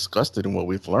 We're disgusted in what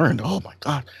we've learned. Oh my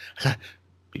God.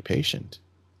 Be patient.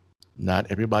 Not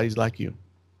everybody's like you.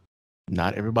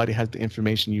 Not everybody has the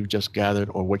information you've just gathered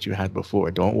or what you had before.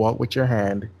 Don't walk with your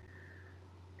hand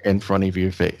in front of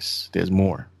your face. There's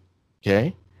more.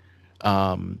 Okay?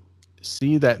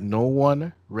 See that no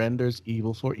one renders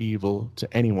evil for evil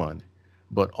to anyone,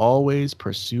 but always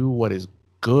pursue what is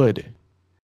good,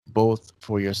 both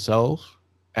for yourself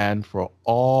and for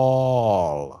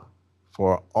all.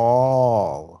 For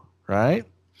all, right?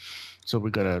 So we're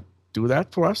going to do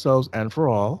that for ourselves and for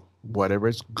all, whatever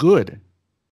is good.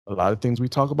 A lot of things we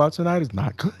talk about tonight is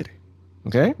not good.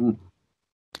 Okay?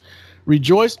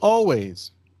 Rejoice always.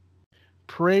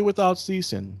 Pray without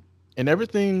ceasing. In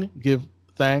everything give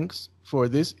thanks, for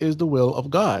this is the will of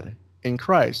God in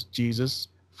Christ Jesus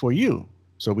for you.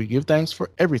 So we give thanks for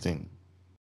everything.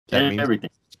 That means everything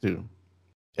too.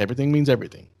 Everything means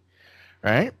everything.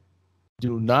 Right?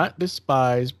 Do not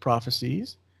despise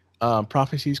prophecies.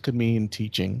 Prophecies could mean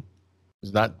teaching.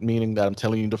 It's not meaning that I'm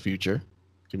telling you the future.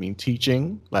 It could mean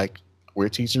teaching, like we're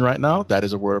teaching right now. That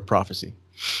is a word of prophecy.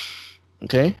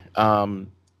 Okay?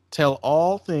 Tell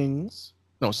all things.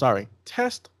 No, sorry.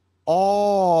 Test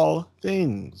all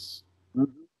things.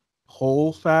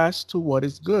 Hold fast to what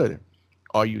is good.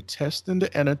 Are you testing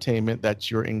the entertainment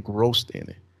that you're engrossed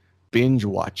in? Binge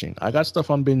watching. I got stuff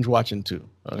on binge watching too.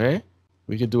 Okay?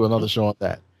 We could do another show on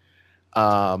that.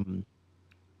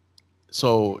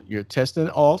 So you're testing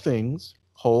all things.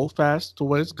 Hold fast to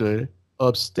what is good.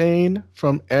 Abstain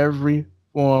from every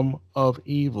form of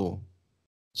evil.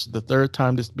 It's the third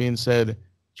time this being said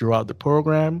throughout the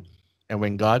program. And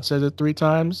when God says it 3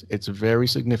 times, it's very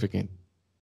significant.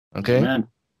 Okay? Amen.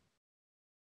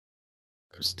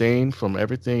 Abstain from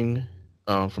everything,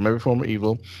 from every form of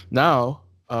evil. Now,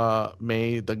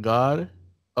 may the God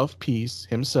of peace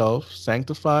himself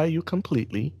sanctify you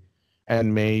completely,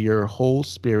 and may your whole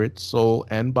spirit, soul,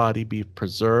 and body be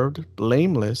preserved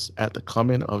blameless at the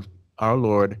coming of our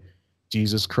Lord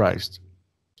Jesus Christ.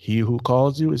 He who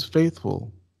calls you is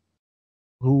faithful,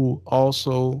 who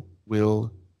also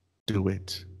will do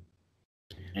it.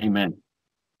 Amen.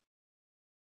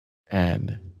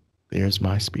 And there's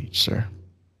my speech, sir.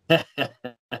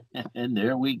 And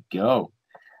there we go.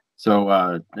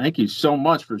 So thank you so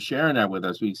much for sharing that with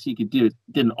us. We see you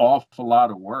did an awful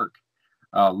lot of work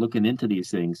looking into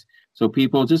these things. So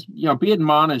people just, be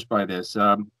admonished by this.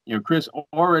 Chris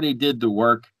already did the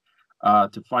work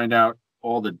to find out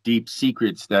all the deep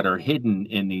secrets that are hidden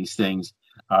in these things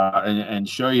and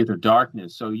show you the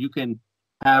darkness. So you can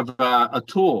have a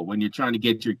tool when you're trying to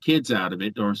get your kids out of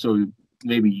it, or so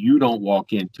maybe you don't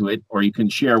walk into it, or you can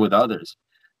share with others.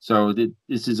 So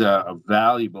this is a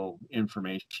valuable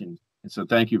information. And so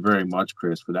thank you very much,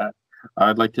 Chris, for that.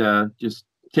 I'd like to just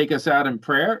take us out in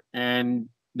prayer, and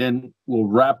then we'll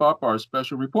wrap up our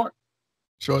special report.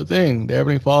 Sure thing. Dear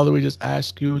Heavenly Father, we just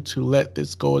ask you to let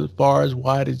this go as far as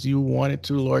wide as you want it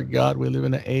to, Lord God. We live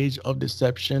in an age of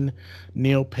deception,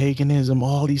 neo-paganism,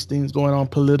 all these things going on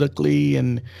politically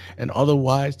and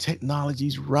otherwise.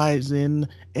 Technology's rising,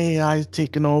 AI is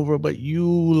taking over, but you,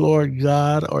 Lord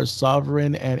God, are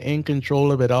sovereign and in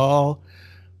control of it all.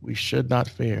 We should not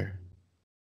fear,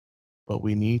 but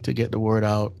we need to get the word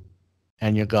out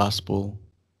and your gospel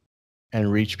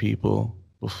and reach people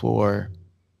before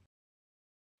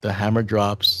the hammer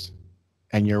drops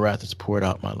and your wrath is poured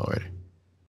out, my Lord.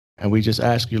 And we just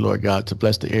ask you, Lord God, to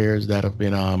bless the ears that have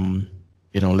been,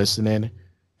 listening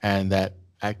and that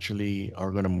actually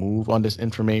are going to move on this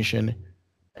information.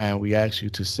 And we ask you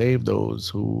to save those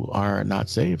who are not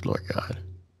saved, Lord God,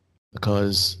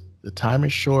 because the time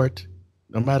is short.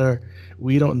 No matter,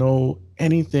 we don't know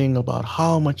anything about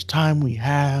how much time we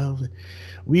have.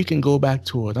 We can go back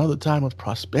to another time of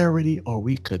prosperity, or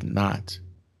we could not.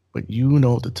 But you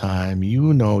know the time.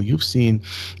 You know, you've seen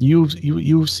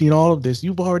all of this.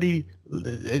 You've already,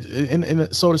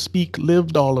 so to speak,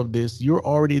 lived all of this. You're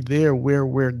already there where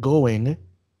we're going,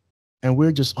 and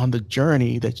we're just on the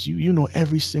journey that you know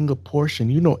every single portion.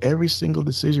 You know every single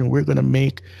decision we're gonna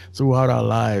make throughout our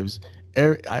lives.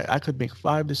 I could make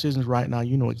 5 decisions right now.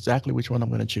 You know exactly which one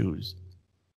I'm gonna choose.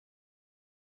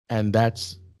 And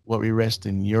that's what we rest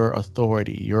in: your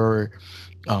authority, your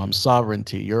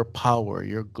sovereignty, your power,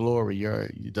 your glory.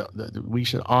 We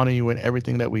should honor you in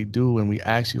everything that we do, and we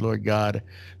ask you, Lord God,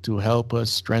 to help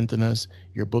us, strengthen us.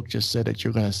 Your book just said that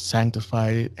you're going to sanctify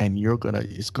it, and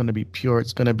it's going to be pure.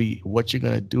 It's going to be, what you're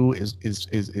going to do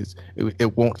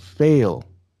it won't fail.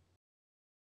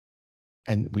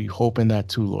 And we hope in that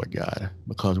too, Lord God,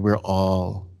 because we're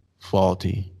all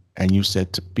faulty. And you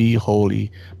said to be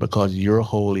holy because you're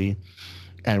holy.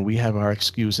 And we have our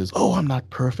excuses. Oh, I'm not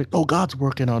perfect. Oh, God's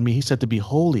working on me. He said to be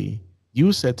holy.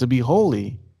 You said to be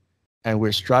holy. And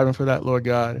we're striving for that, Lord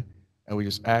God. And we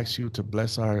just ask you to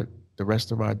bless the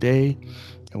rest of our day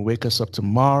and wake us up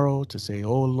tomorrow to say,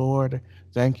 oh, Lord,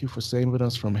 thank you for saving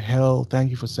us from hell. Thank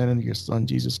you for sending your son,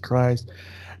 Jesus Christ,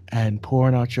 and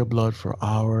pouring out your blood for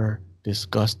our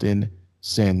disgusting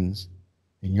sins.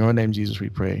 In your name, Jesus, we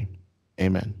pray.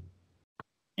 Amen.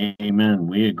 Amen.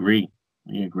 We agree.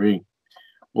 We agree.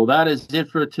 Well, that is it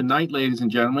for tonight, ladies and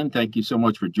gentlemen. Thank you so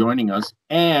much for joining us.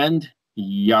 And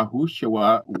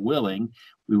Yahushua willing,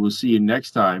 we will see you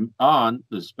next time on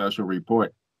the special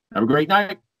report. Have a great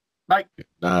night. Bye. Good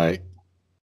night.